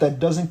argument that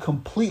doesn't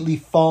completely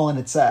fall on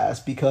its ass,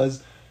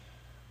 because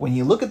when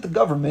you look at the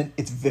government,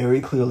 it's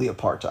very clearly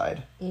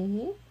apartheid.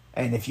 Mm-hmm.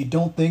 And if you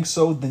don't think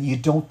so, then you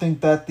don't think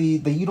that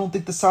you don't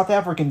think the South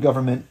African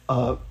government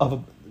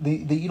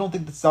you don't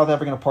think the South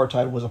African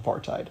apartheid was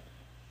apartheid.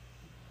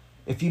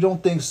 If you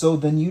don't think so,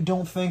 then you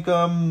don't think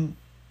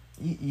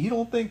you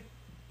don't think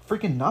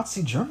freaking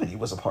Nazi Germany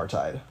was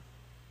apartheid.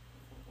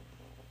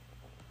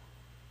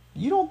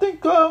 You don't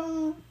think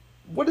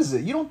what is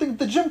it? You don't think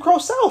the Jim Crow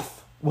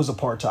South was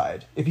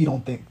apartheid. If you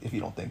don't think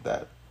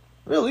that.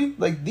 Really?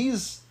 Like,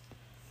 these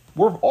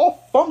were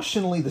all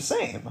functionally the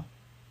same.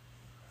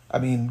 I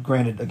mean,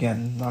 granted,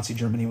 again, Nazi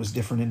Germany was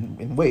different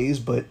in ways,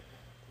 but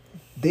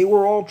they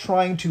were all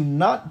trying to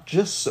not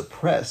just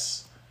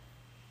suppress,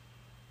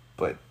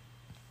 but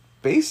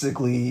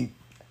basically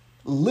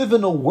live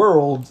in a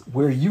world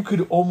where you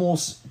could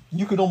almost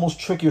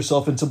trick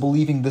yourself into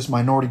believing this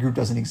minority group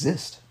doesn't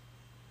exist.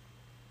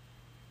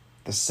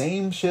 The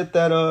same shit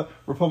that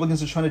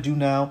Republicans are trying to do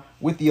now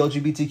with the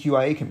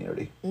LGBTQIA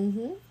community.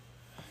 Mm-hmm.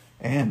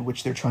 And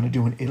which they're trying to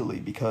do in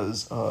Italy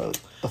because the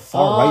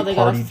far-right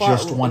party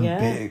just won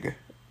big.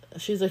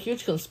 She's a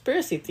huge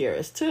conspiracy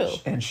theorist, too.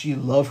 And she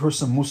loved her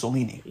some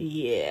Mussolini.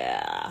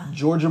 Yeah.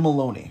 Giorgia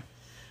Meloni.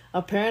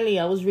 Apparently,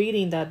 I was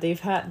reading that they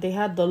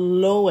had the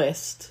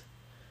lowest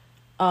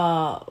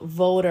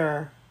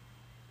voter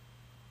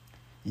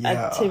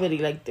activity.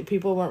 Like, the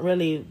people weren't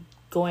really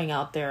going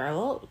out there.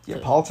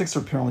 Politics are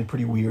apparently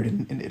pretty weird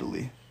in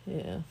Italy.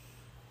 Yeah.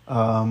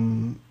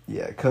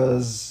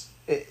 Because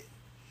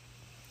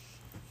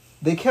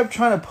they kept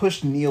trying to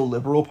push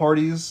neoliberal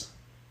parties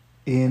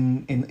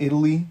in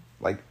Italy,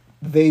 like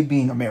they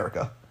being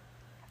America.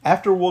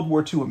 After World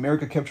War II,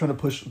 America kept trying to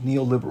push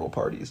neoliberal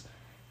parties.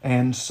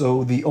 And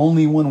so the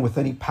only one with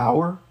any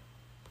power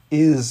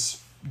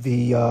is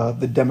the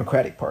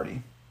Democratic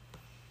Party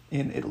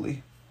in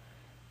Italy.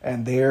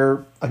 And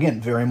they're,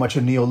 again, very much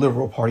a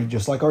neoliberal party,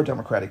 just like our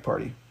Democratic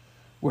Party.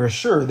 Where,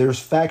 sure, there's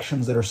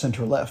factions that are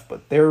center-left,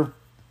 but they're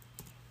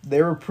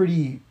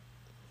pretty...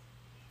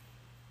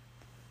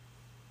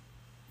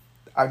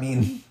 I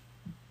mean,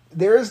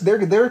 they're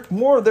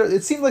more...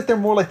 It seems like they're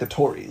more like the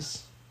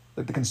Tories.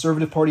 Like the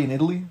Conservative Party in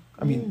Italy.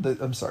 I mean,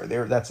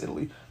 that's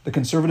Italy. The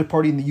Conservative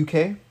Party in the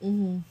UK.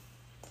 Mm-hmm.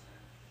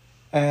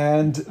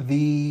 And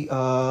the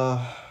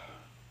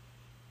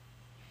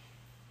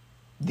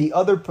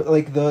other,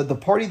 like the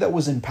party that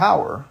was in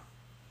power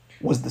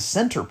was the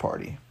Center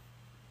Party.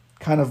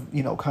 Kind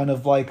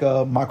of like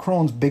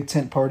Macron's big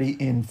tent party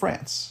in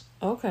France.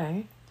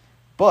 Okay.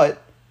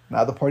 But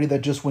now the party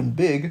that just won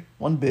big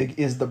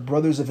is the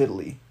Brothers of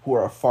Italy, who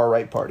are a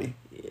far-right party.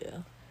 Yeah.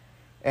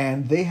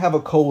 And they have a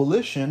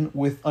coalition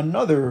with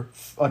another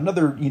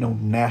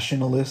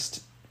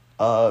nationalist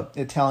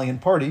Italian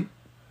party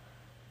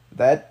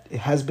that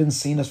has been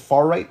seen as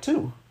far-right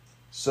too.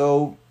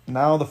 So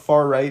now the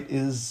far-right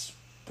is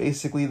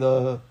basically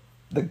the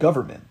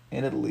government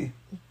in Italy.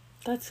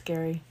 That's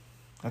scary.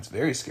 That's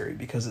very scary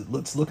because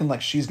it's looking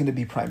like she's going to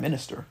be prime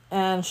minister.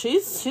 And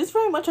she's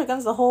very much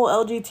against the whole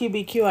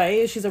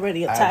LGBTQIA. She's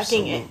already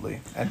attacking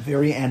Absolutely. And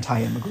very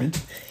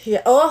anti-immigrant.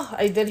 Yeah. Oh,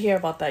 I did hear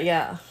about that.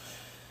 Yeah.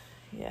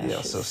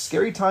 Yeah, so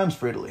scary times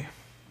for Italy.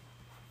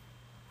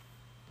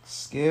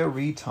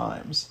 Scary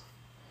times.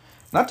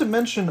 Not to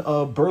mention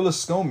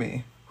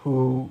Berlusconi,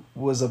 who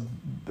was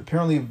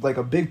apparently like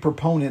a big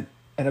proponent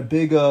and a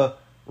big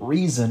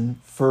reason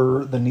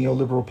for the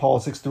neoliberal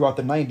politics throughout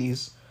the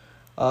 90s.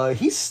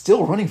 He's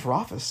still running for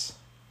office.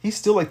 He's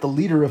still like the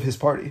leader of his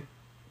party.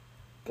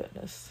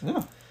 Goodness.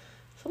 Yeah.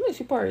 Some of these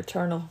people are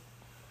eternal.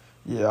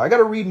 Yeah, I got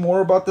to read more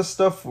about this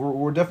stuff.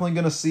 We're definitely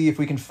going to see if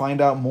we can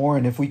find out more.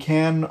 And if we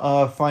can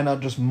find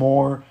out just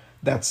more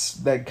that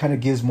kind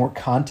of gives more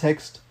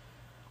context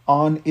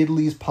on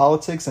Italy's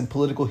politics and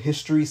political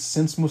history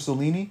since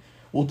Mussolini,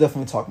 we'll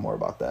definitely talk more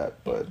about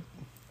that. But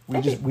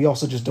we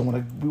also just don't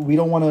want to... We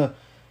don't want to...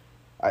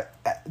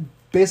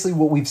 Basically,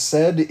 what we've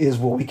said is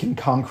what we can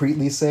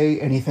concretely say.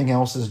 Anything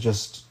else is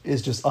just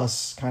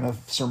us kind of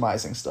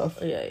surmising stuff.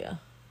 Yeah.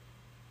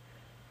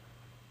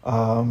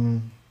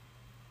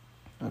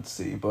 Let's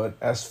see, but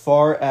as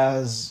far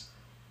as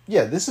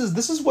this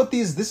is what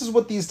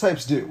these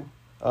types do.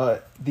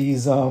 Because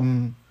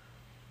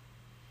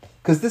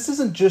this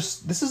isn't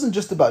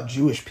just about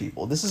Jewish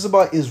people. This is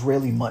about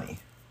Israeli money,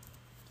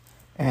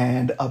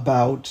 and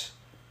about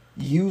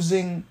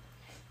using.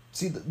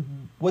 It's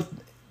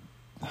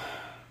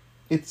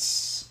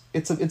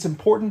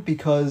important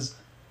because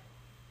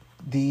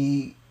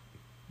the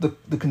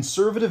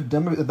conservative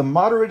the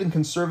moderate and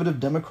conservative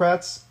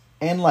Democrats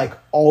and like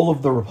all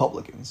of the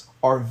Republicans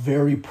are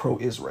very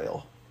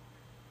pro-Israel.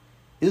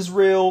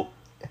 Israel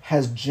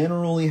has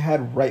generally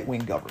had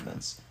right-wing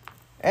governments,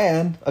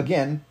 and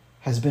again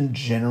has been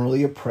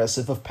generally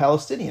oppressive of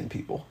Palestinian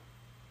people.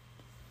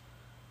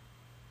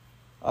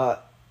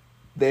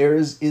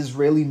 There's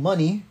Israeli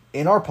money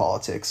in our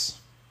politics.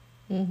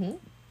 Mm-hmm.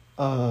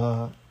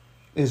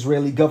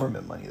 Israeli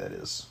government money, that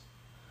is.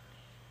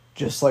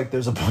 Just like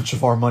there's a bunch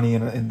of our money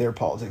in their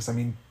politics. I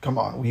mean, come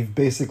on. We've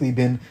basically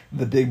been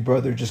the big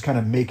brother just kind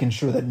of making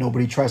sure that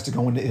nobody tries to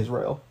go into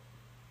Israel.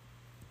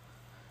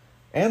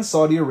 And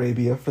Saudi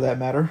Arabia, for that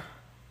matter.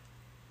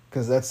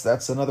 Because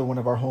that's another one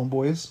of our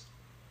homeboys.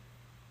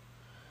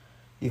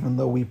 Even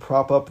though we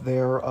prop up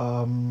their...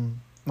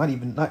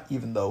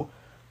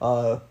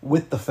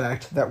 with the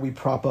fact that we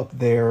prop up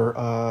their...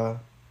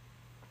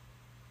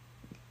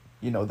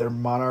 their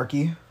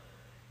monarchy.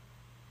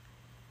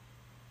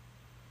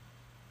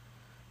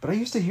 But I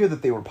used to hear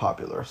that they were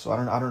popular, so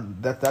I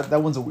don't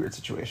that one's a weird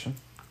situation.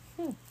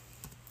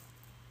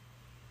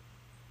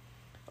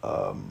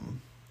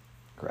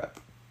 Crap.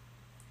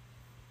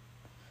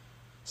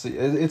 So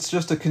it's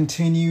just a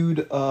continued.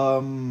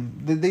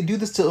 They do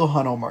this to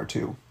Ilhan Omar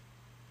too.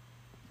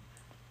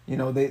 You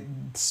know, they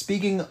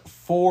speaking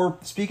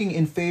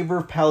in favor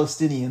of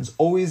Palestinians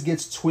always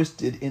gets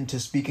twisted into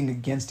speaking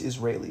against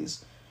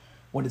Israelis,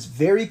 when it's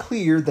very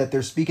clear that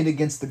they're speaking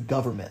against the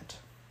government.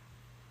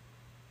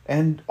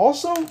 And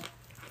also,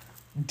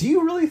 do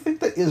you really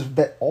think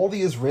that all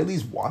the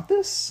Israelis want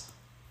this?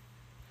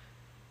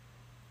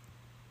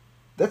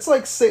 That's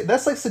like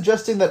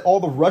suggesting that all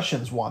the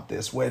Russians want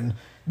this when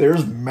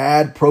there's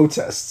mad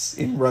protests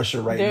in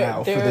Russia right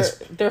now for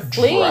this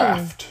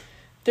draft.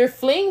 They're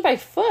fleeing by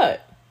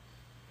foot.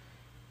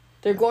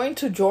 They're going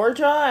to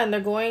Georgia and they're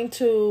going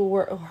to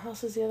where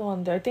else is the other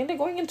one? I think they're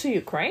going into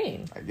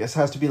Ukraine. I guess it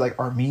has to be like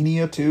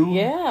Armenia too.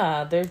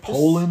 Yeah, they're just...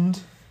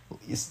 Poland,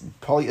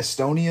 probably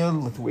Estonia,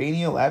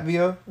 Lithuania,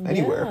 Latvia,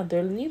 anywhere. Yeah,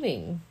 they're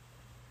leaving.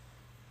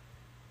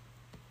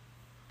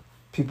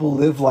 People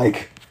live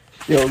like,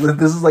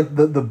 this is like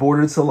the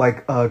border to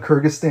like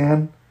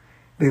Kyrgyzstan.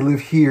 They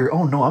live here.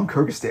 Oh no, I'm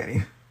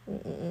Kyrgyzstani.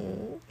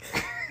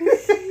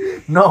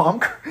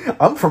 No,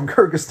 I'm from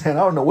Kyrgyzstan.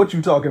 I don't know what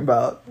you talking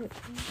about.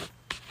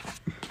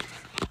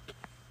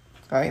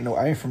 I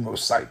ain't from no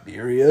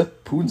Siberia.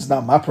 Putin's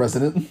not my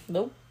president.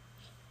 Nope.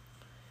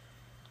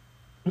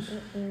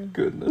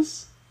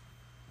 Goodness.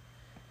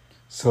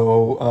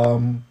 So,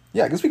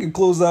 I guess we could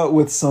close out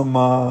with some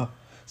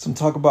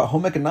talk about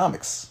home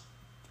economics.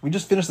 We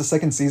just finished the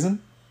second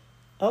season.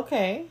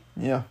 Okay.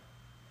 Yeah.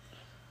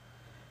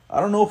 I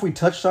don't know if we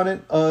touched on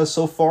it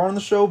so far on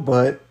the show,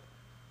 but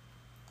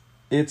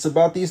it's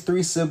about these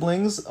three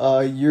siblings.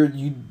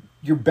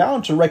 You're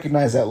bound to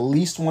recognize at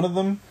least one of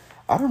them.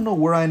 I don't know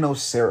where I know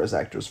Sarah's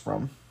actress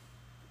from.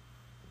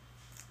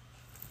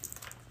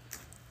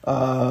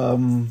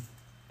 But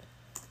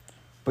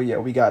yeah,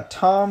 we got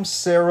Tom,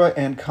 Sarah,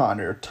 and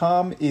Connor.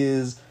 Tom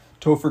is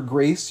Topher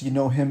Grace. You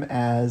know him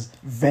as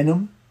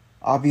Venom,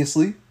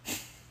 obviously.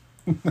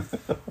 No,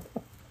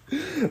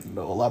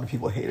 a lot of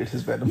people hated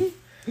his Venom.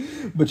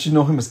 But you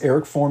know him as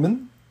Eric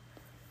Foreman.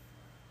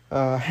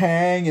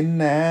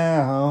 Hanging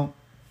out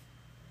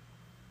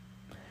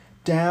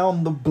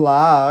down the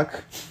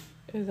block.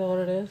 Is that what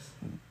it is?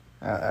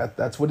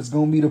 That's what it's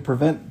going to be to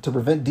prevent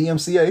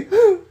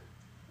DMCA.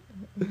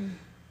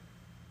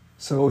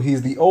 So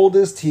he's the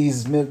oldest.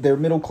 They're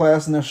middle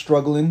class and they're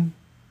struggling.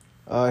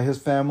 His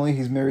family.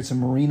 He's married to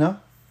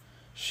Marina.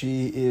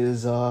 She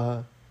is.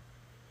 I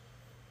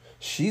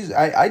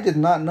did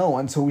not know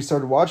until we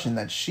started watching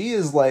that she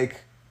is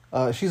like.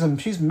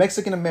 She's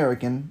Mexican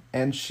American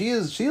and she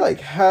has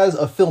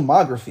a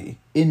filmography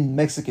in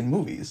Mexican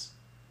movies.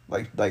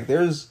 Like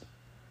There's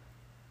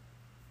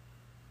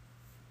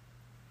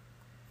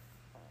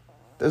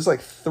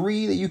like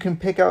three that you can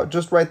pick out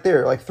just right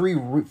there. Like three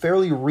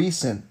fairly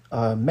recent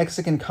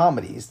Mexican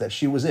comedies that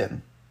she was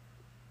in.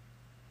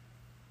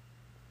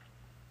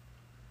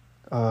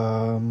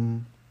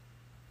 Oh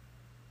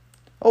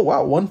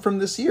wow, one from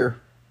this year.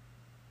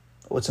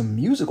 Oh, it's a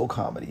musical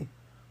comedy.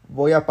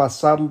 Voy a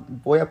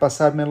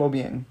pasármelo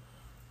bien.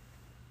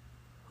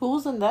 Who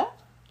was in that?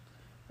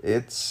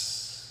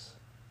 Let's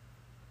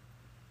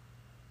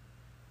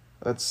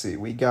see.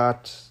 We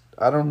got.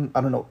 I don't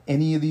know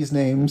any of these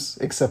names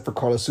except for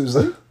Carla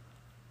Souza.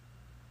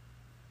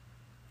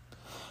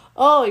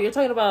 Oh, you're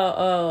talking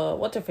about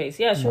what's her face?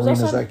 Yeah, she was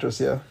Marina's also actress.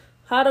 Yeah.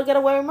 How to Get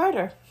Away with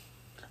Murder.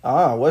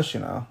 Ah, was she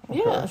now?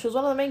 Okay. Yeah, she was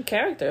one of the main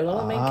characters, one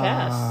of the main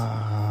cast.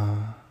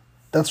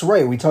 That's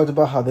right. We talked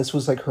about how this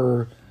was like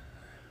her.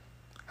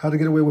 How to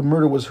Get Away with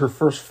Murder was her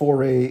first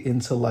foray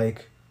into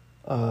like,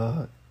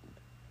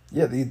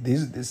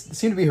 these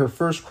seem to be her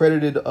first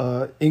credited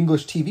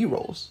English TV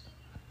roles.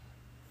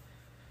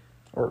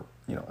 Or,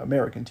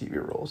 American TV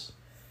roles.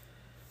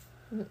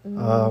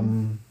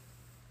 And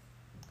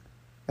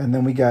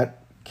then we got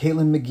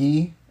Caitlin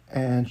McGee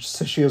and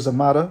Sashio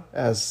Zamata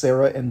as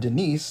Sarah and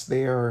Denise.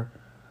 They are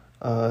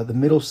the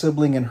middle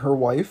sibling and her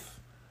wife.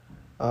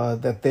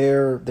 That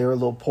they're a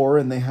little poor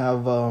and they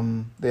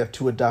have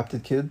two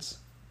adopted kids.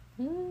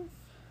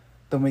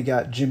 Then we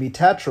got Jimmy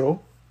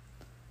Tatro.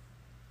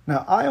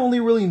 Now, I only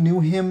really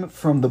knew him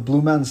from the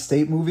Blue Mountain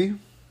State movie.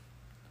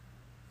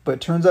 But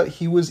it turns out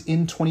he was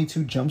in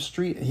 22 Jump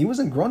Street. He was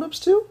in Grown Ups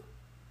too?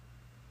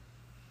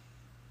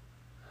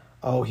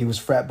 Oh, he was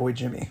Frat Boy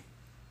Jimmy.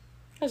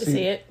 I can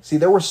see it. See,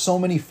 there were so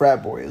many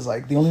frat boys.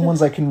 Like, the only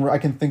ones I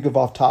can think of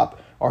off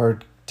top are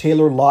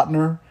Taylor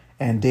Lautner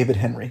and David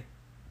Henry.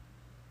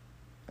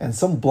 And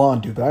some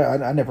blonde dude,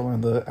 but I never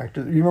learned the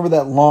actor. You remember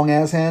that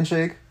long-ass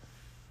handshake?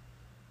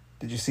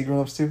 Did you see Grown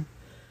Ups too?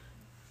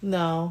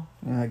 No.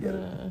 Yeah, I get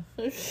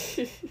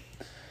it.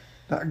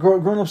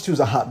 Grown Ups 2 is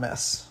a hot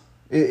mess.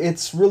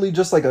 It's really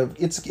just like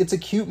it's a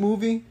cute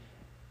movie.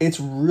 It's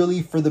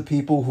really for the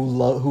people who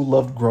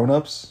loved Grown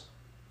Ups.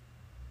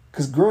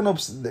 Because Grown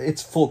Ups,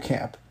 it's full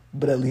camp,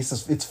 but at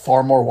least it's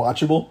far more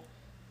watchable.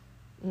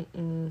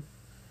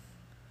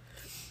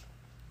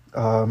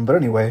 But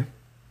anyway,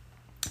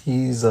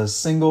 he's a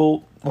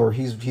single, or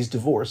he's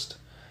divorced,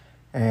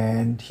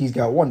 and he's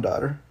got one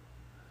daughter.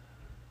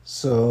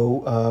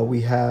 So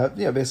we have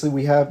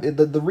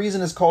the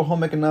reason it's called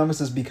home economics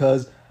is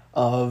because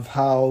of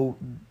how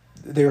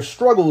their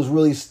struggles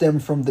really stem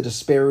from the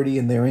disparity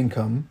in their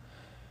income,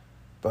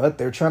 but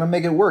they're trying to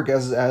make it work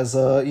as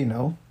a, you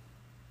know,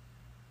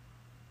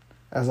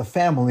 as a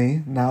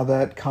family now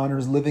that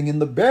Connor's living in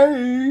the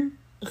Bay.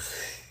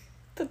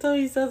 That's how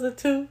he says it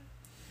too.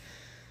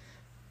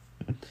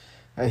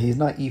 He's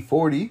not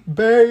E40.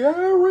 Bay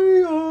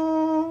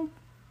Area.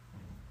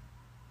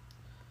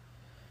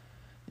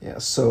 Yeah,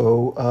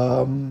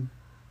 so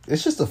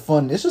it's just a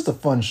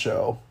fun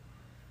show.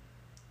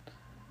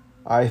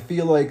 I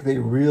feel like they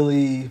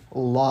really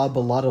lob a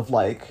lot of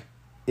like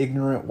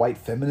ignorant white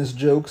feminist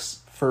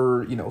jokes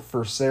for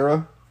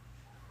Sarah,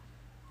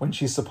 when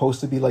she's supposed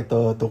to be like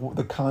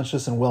the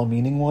conscious and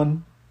well-meaning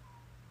one.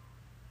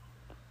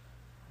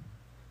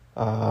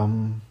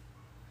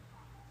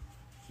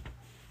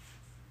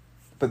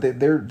 But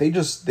they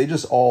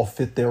just all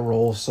fit their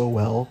roles so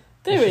well.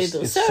 They really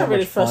do. Sarah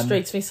really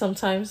frustrates me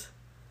sometimes.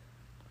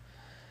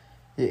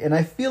 Yeah, and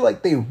I feel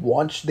like they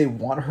want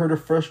her to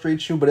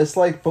frustrate you, but it's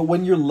like, but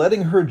when you're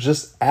letting her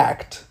just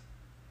act,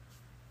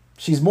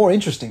 she's more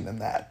interesting than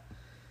that.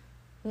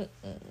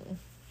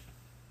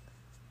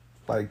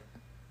 Like,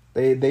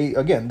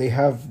 they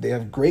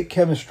have great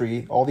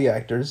chemistry, all the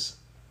actors.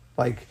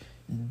 Like,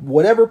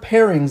 whatever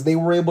pairings they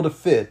were able to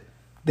fit,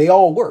 they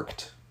all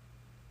worked.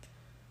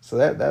 So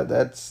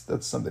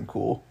that's something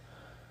cool.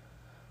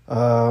 They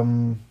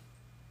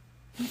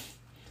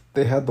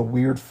had the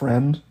weird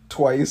friend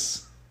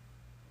twice,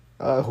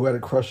 who had a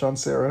crush on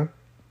Sarah.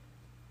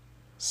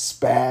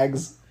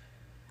 Spags.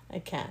 I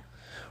can't.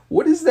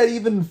 What is that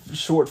even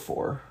short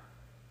for?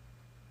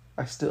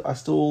 I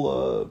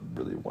still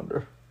really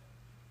wonder.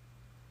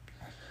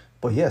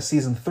 But yeah,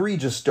 season 3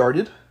 just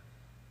started.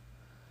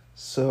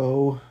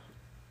 So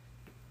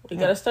we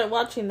gotta start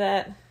watching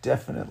that.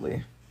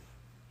 Definitely.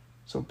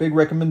 So big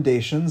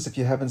recommendations if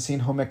you haven't seen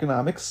Home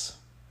Economics.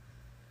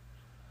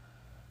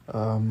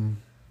 I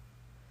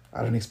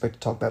didn't expect to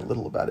talk that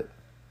little about it.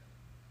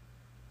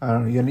 I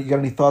don't know. You got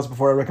any thoughts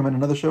before I recommend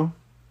another show?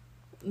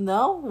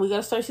 No, we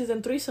gotta start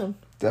season 3 soon.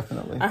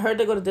 Definitely. I heard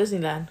they go to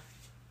Disneyland.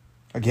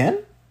 Again?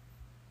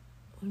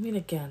 What do you mean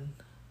again?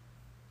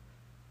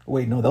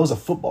 Wait, no, that was a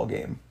football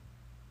game.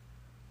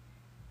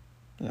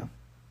 Yeah.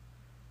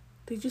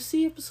 Did you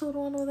see episode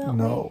 1 without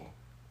me? No,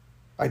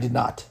 I did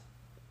not.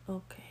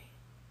 Okay.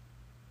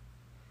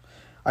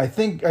 I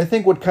think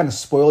what kind of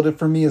spoiled it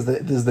for me is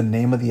the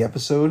name of the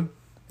episode,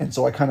 and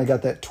so I kind of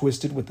got that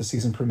twisted with the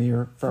season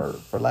premiere for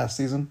last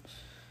season,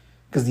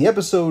 because the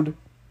episode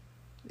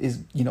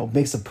is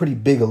makes a pretty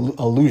big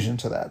allusion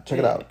to that. Check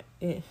it out.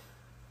 Yeah.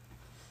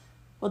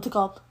 What's it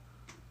called?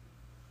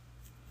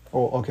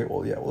 Oh, okay.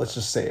 Well, yeah. Well, let's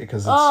just say it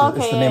because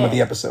it's the name of the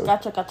episode.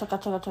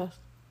 Gotcha.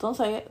 Don't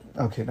say it.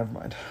 Okay, never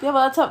mind. Yeah,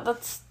 but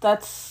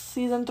that's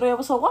season 3,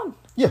 episode 1.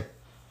 Yeah.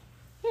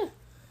 Yeah.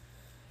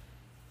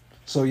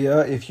 So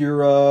yeah, if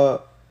you're,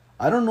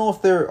 I don't know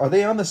if are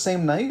they on the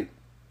same night?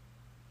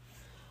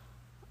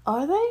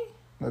 Are they?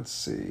 Let's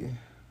see.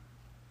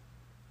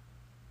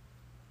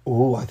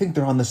 Oh, I think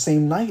they're on the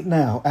same night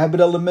now. Abbott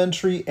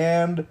Elementary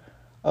and,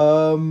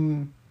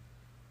 Home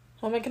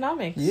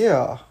Economics.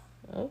 Yeah.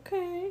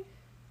 Okay.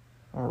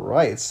 All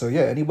right. So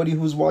yeah, anybody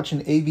who's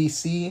watching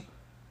ABC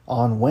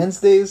on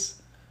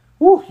Wednesdays,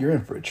 woo, you're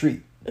in for a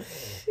treat.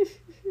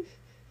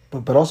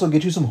 but also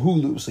get you some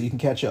Hulu so you can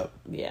catch up.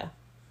 Yeah.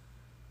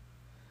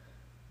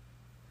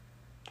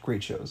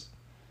 Great shows.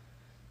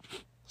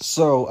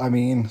 So, I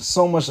mean,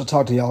 so much to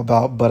talk to y'all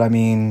about, but I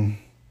mean,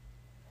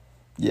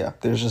 yeah,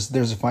 there's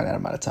a finite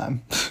amount of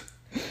time.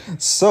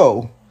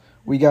 So,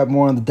 we got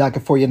more on the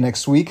docket for you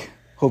next week.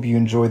 Hope you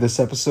enjoy this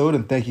episode,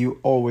 and thank you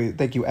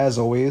as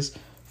always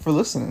for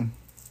listening.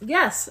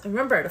 Yes,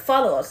 remember to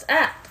follow us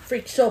at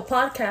Freak Show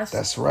Podcast.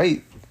 That's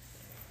right.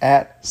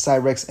 At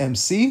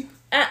CyrexMC.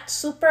 At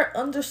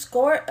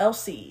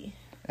super_LC.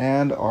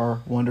 And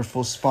our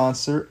wonderful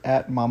sponsor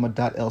at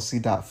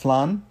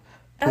mama.lc.flan.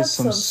 Put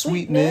some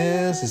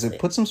sweetness. Is it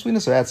put some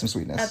sweetness or add some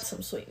sweetness? Add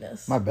some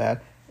sweetness. My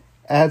bad.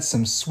 Add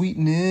some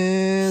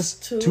sweetness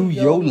to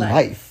your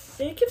life.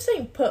 Yeah, you keep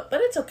saying put, but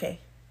it's okay.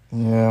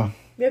 Yeah.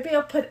 Maybe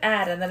I'll put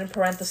add and then in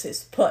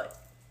parentheses put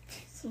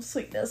some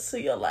sweetness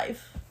to your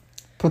life.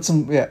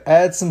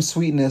 Add some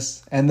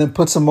sweetness and then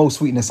put some more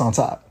sweetness on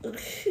top.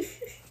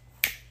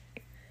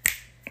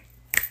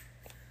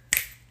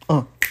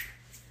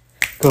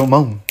 Come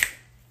on.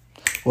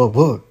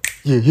 What?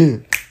 Yeah.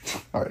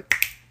 All right.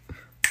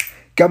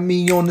 Got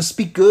me on the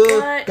speaker.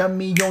 What? Got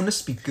me on the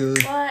speaker.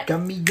 What?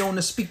 Got me on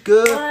the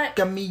speaker. What?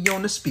 Got me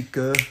on the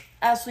speaker.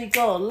 As we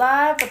go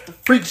live with the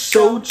Freak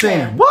Show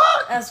Jam.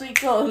 What? As we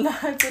go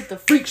live with the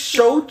Freak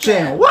Show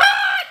Jam. What?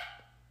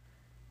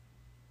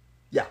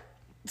 Yeah.